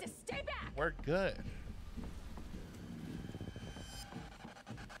like that, Jesus, stay back. We're good.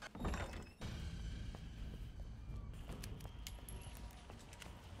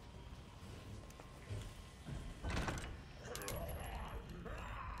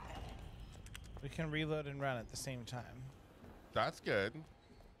 We can reload and run at the same time. That's good.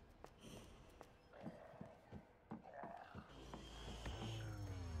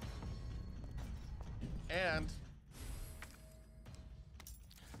 And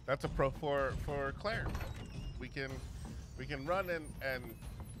that's a pro for Claire. We can run and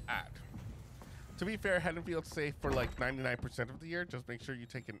add. To be fair, Haddonfield's safe for like 99% of the year. Just make sure you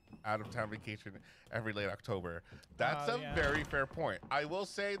take an out-of-town vacation every late October. That's a very fair point. I will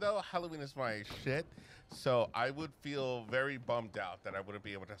say though, Halloween is my shit, so I would feel very bummed out that I wouldn't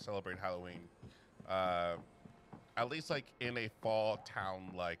be able to celebrate Halloween, at least like in a fall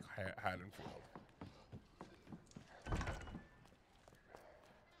town like Haddonfield.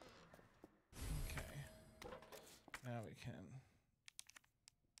 Now we can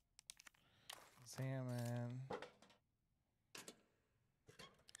examine.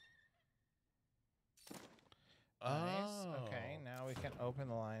 Nice. Okay, now we can open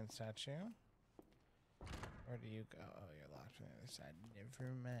the lion statue. Where do you go? Oh, you're locked from the other side.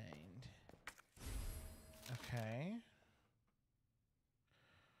 Never mind. Okay.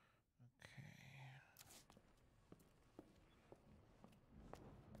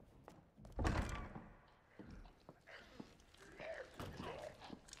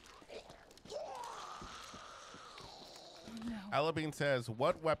 Alabine says,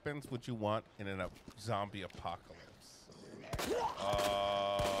 what weapons would you want in a zombie apocalypse?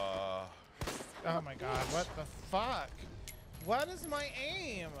 Oh my god, what the fuck? What is my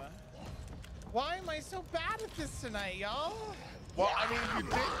aim? Why am I so bad at this tonight, y'all? Well, I mean, you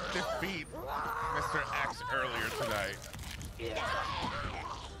did defeat Mr. X earlier tonight.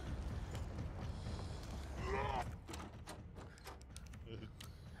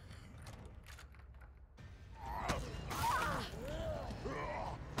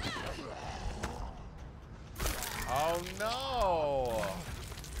 Oh no!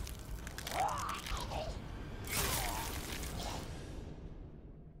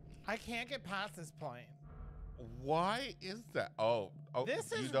 I can't get past this point. Why is that? Oh,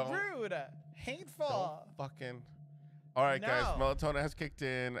 this is rude, hateful. Don't fucking. All right, guys. Melatonin has kicked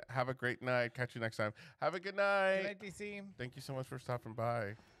in. Have a great night. Catch you next time. Have a good night. Good night, DC. Thank you so much for stopping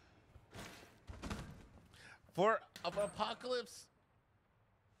by. For an apocalypse,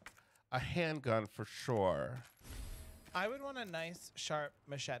 A handgun for sure. I would want a nice, sharp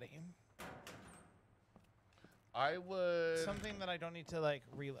machete. I would... Something that I don't need to, like,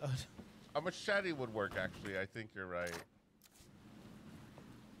 reload. A machete would work, actually. I think you're right.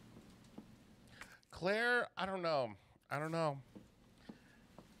 Claire, I don't know. I don't know.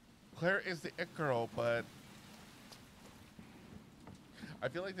 Claire is the it girl, but... I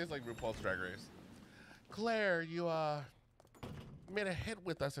feel like there's, like, RuPaul's Drag Race. Claire, you, made a hit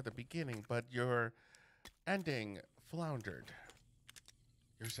with us at the beginning, but your ending floundered.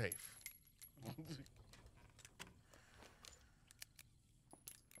 You're safe.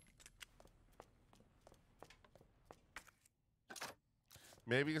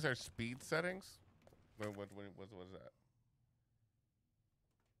 Maybe it's our speed settings. What is that?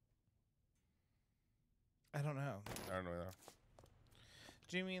 I don't know. I don't know either.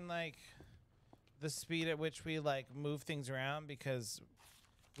 Do you mean like the speed at which we like move things around, because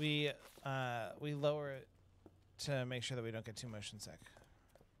we lower it to make sure that we don't get too motion sick?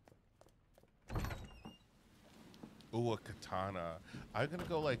 Ooh, a katana. I'm gonna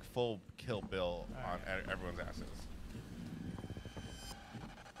go like full Kill Bill on everyone's asses.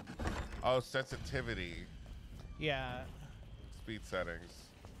 Oh, sensitivity. Yeah. Speed settings.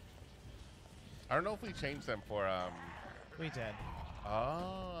 I don't know if we changed them for We did.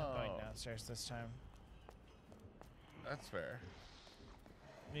 Oh. I'm going downstairs this time. That's fair.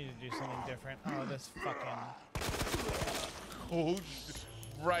 Need to do something different. Oh, this fucking... Oh,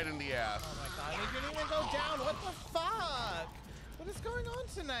 right in the ass. Oh my god, we didn't even go down. What the fuck? What is going on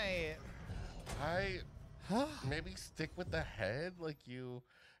tonight? Maybe stick with the head, like you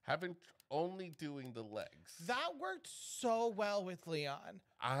haven't only doing the legs. That worked so well with Leon.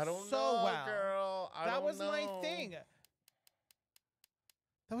 I don't so know, well. girl. That was my thing.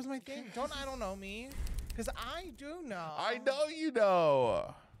 That was my thing. I don't know me. Because I do know. I know you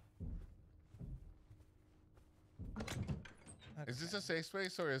know. Okay. Is this a safe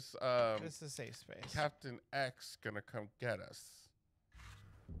space or is this is a safe space? Captain X gonna come get us?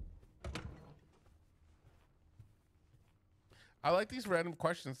 I like these random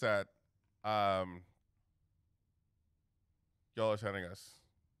questions that y'all are sending us.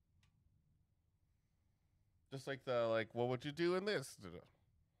 Just like the what would you do in this?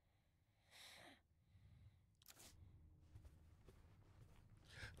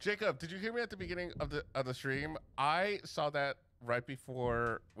 Jacob, did you hear me at the beginning of the stream? I saw that right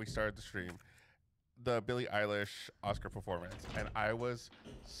before we started the stream, the Billie Eilish Oscar performance, and I was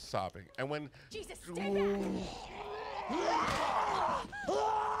sobbing. And when Jesus, stay back.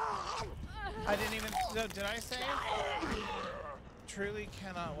 I didn't even. No, did I say? Truly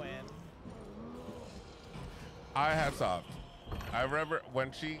cannot win. I have sobbed. I remember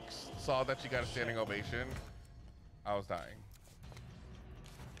when she saw that she got a standing ovation, I was dying.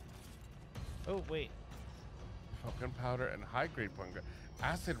 Oh, wait. Pumpkin powder and high grade pumpkin.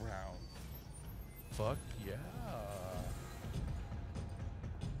 Acid round. Fuck yeah.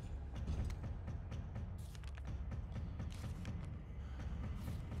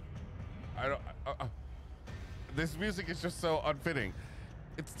 I don't. This music is just so unfitting.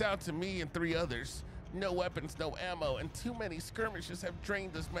 It's down to me and 3 others. No weapons, no ammo, and too many skirmishes have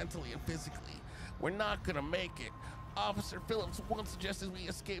drained us mentally and physically. We're not gonna make it. Officer Phillips once suggested we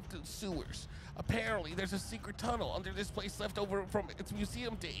escape through sewers. Apparently, there's a secret tunnel under this place left over from its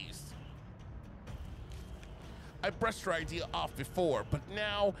museum days. I brushed her idea off before, but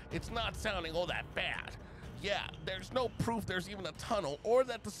now it's not sounding all that bad. Yeah, there's no proof there's even a tunnel or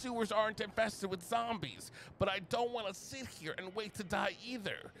that the sewers aren't infested with zombies, but I don't want to sit here and wait to die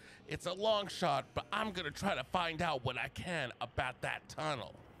either. It's a long shot, but I'm gonna try to find out what I can about that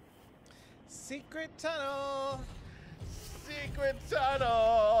tunnel. Secret tunnel. Secret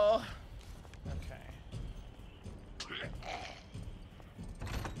tunnel. Okay.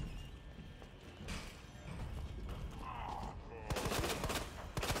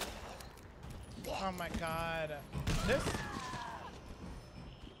 Oh my god. This.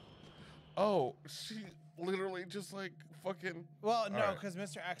 Oh, she literally just like fucking. Well, no, because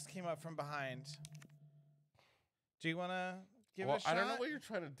Mr. X came up from behind. Do you want to give it a shot? I don't know what you're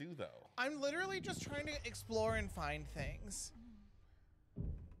trying to do, though. I'm literally just trying to explore and find things.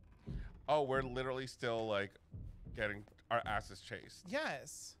 Oh, we're literally still like getting our asses chased.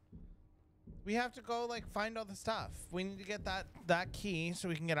 Yes. We have to go like find all the stuff. We need to get that key so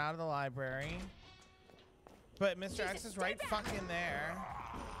we can get out of the library. But Mr. X is right fucking there.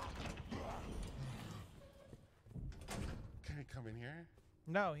 Can he come in here?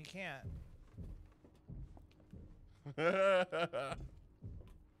 No, he can't.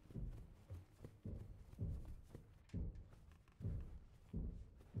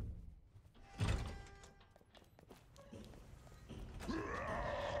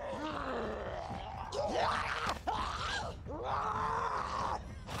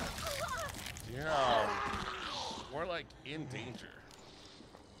 in danger.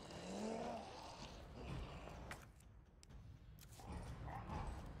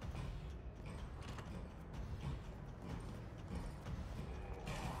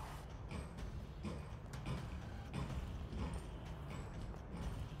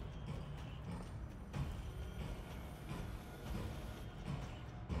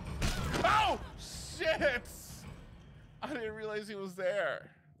 Oh, shit! I didn't realize he was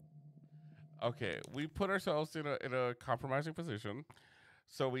there. Okay, we put ourselves in a compromising position.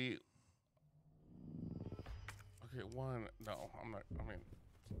 So we... Okay, one... No, I'm not... I mean...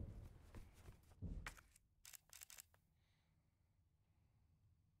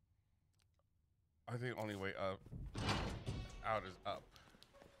 I think only way out is up.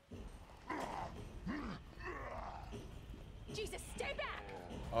 Jesus, stay back!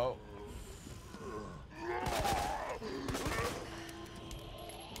 Oh.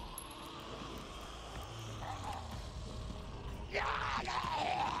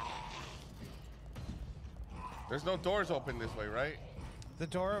 There's no doors open this way, right? The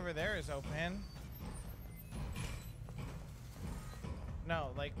door over there is open. No,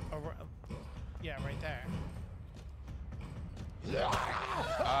 like, yeah, right there.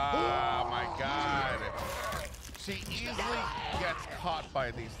 Oh my God. She easily gets caught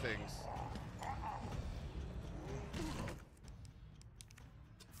by these things.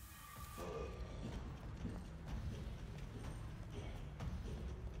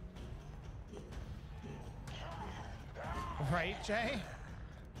 Right, Jay?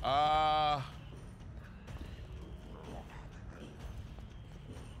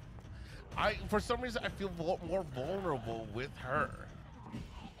 For some reason, I feel more vulnerable with her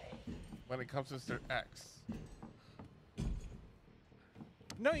when it comes to Mr. X.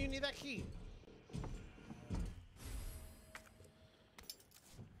 No, you need that key.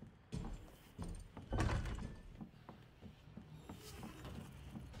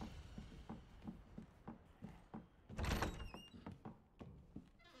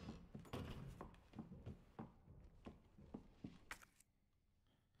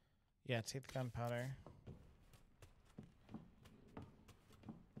 Yeah, take the gunpowder.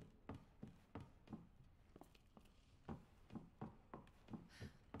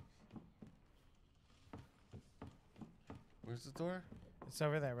 Where's the door? It's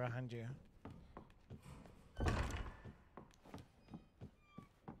over there behind you.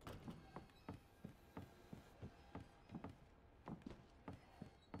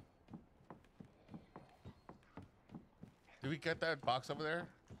 Did we get that box over there?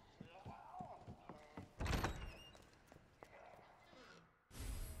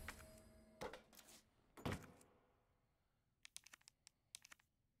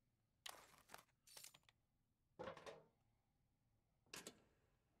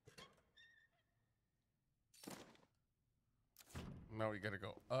 Now we gotta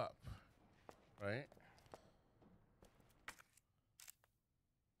go up, right?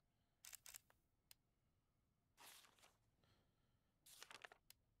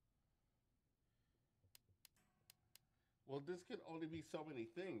 Well, this can only be so many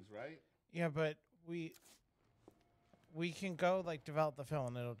things, right? Yeah, but we can go like develop the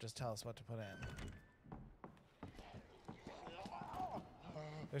film and it'll just tell us what to put in.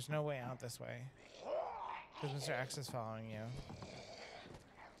 There's no way out this way. Because Mr. X is following you.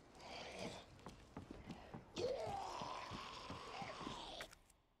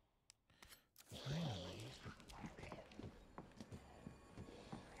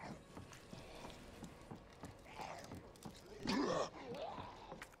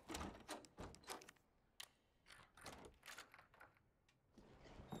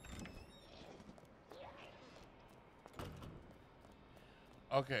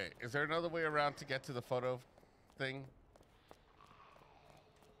 Okay, is there another way around to get to the photo thing?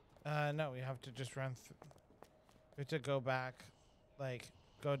 No, we have to just run through. We have to go back, like,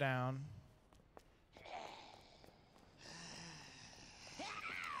 go down.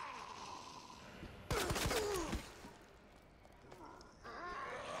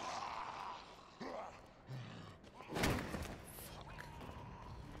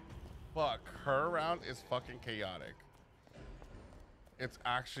 Fuck, her round is fucking chaotic. It's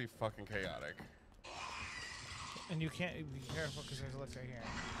actually fucking chaotic. And you can't be careful because there's a lift right here.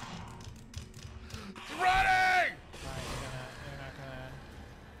 It's running! Alright, you're not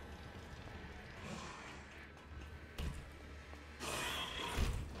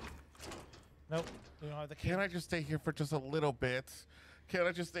gonna. Nope. We don't have the key. Can't I just stay here for just a little bit? Can't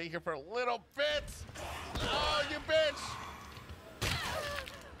I just stay here for a little bit? Oh, you bitch!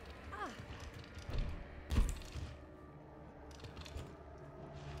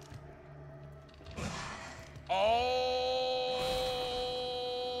 Oh!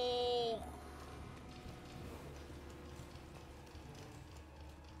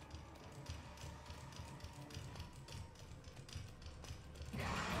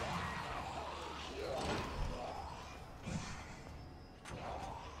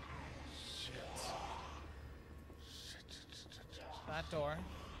 that door.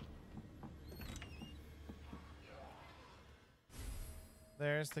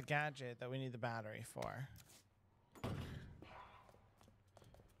 There's the gadget that we need the battery for.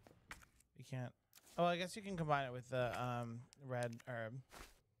 You can't. Oh, I guess you can combine it with the red herb.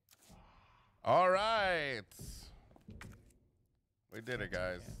 All right. We did it,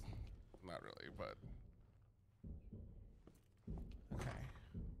 guys. Not really, but. Okay.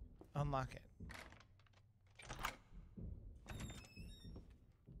 Unlock it.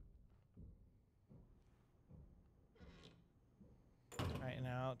 Alright,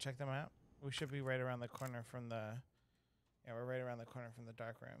 now check them out. We should be right around the corner from the... Yeah, we're right around the corner from the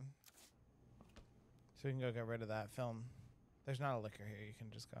dark room. So we can go get rid of that film. There's not a liquor here. You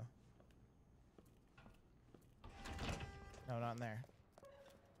can just go. No, not in there.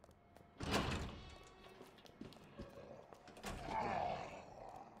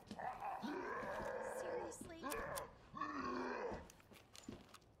 Seriously?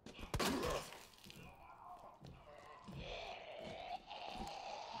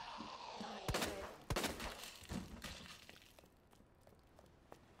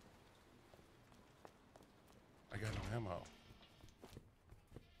 I got no ammo.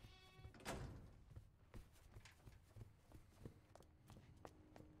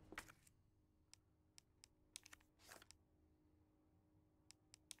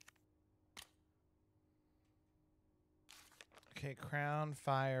 Okay, crown,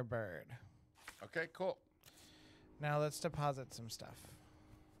 fire, bird. Okay, cool. Now let's deposit some stuff.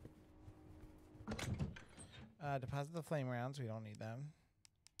 Deposit the flame rounds. We don't need them.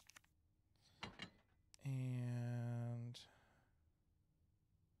 And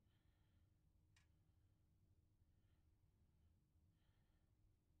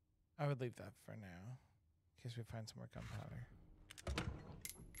I would leave that for now, in case we find some more gunpowder.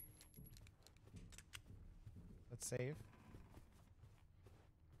 Let's save.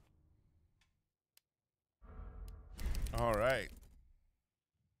 All right.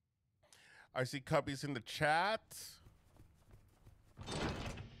 I see Cubby's in the chat.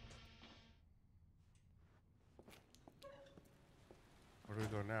 Where do we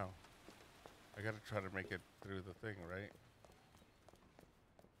go now? I gotta try to make it through the thing, right?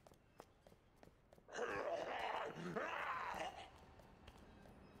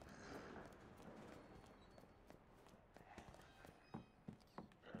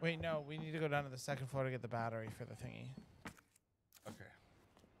 Wait, no, we need to go down to the second floor to get the battery for the thingy. Okay.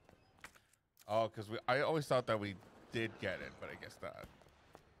 Oh, because I always thought that we did get it, but I guess not.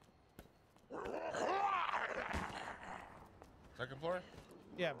 Second floor?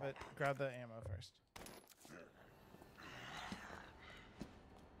 Yeah, but grab the ammo first.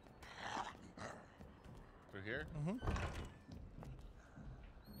 Through here? Mm-hmm.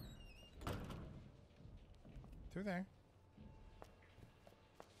 Through there.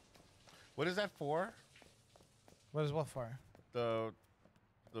 What is that for? What is what for? The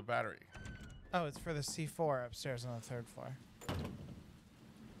battery. Oh, it's for the C4 upstairs on the third floor.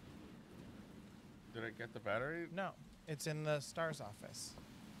 Did I get the battery? No, it's in the STARS office.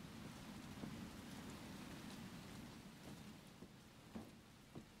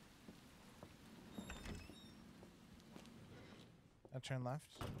 Now turn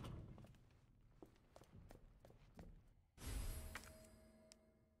left.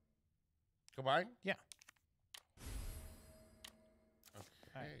 Combine? Yeah. Okay.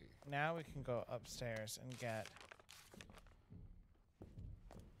 All right. Now we can go upstairs and get...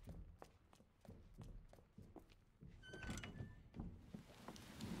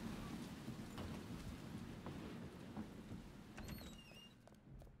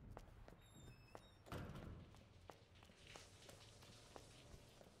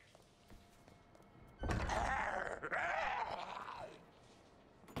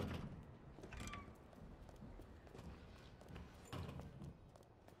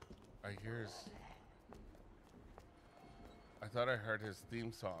 I thought I heard his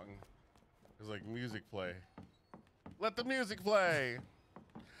theme song. It was like music play. Let the music play.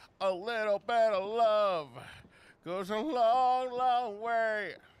 A little bit of love goes a long, long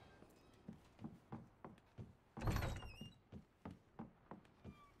way.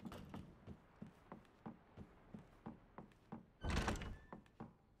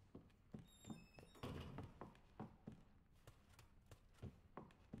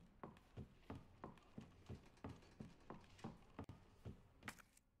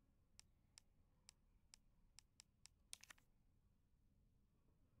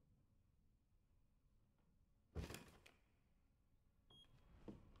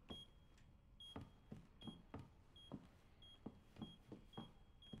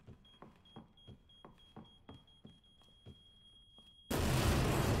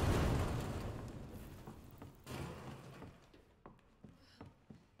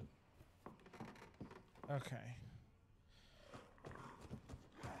 Okay.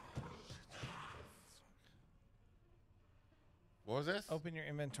 What was this? Open your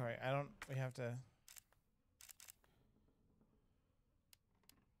inventory. We have to.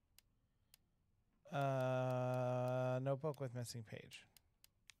 Notebook with missing page.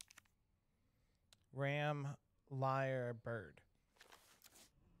 Ram, liar, bird.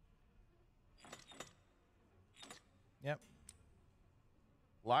 Yep.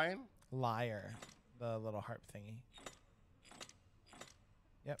 Lion? Liar. The little harp thingy.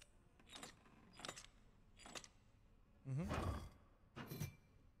 Yep.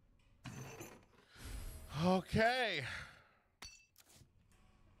 Okay.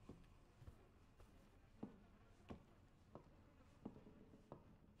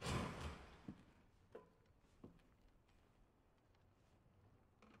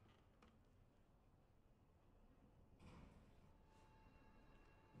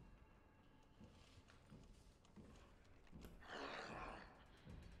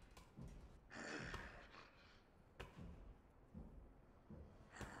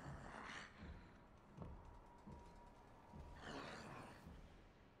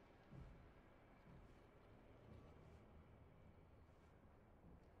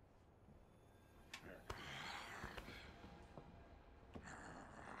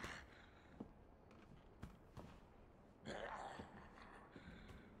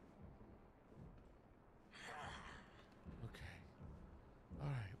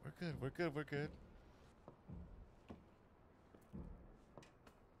 We're good.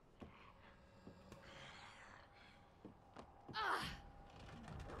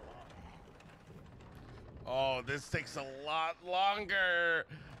 Oh, this takes a lot longer.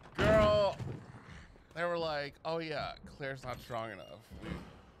 Girl, they were like, oh yeah, Claire's not strong enough.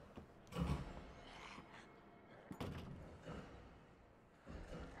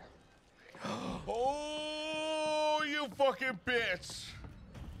 Oh, you fucking bitch.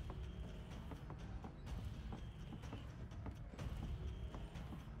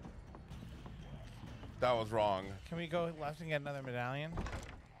 That was wrong. Can we go left and get another medallion?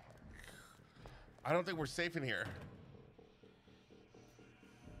 I don't think we're safe in here.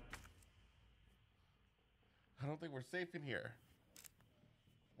 I don't think we're safe in here.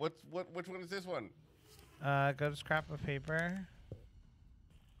 Which one is this one? Go to scrap of paper.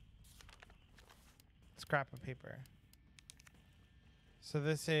 Scrap of paper. So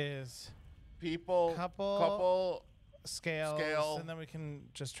this is people, couple, scales, and then we can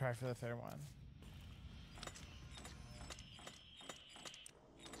just try for the third one.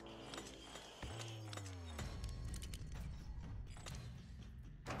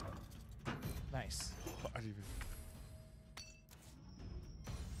 Nice.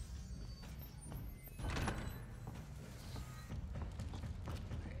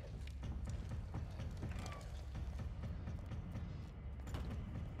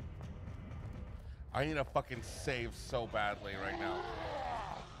 I need a fucking save so badly right now.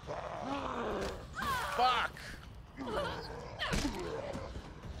 Fuck!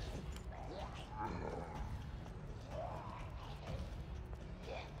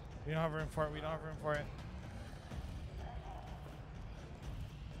 We don't have room for it. We don't have room for it.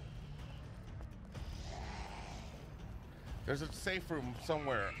 There's a safe room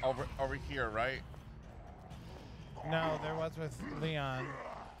somewhere over here, right? No, there was with Leon.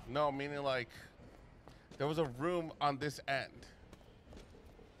 No, meaning like there was a room on this end.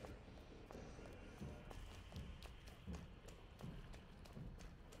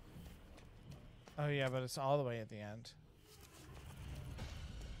 Oh yeah, but it's all the way at the end.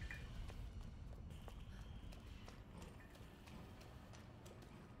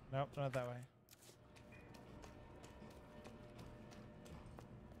 Nope, not that way.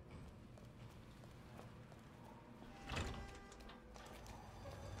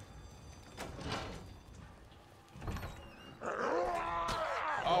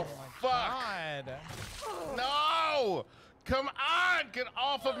 Oh, fuck! God. No! Come on! Get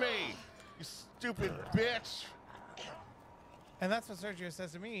off of me! You stupid bitch! And that's what Sergio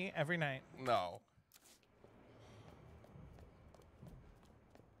says to me every night. No.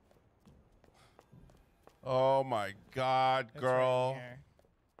 Oh my God, It's girl. right here.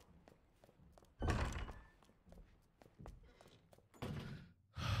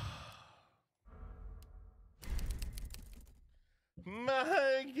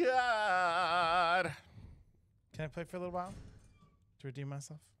 My God. Can I play for a little while to redeem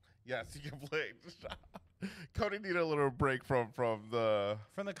myself? Yes, you can play. Cody needed a little break from the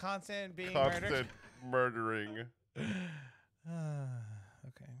constant being constant murdering. Okay.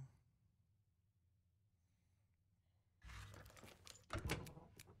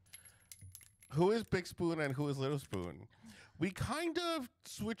 who is Big Spoon and who is Little Spoon. We kind of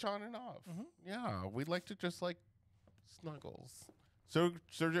switch on and off. Yeah, we like to just like snuggles. So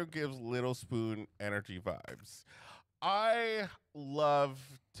Sergio gives Little Spoon energy vibes. I love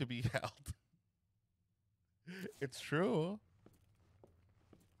to be held. It's true.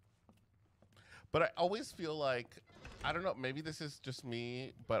 But I always feel like, I don't know, maybe this is just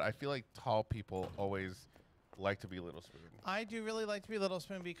me, but I feel like tall people always like to be Little Spoon. I do really like to be Little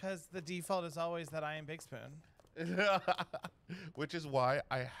Spoon because the default is always that I am Big Spoon. Which is why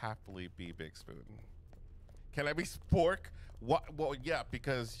I happily be Big Spoon. Can I be Spork? What? Well, yeah,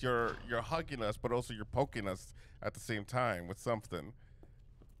 because you're hugging us, but also you're poking us at the same time with something.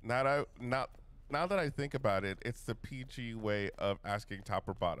 Now that I think about it, it's the PG way of asking top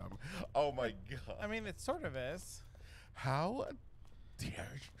or bottom. Oh my god. I mean, it sort of is. How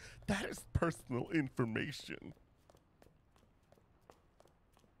dare you? That is personal information.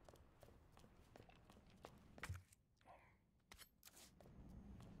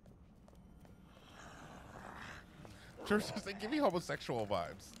 They give me homosexual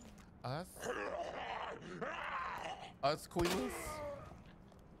vibes. Us queens.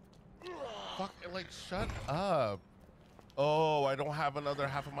 Fuck, like, shut up. Oh, I don't have another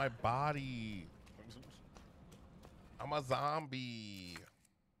half of my body. I'm a zombie.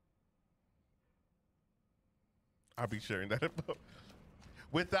 I'll be sharing that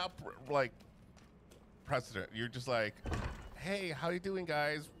without like precedent. You're just like, hey, how you doing,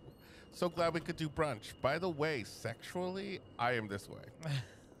 guys? So glad we could do brunch. By the way, sexually, I am this way.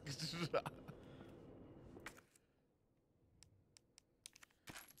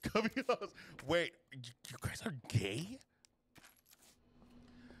 Wait, you guys are gay?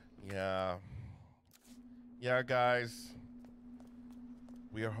 Yeah. Yeah, guys.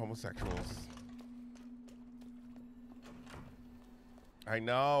 We are homosexuals. I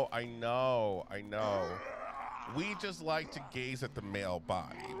know. We just like to gaze at the male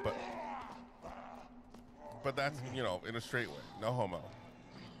body, but that's, you know, in a straight way. No homo.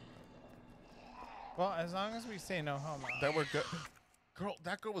 Well, as long as we say no homo. Then we're good. Girl,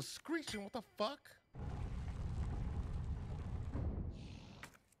 that girl was screeching. What the fuck?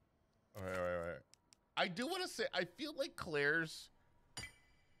 All right. I do want to say, I feel like Claire's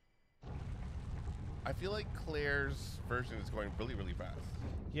version is going really, really fast.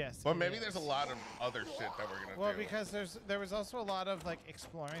 Yes. But maybe there's a lot of other shit that we're gonna do. Well, because there was also a lot of like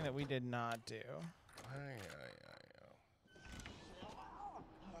exploring that we did not do.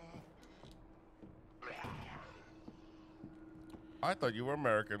 I thought you were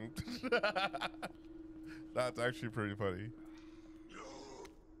American. That's actually pretty funny.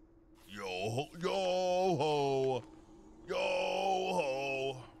 Yo ho.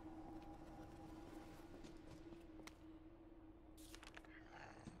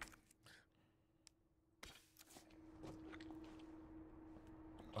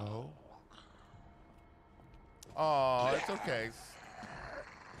 Oh, it's okay.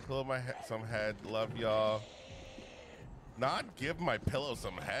 Pull my some head. Love y'all. Not give my pillow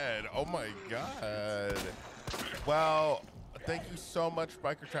some head. Oh my god. Well, thank you so much,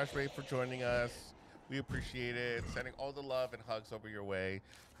 Biker Trash Babe, for joining us. We appreciate it. Sending all the love and hugs over your way.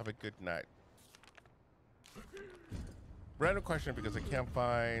 Have a good night. Random question because I can't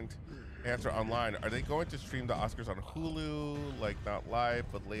find answer online. Are they going to stream the Oscars on Hulu, like not live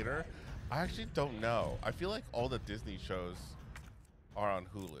but later? I actually don't know. I feel like all the Disney shows are on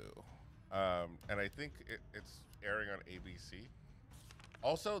Hulu, and I think it's airing on ABC.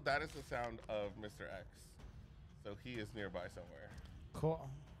 Also, that is the sound of Mr. X, so he is nearby somewhere. Cool.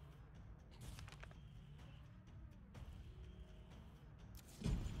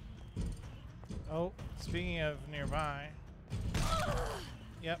 Oh, speaking of nearby.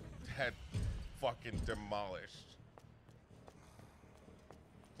 Yep. Head fucking demolished.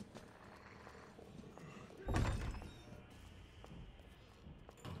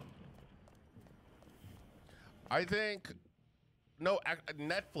 I think no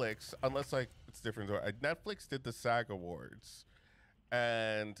Netflix, unless like it's different. Netflix did the SAG Awards,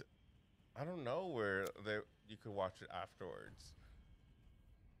 and I don't know where you could watch it afterwards.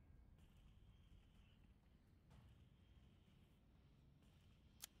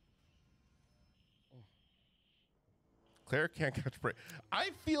 Claire can't catch a break.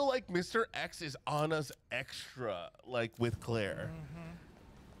 I feel like Mr. X is on us extra, like with Claire.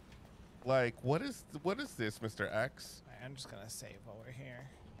 Like, what is this, Mr. X? I'm just gonna save while we're here.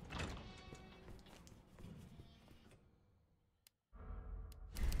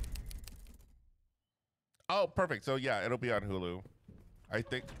 Oh, perfect. So yeah, it'll be on Hulu. I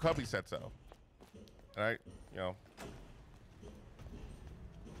think Cubby said so. All right, you know.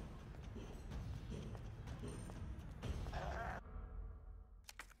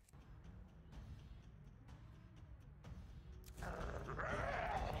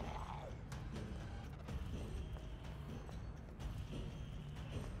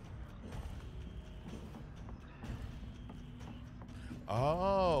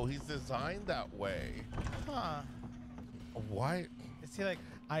 Oh, he's designed that way. Huh. Why? Is he like,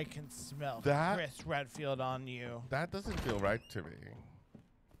 I can smell that Chris Redfield on you? That doesn't feel right to me.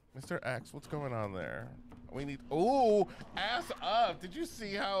 Mr. X, what's going on there? We need, ooh, ass up. Did you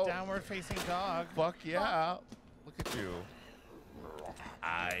see how? Downward facing dog. Fuck yeah. Look at you.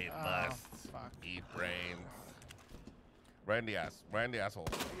 I must eat brains. Right in the ass. Right in the asshole.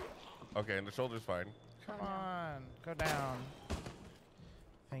 Okay, and the shoulder's fine. Come on. Go down.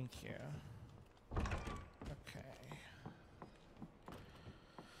 Thank you. Okay.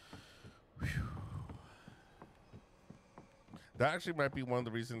 Whew. That actually might be one of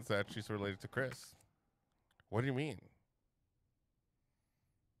the reasons that she's related to Chris. What do you mean?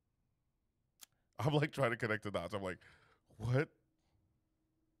 I'm like trying to connect the dots. I'm like, what?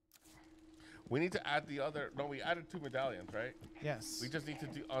 We need to add the other. No, we added 2 medallions, right? Yes. We just need to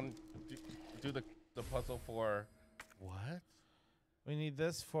do the puzzle for what? We need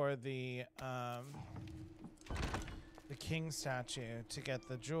this for the king statue to get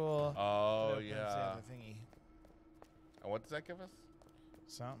the jewel. Oh yeah. The other thingy. And what does that give us?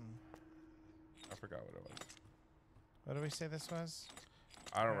 Something. I forgot what it was. What did we say this was?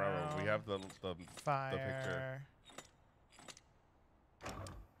 I don't remember. We have the fire. The picture.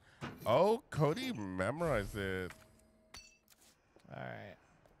 Oh, Cody memorized it. All right.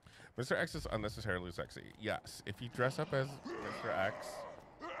 Mr. X is unnecessarily sexy. Yes. If you dress up as Mr. X,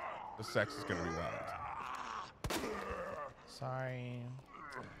 the sex is going to be wild. Sorry.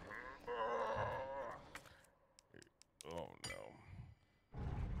 Oh, no.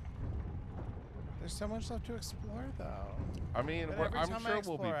 There's so much left to explore, though. I mean, I'm sure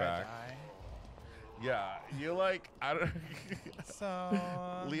we'll be back. Yeah, you like, I don't. So.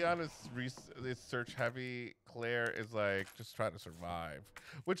 Leon is search heavy. Claire is like just trying to survive,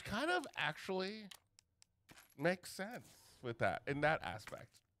 which kind of actually makes sense with that in that aspect.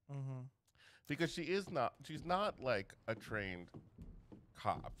 Mm-hmm. Because she's not like a trained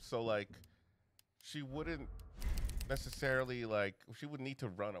cop, so like she wouldn't necessarily like she would need to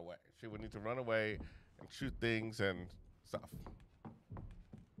run away. She would need to run away and shoot things and stuff.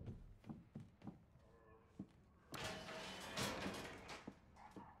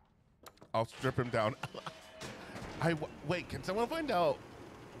 I'll strip him down. Wait, can someone find out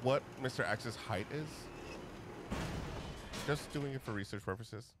what Mr. X's height is? Just doing it for research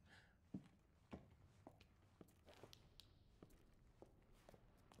purposes.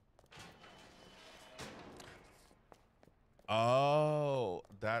 Oh,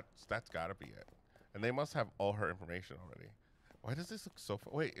 that's gotta be it. And they must have all her information already. Why does this look so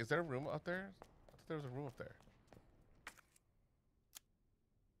far? Wait, is there a room up there? I thought there was a room up there.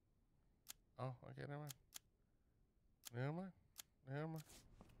 Oh, okay, never mind. Never mind. Never mind.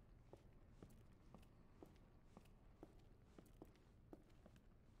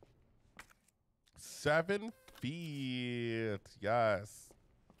 Seven feet. Yes.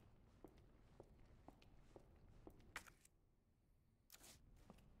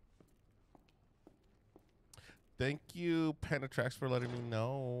 Thank you, Penetrax, for letting me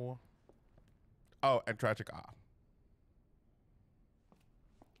know. Oh, and Tragic Ah.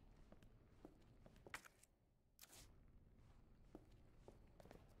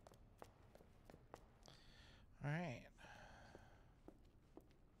 All right.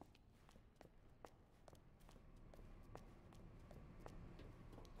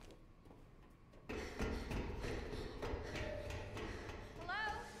 Hello?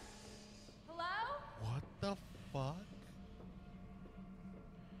 Hello? What the fuck?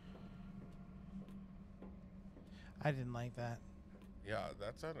 I didn't like that. Yeah,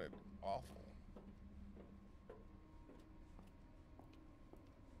 that sounded awful.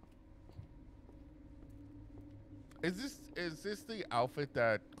 Is this the outfit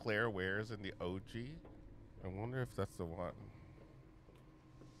that Claire wears in the OG? I wonder if that's the one.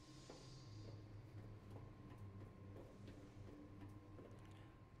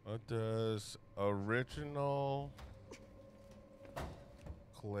 What does original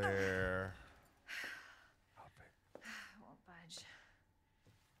Claire outfit? I won't budge.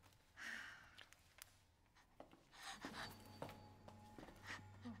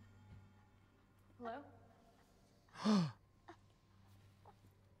 Hello?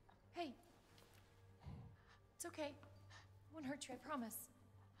 Hey. It's okay. I won't hurt you, I promise.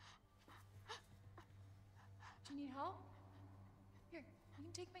 Do you need help? Here, you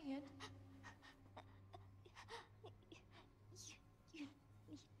can take my hand. You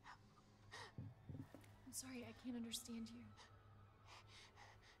need help. I'm sorry, I can't understand you.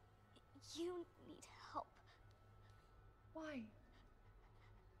 You need help. Why?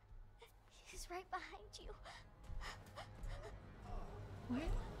 He's right behind you. What?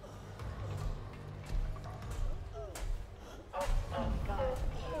 Oh my god.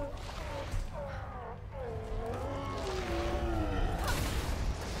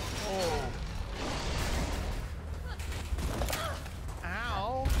 Oh.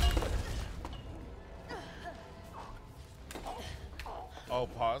 Ow. Oh,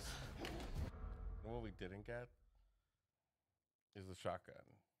 pause. What we didn't get is the shotgun.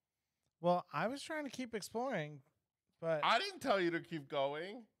 Well, I was trying to keep exploring, but I didn't tell you to keep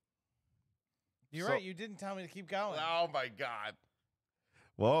going. You're right. You didn't tell me to keep going. Oh my god.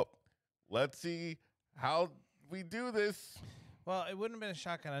 Well, let's see how we do this. Well, it wouldn't have been a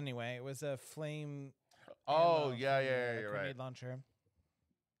shotgun anyway. It was a flame. Oh, yeah, you're grenade right. Launcher.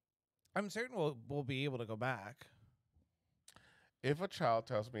 I'm certain we'll be able to go back. If a child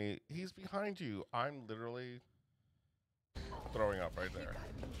tells me he's behind you, I'm literally throwing up right there. You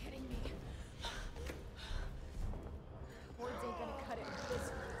gotta be kidding me. Words ain't gonna cut it with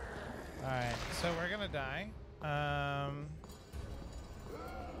this one. All right, so we're gonna die.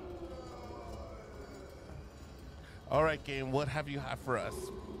 All right, game. What have you have for us?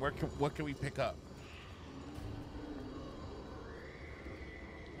 What can we pick up?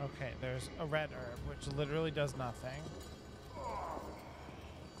 Okay, there's a red herb, which literally does nothing.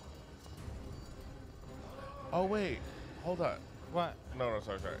 Oh wait, hold on. What? No,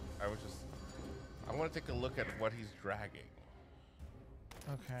 sorry. I want to take a look at what he's dragging.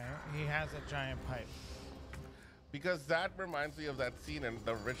 Okay, he has a giant pipe. Because that reminds me of that scene in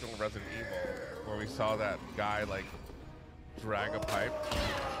the original Resident Evil where we saw that guy like drag a pipe.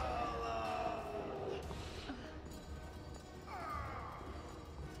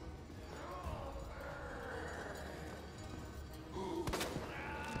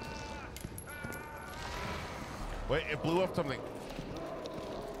 Wait, it blew up something.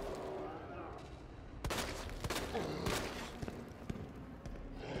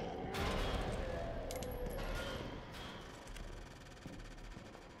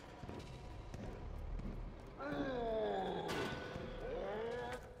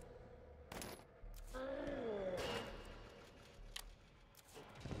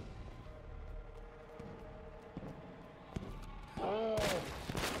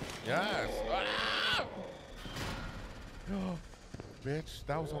 Yes. Ah! Bitch,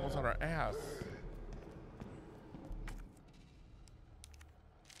 that was almost on our ass.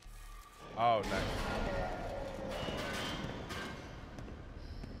 Oh, nice.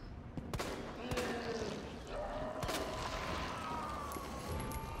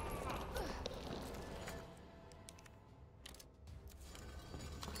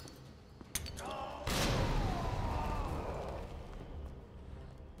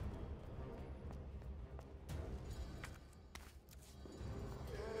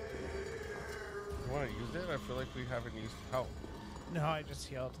 Want to use it? I feel like we haven't used help. No, I just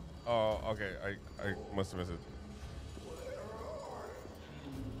healed. Oh, okay. I must have missed it.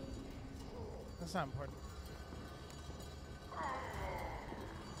 That's not important.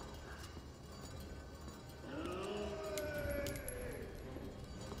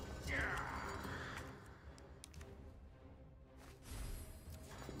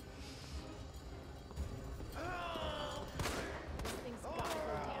 This thing's gotta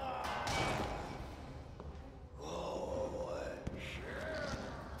go down.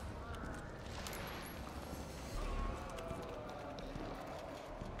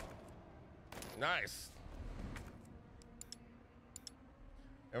 Nice.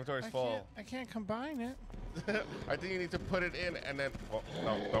 Inventory's full. I can't combine it. I think you need to put it in and then. Well,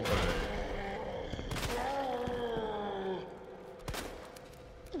 no, don't put it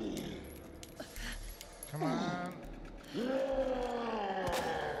in. Come on.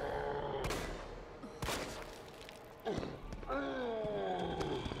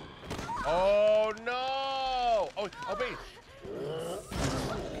 Oh no! Oh wait.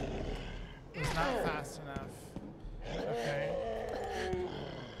 It's not fast enough. Okay.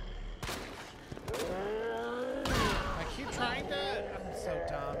 I keep trying to. I'm so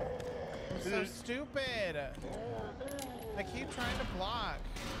dumb. I'm so stupid. I keep trying to block.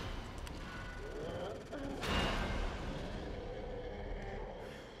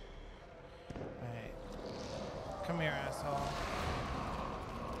 Alright. Come here, asshole.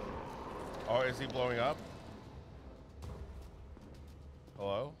 Oh, is he blowing up?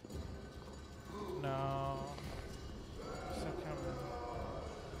 Hello? No. Still coming.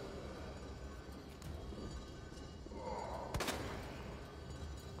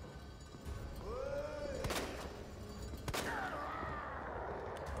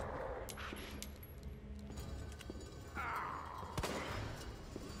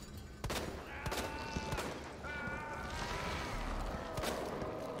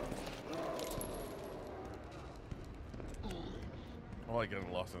 I'm like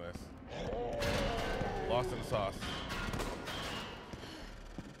getting lost in this. Lost in the sauce.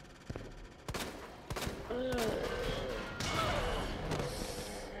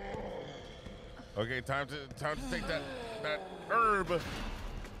 Okay, time to take that herb.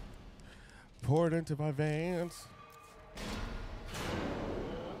 Pour it into my veins.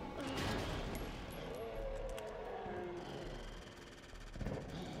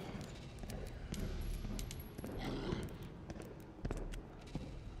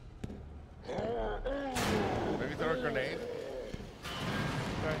 Maybe throw a grenade.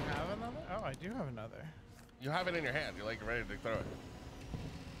 Do I have another? Oh, I do have another. You have it in your hand. You're like ready to throw it.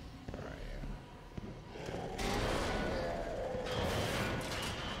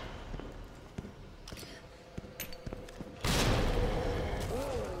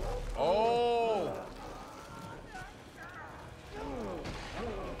 Oh!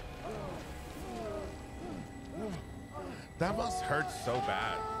 That must hurt so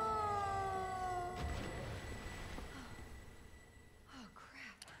bad. Oh,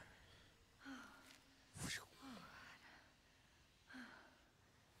 crap.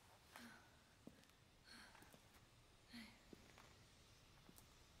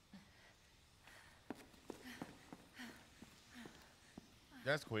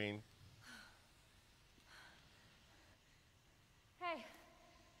 Yes, Queen. Hey,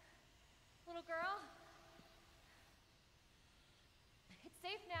 little girl. It's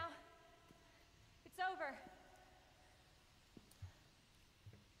safe now. It's over.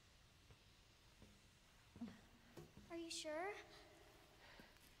 Are you sure?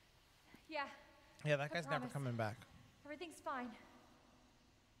 Yeah, Yeah, that guy's never promise. coming back. everything's fine.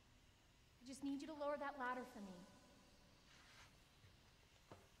 I just need you to lower that ladder for me.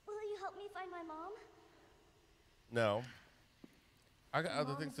 Will you help me find my mom? No. I got Your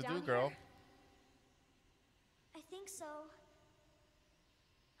other mom things is to down do, girl. here? I think so.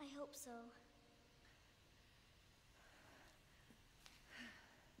 I hope so.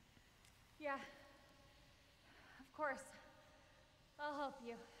 Yeah, of course. I'll help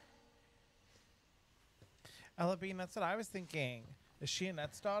you. Ella Bean, that's what I was thinking. Is she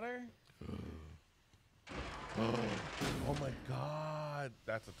Annette's daughter? Oh my god.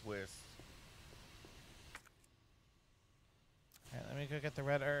 That's a twist. Alright, let me go get the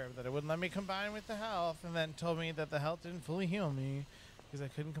red herb that it wouldn't let me combine with the health, and then told me that the health didn't fully heal me because I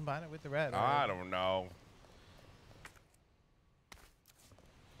couldn't combine it with the red herb. I don't know.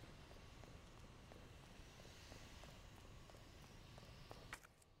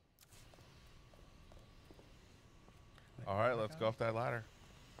 All right, let's go up that ladder.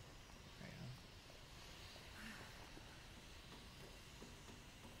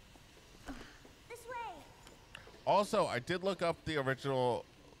 This way. Also, I did look up the original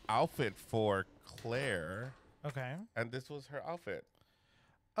outfit for Claire, Okay. and this was her outfit.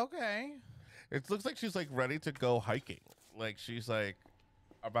 Okay. It looks like she's like ready to go hiking. Like she's like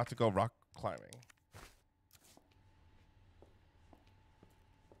about to go rock climbing.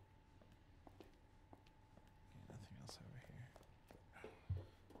 Nothing else over here.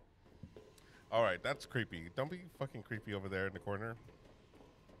 All right, that's creepy. Don't be fucking creepy over there in the corner.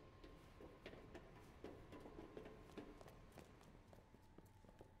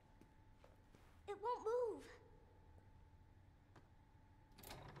 It won't move.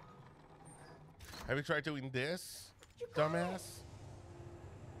 Have you tried doing this, You got dumbass? it.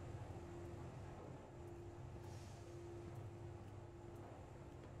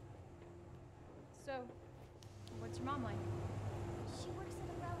 So, what's your mom like? She works at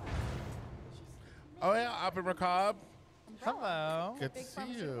Umbrella. She's Oh yeah, Abba Macabre. Hello. Good to Big see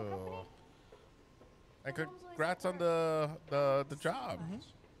pharmaceutical you. company? And My mom's always congrats at on the job.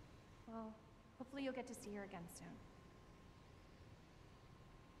 Well, hopefully you'll get to see her again soon.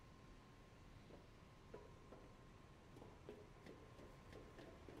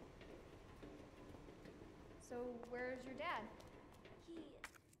 So, where's your dad? He,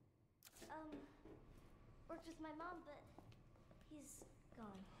 worked with my mom, but he's gone.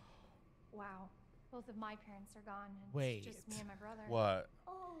 Wow. Both of my parents are gone, and Wait. it's just me and my brother. What?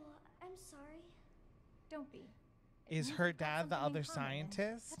 Oh, I'm sorry. Don't be. It Is means her we've got dad the something in other common, and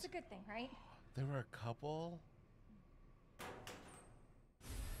scientist? That's a good thing, right? There were a couple.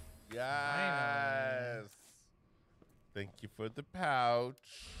 Yes. Thank you for the pouch.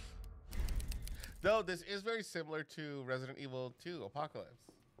 Though this is very similar to Resident Evil 2 Apocalypse.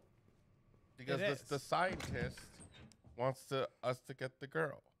 Because It is. the scientist wants us to get the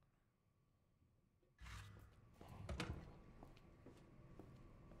girl.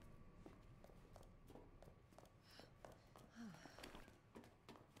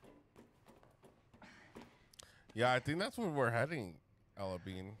 Yeah, I think that's where we're heading. Ella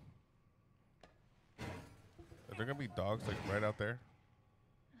Bean. Are there gonna be dogs like right out there?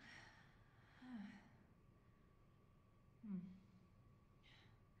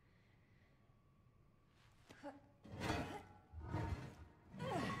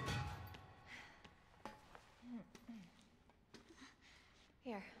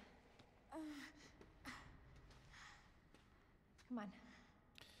 Here. Come on.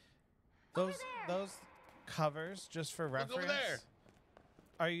 Those covers, just for Look over reference, there.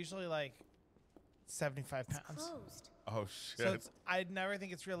 are usually like 75 pounds. Closed. Oh shit. So I'd never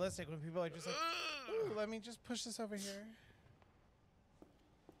think it's realistic when people are just like, ooh, let me just push this over here.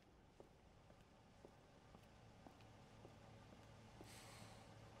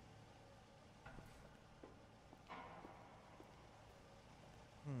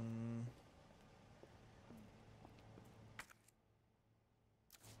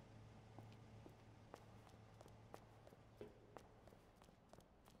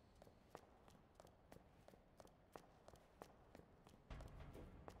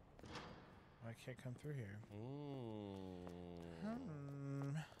 I can't come through here.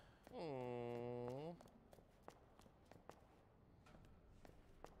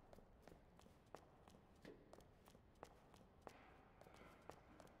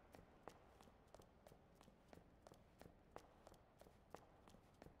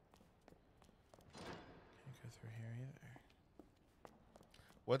 Can't go through here either.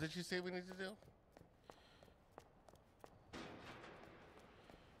 What did you say we need to do? I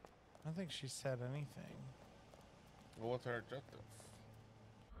don't think she said anything. Well, what's our objective?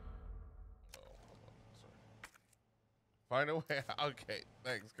 Oh, hold on. Sorry. Find a way. Okay,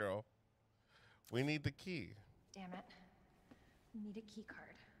 thanks, girl. We need the key. Damn it. We need a key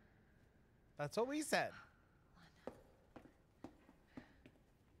card. That's what we said.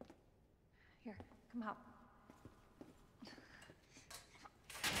 Here, come out.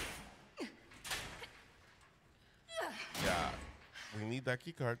 Yeah, we need that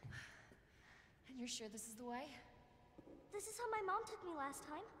key card. And you're sure this is the way? This is how my mom took me last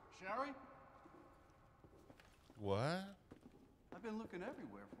time. Sherry? What? I've been looking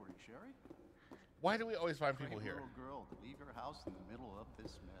everywhere for you, Sherry. Why do we always find people Pretty here? little girl to leave your house in the middle of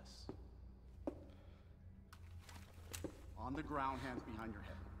this mess. On the ground, hands behind your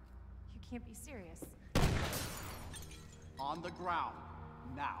head. You can't be serious. On the ground,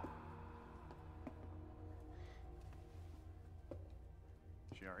 now.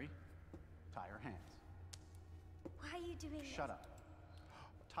 Sherry, tie her hands. Why are you doing this? Shut up.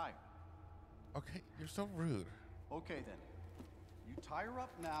 Tie her. Okay, you're so rude. Okay then. You tie her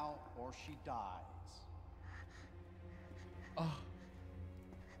up now or she dies. Oh.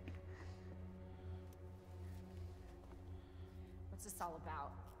 What's this all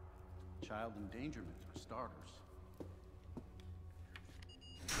about? Child endangerment for starters.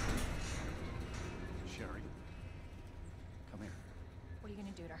 Sherry, come here. What are you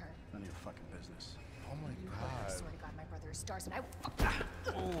gonna do to her? None of your fucking business. Oh my I god. swear to God, my brother is stars and I.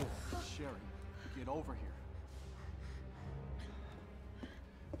 Oh, Sherry, get over here.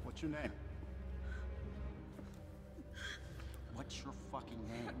 What's your name? What's your fucking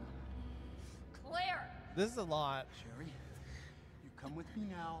name? Claire! This is a lot. Sherry, you come with me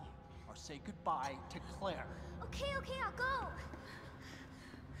now or say goodbye to Claire. Okay, I'll go.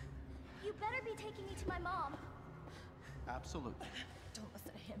 You better be taking me to my mom. Absolutely. Don't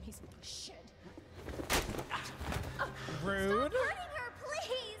listen to him, he's full of shit. Rude. Stop hurting her,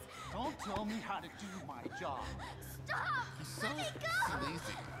 please. Don't tell me how to do my job. Stop. Let me go.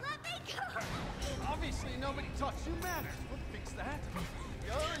 Sleazy. Let me go. Obviously, nobody taught you manners. We'll fix that.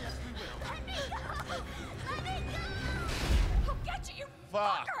 Oh, yes, we will. Let me go. Let me go. I'll get you, you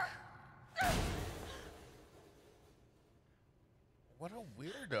Fuck. fucker! What a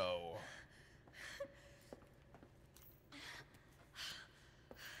weirdo.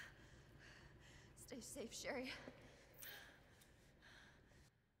 Stay safe, Sherry.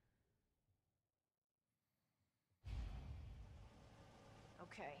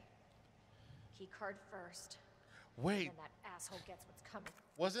 Okay. Key card first. Wait, And that asshole gets what's coming.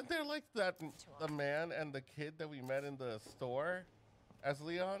 wasn't there like that the man and the kid that we met in the store as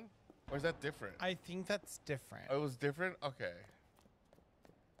Leon? Or is that different? I think that's different. Oh, it was different? Okay.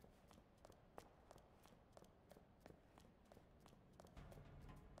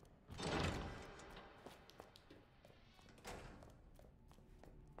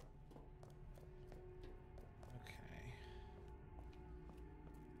 Okay.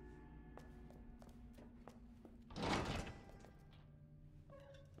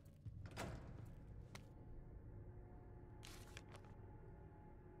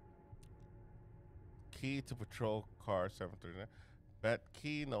 Key to patrol car 739. That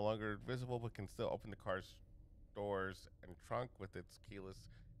key no longer visible, but can still open the car's doors and trunk with its keyless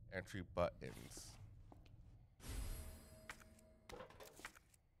entry buttons.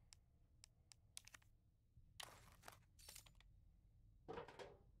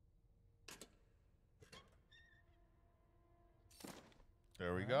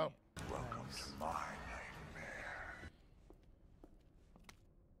 There we go. Welcome to my nightmare.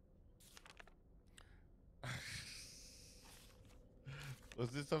 Was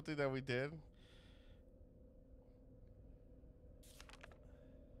this something that we did?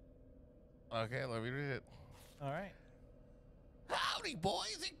 Okay, let me read it. All right. Howdy,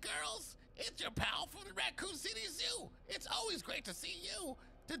 boys and girls. It's your pal from the Raccoon City Zoo. It's always great to see you.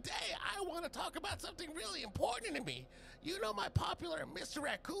 Today, I want to talk about something really important to me. You know my popular Mr.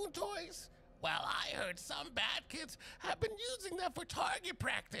 Raccoon toys? Well, I heard some bad kids have been using them for target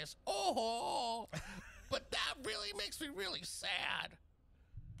practice. Oh, but that really makes me really sad.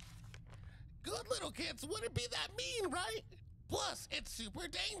 Good little kids wouldn't be that mean, right? Plus, it's super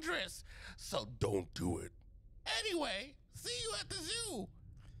dangerous, so don't do it. Anyway, see you at the zoo.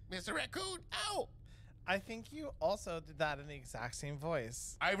 Mr. Raccoon, out. I think you also did that in the exact same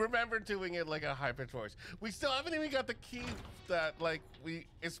voice. I remember doing it like a high-pitched voice. We still haven't even got the key that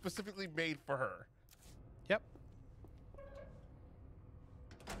is specifically made for her. Yep.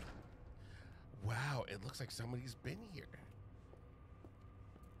 Wow, it looks like somebody's been here.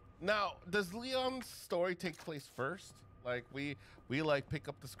 Now, does Leon's story take place first? Like we like pick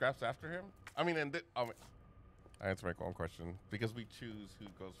up the scraps after him? I mean, I answer my own question because we choose who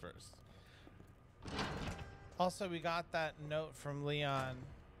goes first. Also, we got that note from Leon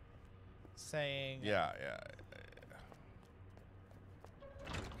saying... Yeah.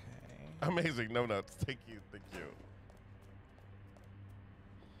 Okay. Amazing. No notes. Thank you.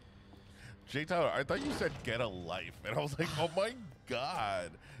 Jay Tyler, I thought you said get a life. And I was like, oh my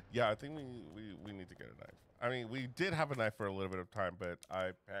God. Yeah, I think we need to get a knife. I mean, we did have a knife for a little bit of time, but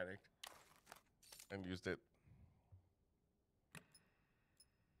I panicked and used it.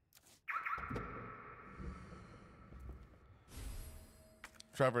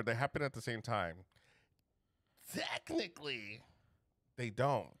 Trevor, they happen at the same time. Technically, they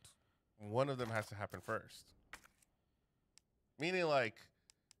don't. One of them has to happen first. Meaning like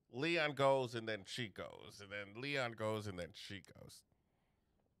Leon goes and then she goes, and then Leon goes and then she goes.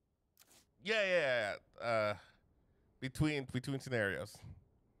 Yeah. Between scenarios.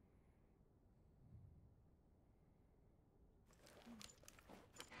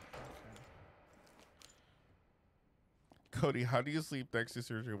 Cody, how do you sleep next to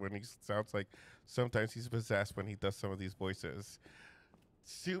surgery when he sounds like sometimes he's possessed when he does some of these voices?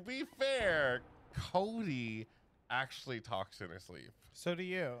 To be fair, Cody actually talks in his sleep. So do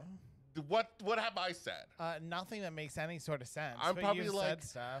you. What have I said? Nothing that makes any sort of sense. I'm but probably you've like said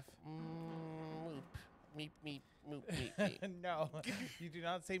stuff. Meep. No, you do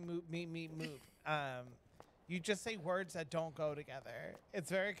not say moop, meep, moop. You just say words that don't go together.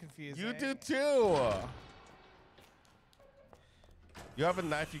 It's very confusing. You do too. You have a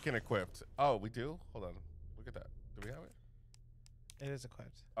knife you can equip. Oh, we do? Hold on. Look at that. Do we have it? It is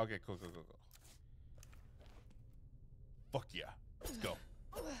equipped. Okay, cool. Fuck yeah. Let's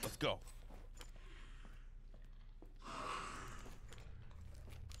go.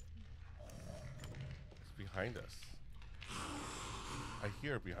 It's behind us. I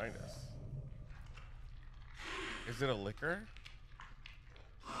hear it behind us. Is it a liquor?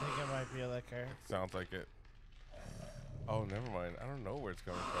 I think it might be a liquor. Sounds like it. Oh, never mind. I don't know where it's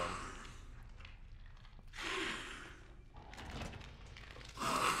coming from.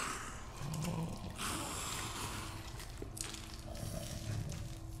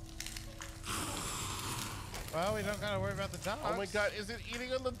 Well, we don't gotta worry about the dogs. Oh my God, is it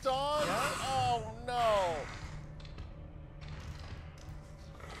eating on the dog? Yeah. Oh no.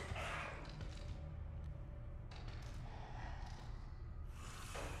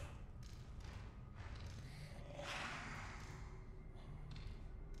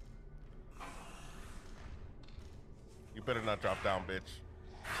 You better not drop down, bitch.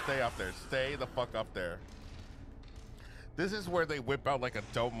 Stay up there. Stay the fuck up there. This is where they whip out like a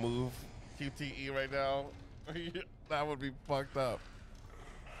don't move QTE right now. That would be fucked up.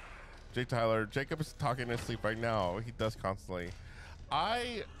 Jay Tyler, Jacob is talking in his sleep right now. He does constantly.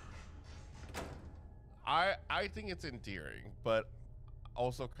 I think it's endearing, but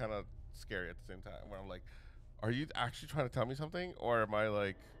also kind of scary at the same time. Where I'm like, are you actually trying to tell me something, or am I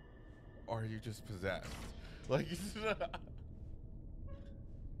like, or are you just possessed? Like,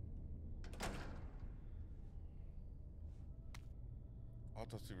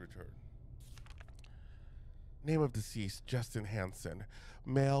 auto to return. Name of deceased, Justin Hansen.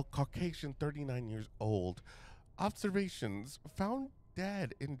 Male, Caucasian, 39 years old. Observations, found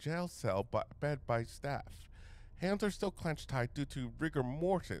dead in jail cell bed by staff. Hands are still clenched tight due to rigor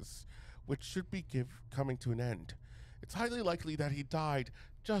mortis, which should be coming to an end. It's highly likely that he died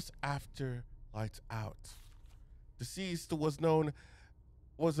just after lights out. Deceased was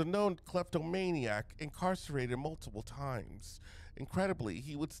a known kleptomaniac, incarcerated multiple times. Incredibly,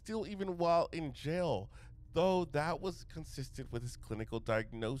 he would steal even while in jail, though that was consistent with his clinical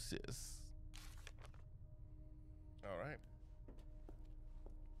diagnosis. All right.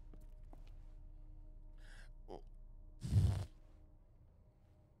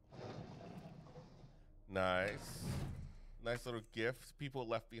 Nice little gift. People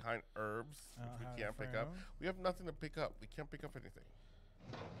left behind herbs, which we can't pick up. We have nothing to pick up. We can't pick up anything.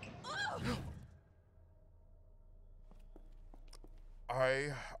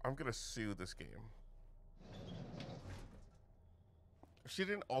 I'm gonna sue this game. She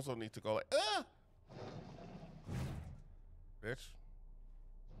didn't also need to go like, bitch.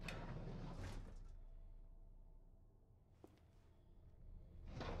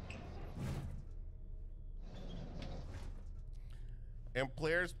 In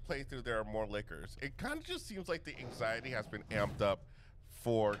players' playthrough, there are more liquors. It kind of just seems like the anxiety has been amped up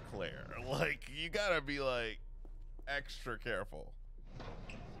for Claire. Like, you gotta be, like, extra careful.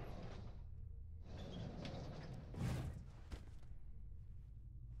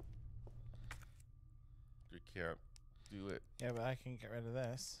 You can't do it. Yeah, but I can get rid of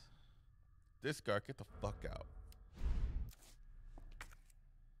this. This guy, get the fuck out.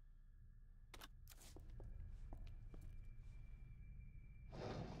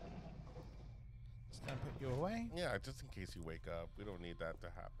 Just gonna put you away? Yeah, just in case you wake up. We don't need that to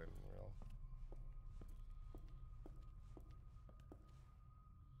happen, real.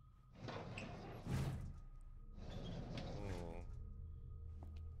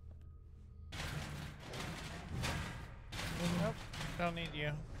 Nope, don't need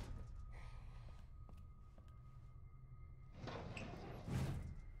you.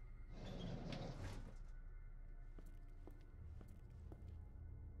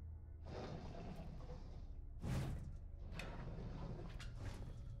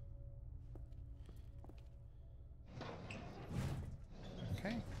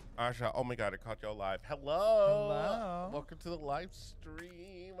 Okay. Asha, oh my god, I caught y'all live. Hello. Hello. Welcome to the live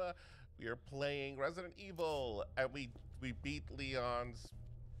stream. We are playing Resident Evil, and we beat Leon's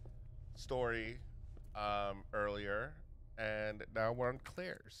story earlier, and now we're on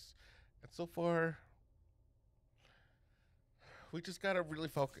Claire's. And so far, we just gotta really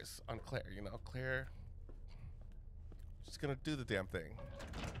focus on Claire. You know, Claire, just gonna do the damn thing.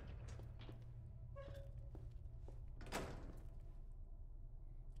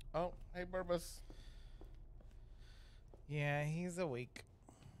 Oh, hey, Burbus. Yeah, he's awake.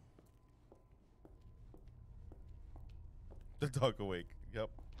 The dog awake. Yep.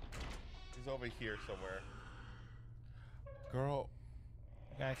 He's over here somewhere. Girl.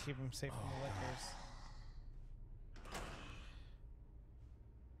 Gotta keep him safe from the liquors.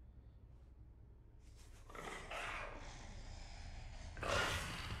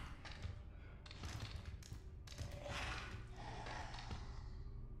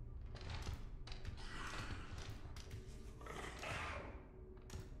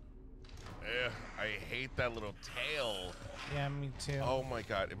 Ugh, I hate that little tail. Yeah, me too. Oh my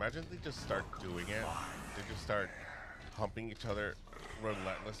god, imagine they just start doing it. They just start humping each other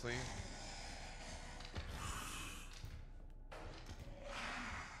relentlessly.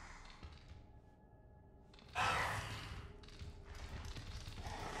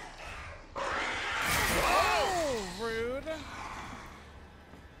 Oh, rude.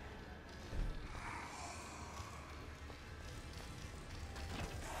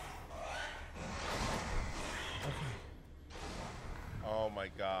 Oh my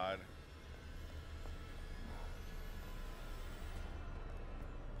god.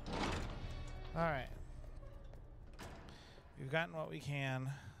 All right. We've gotten what we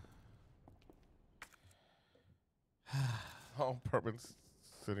can. Oh, Perman's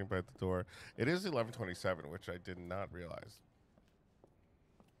sitting by the door. It is 11:27, which I did not realize.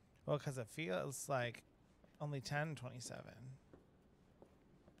 Well, because it feels like only 10:27.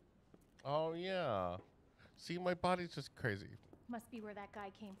 Oh yeah. See, my body's just crazy. Must be where that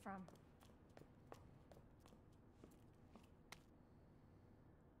guy came from.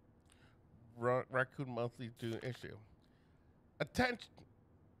 Raccoon Monthly June issue. Attention.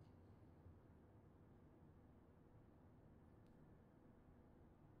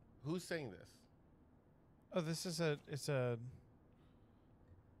 Who's saying this? Oh, this is it's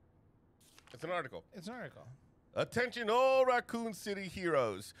It's an article. an article. Attention all Raccoon City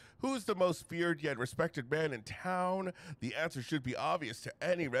heroes. Who's the most feared yet respected man in town? The answer should be obvious to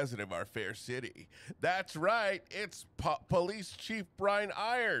any resident of our fair city. That's right, it's Police Chief Brian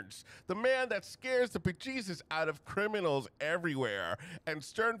Irons, the man that scares the bejesus out of criminals everywhere, and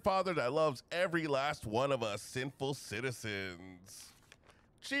stern father that loves every last one of us sinful citizens.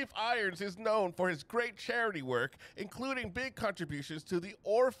 Chief Irons is known for his great charity work, including big contributions to the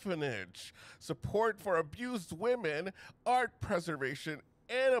orphanage, support for abused women, art preservation,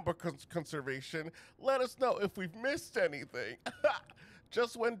 animal conservation. Let us know if we've missed anything.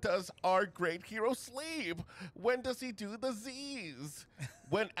 Just when does our great hero sleep? When does he do the Z's?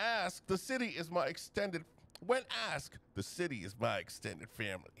 When asked, the city is my extended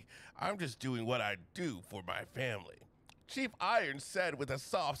family. I'm just doing what I do for my family. Chief Irons said with a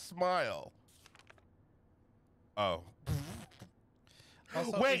soft smile. Oh.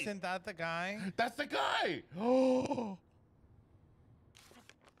 Also, wait, isn't that the guy? That's the guy. Oh.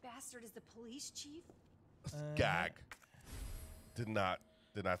 Bastard is the police chief? Gag. Did not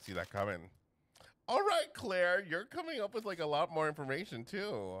see that coming. All right, Claire, you're coming up with like a lot more information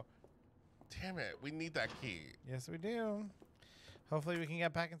too. Damn it, we need that key. Yes, we do. Hopefully we can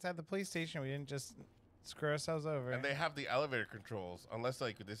get back inside the police station. We didn't just screw ourselves over. And they have the elevator controls, unless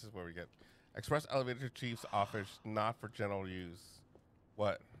like this is where we get express elevator to chief's office, not for general use.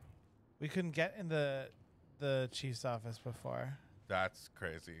 What? We couldn't get in the chief's office before. That's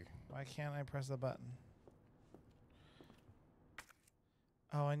crazy. Why can't I press the button?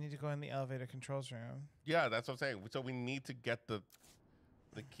 Oh, I need to go in the elevator controls room. Yeah, that's what I'm saying. So we need to get the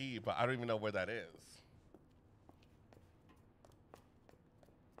key, but I don't even know where that is.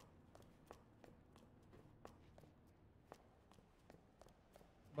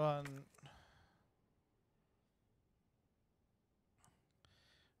 Well,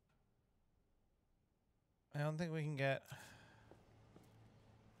 I don't think we can get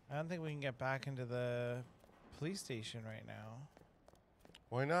back into the police station right now.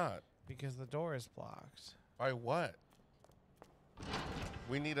 Why not? Because the door is blocked. By what?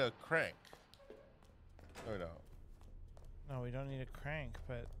 We need a crank. Oh no. No, we don't need a crank,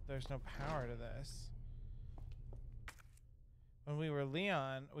 but there's no power to this. When we were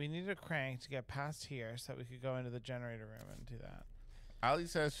Leon, we needed a crank to get past here so that we could go into the generator room and do that. Ali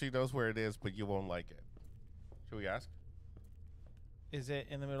says she knows where it is, but you won't like it. Should we ask? Is it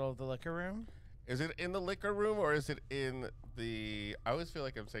in the middle of the liquor room? Is it in the liquor room or is it in the... I always feel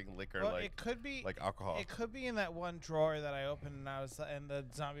like I'm saying liquor, well, like it could be like alcohol. It could be in that one drawer that I opened and the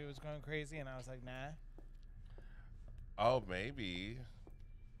zombie was going crazy and I was like, nah. Oh, maybe.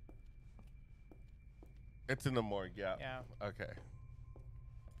 It's in the morgue, yeah. Yeah. Okay. Okay.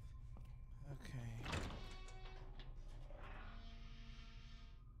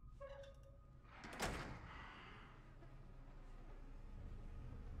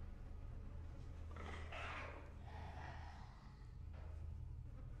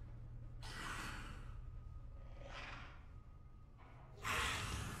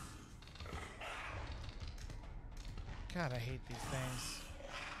 God, I hate these things.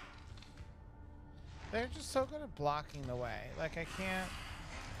 They're just so good at blocking the way. Like, I can't...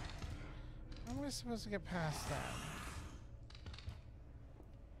 How am I supposed to get past them?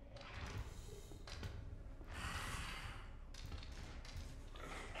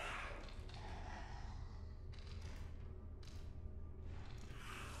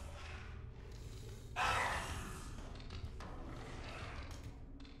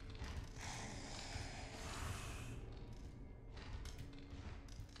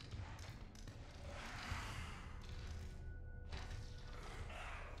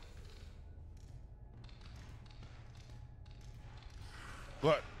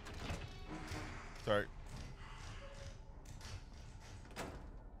 What? Sorry.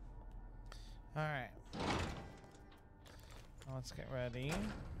 All right. Well, let's get ready.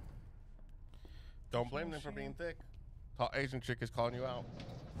 Don't blame them for being thick. Tall Asian chick is calling you out.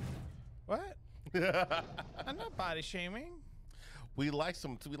 What? I'm not body shaming. We like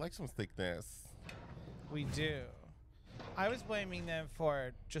some thickness. We do. I was blaming them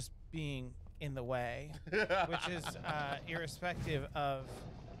for just being in the way, which is irrespective of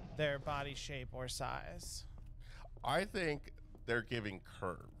their body shape or size. I think they're giving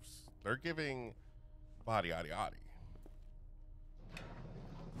curves. They're giving body, yaddy, yaddy.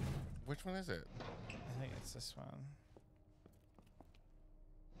 Which one is it? I think it's this one.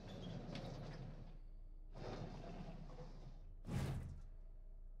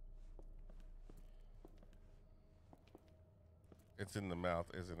 It's in the mouth,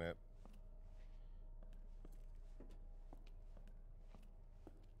 isn't it?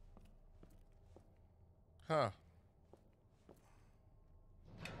 Huh.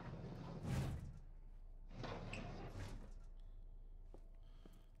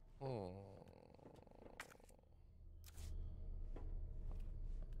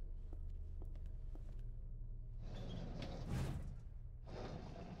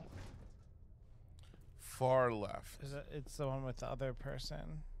 far left. Is it? It's the one with the other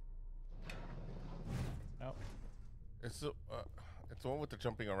person. Nope. It's the one with the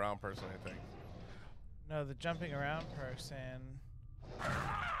jumping around person, I think. No, the jumping around person.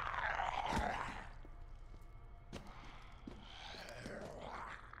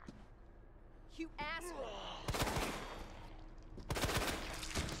 You asshole.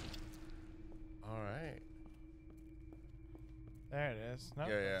 All right. There it is. Nope,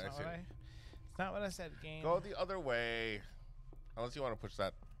 Yeah, that's I not see what it. It's not what I said, game. Go the other way. Unless you want to push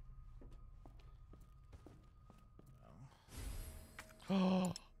that.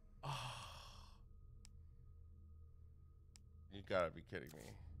 Oh. You gotta be kidding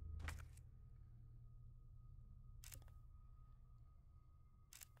me.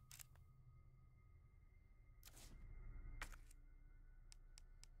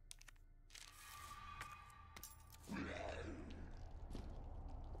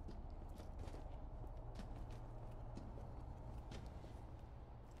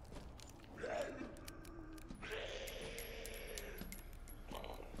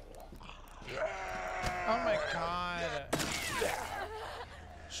 Oh my god.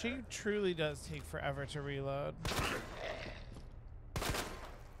 She truly does take forever to reload.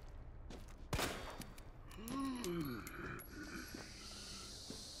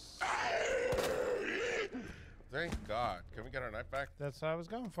 Thank God. Can we get our knife back? That's what I was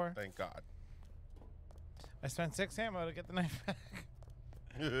going for. Thank God. I spent 6 ammo to get the knife back.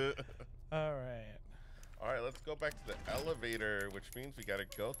 All right. All right, let's go back to the elevator, which means we gotta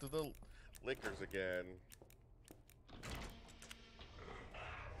go to the liquors again.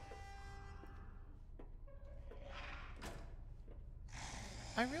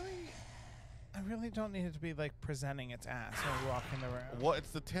 I really don't need it to be like presenting its ass when we walk in the room. Well, it's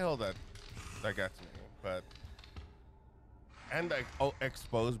the tail that gets me, but and like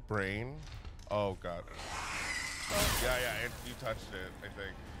exposed brain. Oh God. Yeah, you touched it, I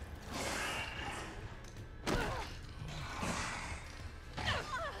think.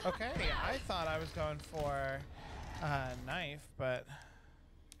 Okay, I thought I was going for a knife, but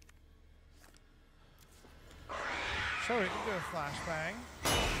sure, we can do a flashbang.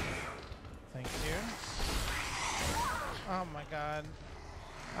 Thank you. Oh my God.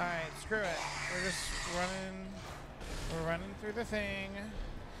 All right, screw it. We're just running. We're running through the thing.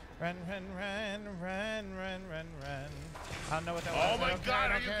 Run, run, run, run, run, run, run. I don't know what that was. Oh my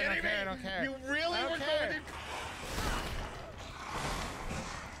God, are you kidding me? I don't care. You really were going to...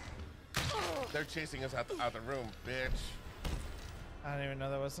 They're chasing us out the room, bitch. I didn't even know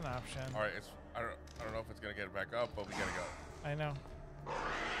that was an option. All right, I don't know if it's gonna get it back up, but we gotta go. I know. Oh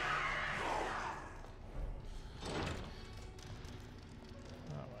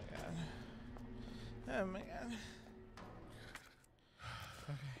my God. Oh my God.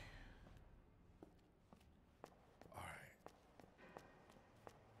 Okay. All right.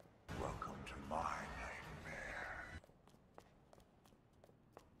 Welcome to my nightmare.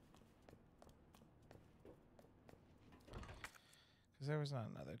 Because there was not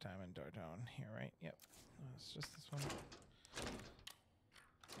another time in Dordogne here, right? Yep. No, it's just this one.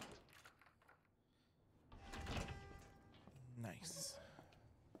 Nice.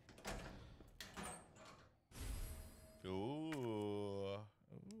 Ooh. Ooh.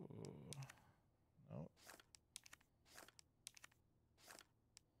 Nope.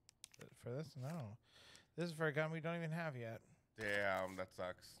 But for this, no. This is for a gun we don't even have yet. Damn, that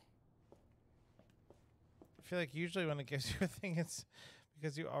sucks. I feel like usually when it gives you a thing, it's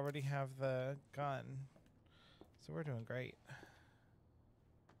because you already have the gun. So we're doing great.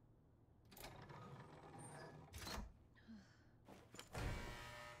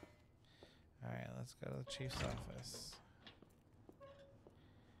 All right, let's go to the chief's office.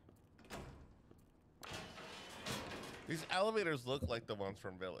 These elevators look like the ones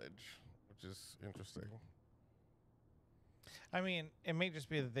from Village, which is interesting. I mean, it may just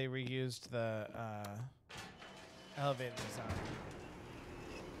be that they reused the elevator design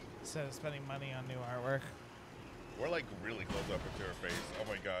instead of spending money on new artwork. We're like really close up into her face. Oh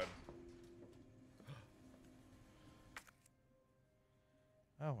my God.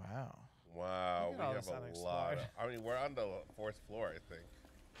 Oh, wow. Wow, Look we at all have this a lot. unexplored. I mean, we're on the 4th floor, I think.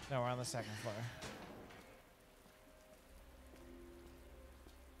 No, we're on the 2nd floor.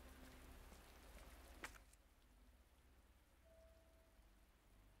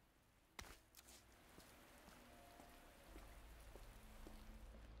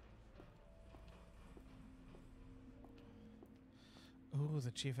 Ooh,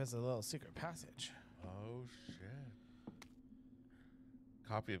 the chief has a little secret passage. Oh, shit.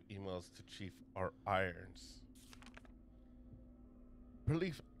 Copy of emails to Chief Irons.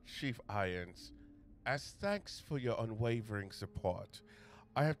 Police Chief Irons, As thanks for your unwavering support,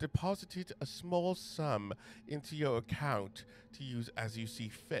 I have deposited a small sum into your account to use as you see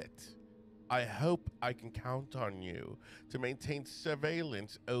fit. I hope I can count on you to maintain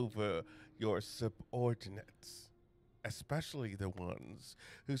surveillance over your subordinates, especially the ones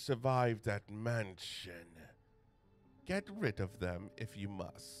who survived that mansion. Get rid of them if you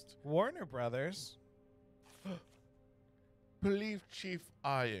must. Warner Brothers. Police Chief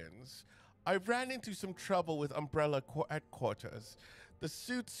Irons, I ran into some trouble with Umbrella headquarters. The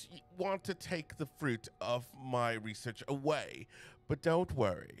suits want to take the fruit of my research away, but don't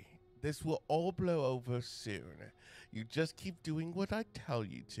worry. This will all blow over soon. You just keep doing what I tell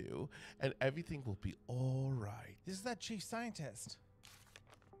you to, and everything will be all right. This is that chief scientist.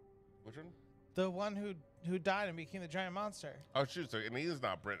 Which one? The one who died and became the giant monster. Oh, shoot. So, and he is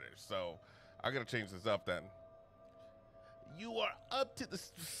not British, so I gotta change this up then. You are up to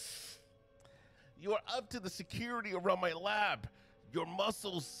the security around my lab. Your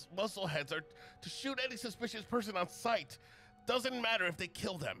muscle heads are to shoot any suspicious person on sight. Doesn't matter if they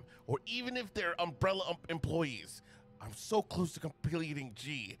kill them or even if they're Umbrella employees. I'm so close to completing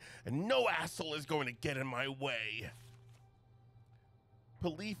G, and no asshole is going to get in my way.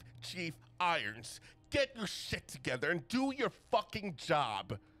 Police Chief Irons, get your shit together and do your fucking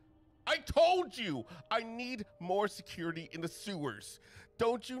job. I told you I need more security in the sewers.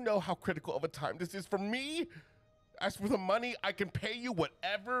 Don't you know how critical of a time this is for me? As for the money, I can pay you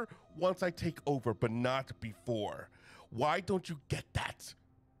whatever once I take over, but not before. Why don't you get that?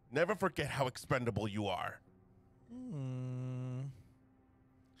 Never forget how expendable you are.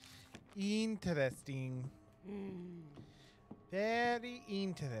 Interesting. Very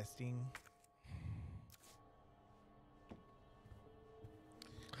interesting.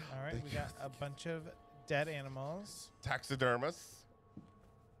 All right, we got a bunch of dead animals. Taxidermists.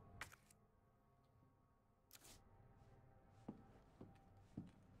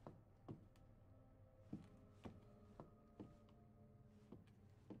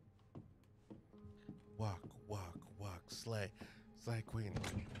 Walk, slay queen.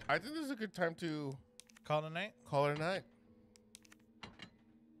 I think this is a good time to call it a night. Call it a night.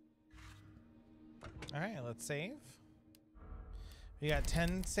 All right, let's save. We got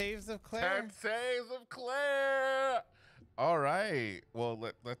 10 saves of Claire. 10 saves of Claire. All right. Well,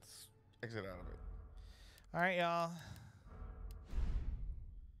 let's exit out of it. All right, y'all.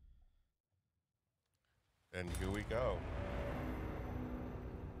 And here we go.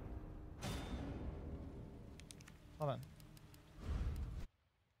 Hold on.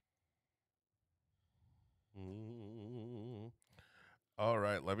 All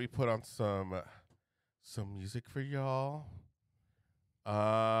right, let me put on some music for y'all.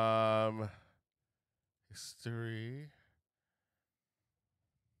 History.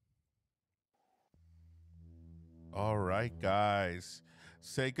 All right, guys.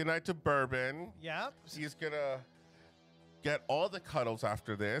 Say goodnight to Bourbon. Yep. He's gonna get all the cuddles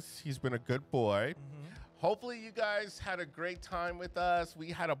after this. He's been a good boy. Hopefully you guys had a great time with us.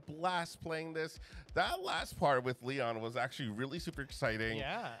 We had a blast playing this. That last part with Leon was actually really super exciting.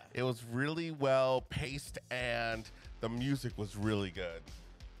 Yeah. It was really well paced and the music was really good.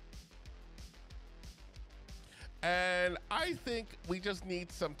 And I think we just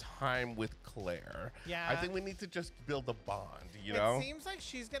need some time with Claire. Yeah. I think we need to just build a bond, you know? It seems like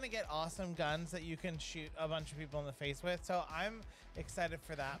she's going to get awesome guns that you can shoot a bunch of people in the face with. So I'm excited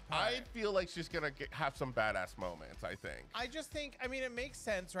for that part. I feel like she's going to have some badass moments, I think. I just think, I mean, it makes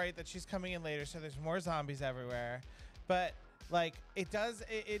sense, right, that she's coming in later, so there's more zombies everywhere. But, like, it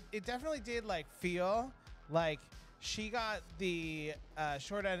definitely did, like, feel like she got the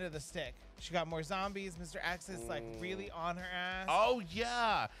short end of the stick. She got more zombies. Mr. X is like really on her ass. Oh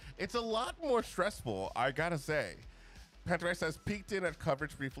yeah, it's a lot more stressful, I gotta say. Panther says, peeked in at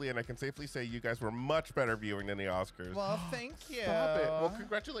coverage briefly, and I can safely say you guys were much better viewing than the Oscars. Well, thank you. Stop it. Well,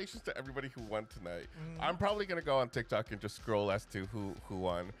 congratulations to everybody who won tonight. I'm probably gonna go on TikTok and just scroll as to who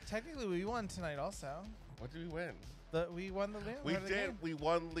won. Technically, we won tonight also. What did we win? We won the Leon. We did. We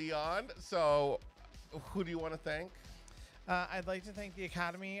won Leon. So, who do you want to thank? I'd like to thank the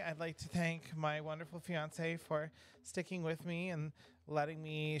Academy. I'd like to thank my wonderful fiance for sticking with me and letting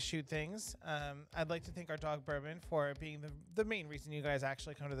me shoot things. I'd like to thank our dog Bourbon for being the main reason you guys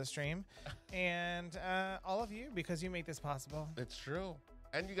actually come to the stream. And all of you, because you make this possible. It's true.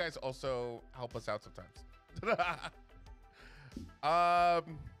 And you guys also help us out sometimes.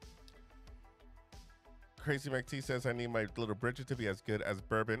 Crazy Mike T says, I need my little Bridget to be as good as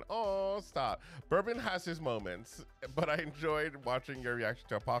Bourbon. Oh, don't stop. Bourbon has his moments, but I enjoyed watching your reaction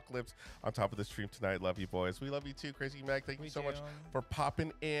to Apocalypse on top of the stream tonight. Love you, boys. We love you too, Crazy Meg. Thank you so much for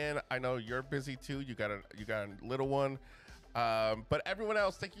popping in. I know you're busy too. You got a little one. But everyone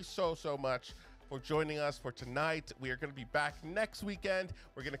else, thank you so much for joining us for tonight. We are going to be back next weekend.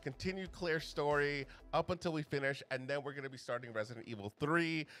 We're going to continue Claire's story up until we finish, and then we're going to be starting Resident Evil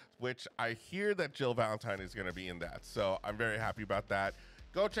 3, which I hear that Jill Valentine is going to be in that. So I'm very happy about that.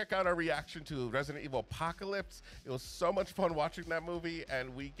 Go check out our reaction to Resident Evil Apocalypse. It was so much fun watching that movie,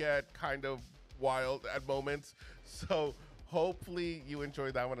 and we get kind of wild at moments. So hopefully you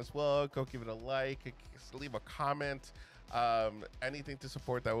enjoyed that one as well. Go give it a like, leave a comment. Anything to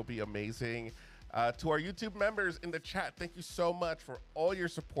support that will be amazing. To our YouTube members in the chat, thank you so much for all your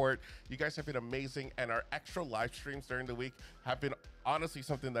support. You guys have been amazing, and our extra live streams during the week have been honestly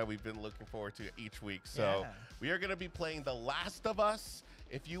something that we've been looking forward to each week. So we are going to be playing The Last of Us.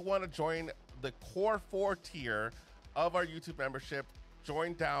 If you want to join the Core 4 tier of our YouTube membership,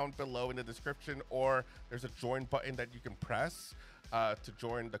 join down below in the description, or there's a join button that you can press to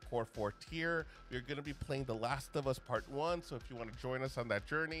join the Core 4 tier. We're going to be playing The Last of Us Part 1, so if you want to join us on that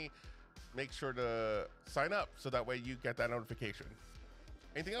journey, make sure to sign up so that way you get that notification.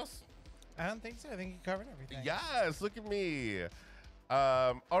 Anything else? I don't think so. I think you covered everything. Yes, look at me.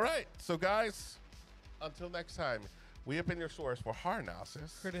 All right, so guys, until next time, we have been your source for horror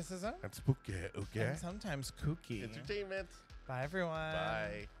analysis, criticism, and spooky, okay? And sometimes kooky entertainment. Bye, everyone.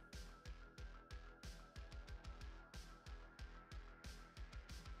 Bye.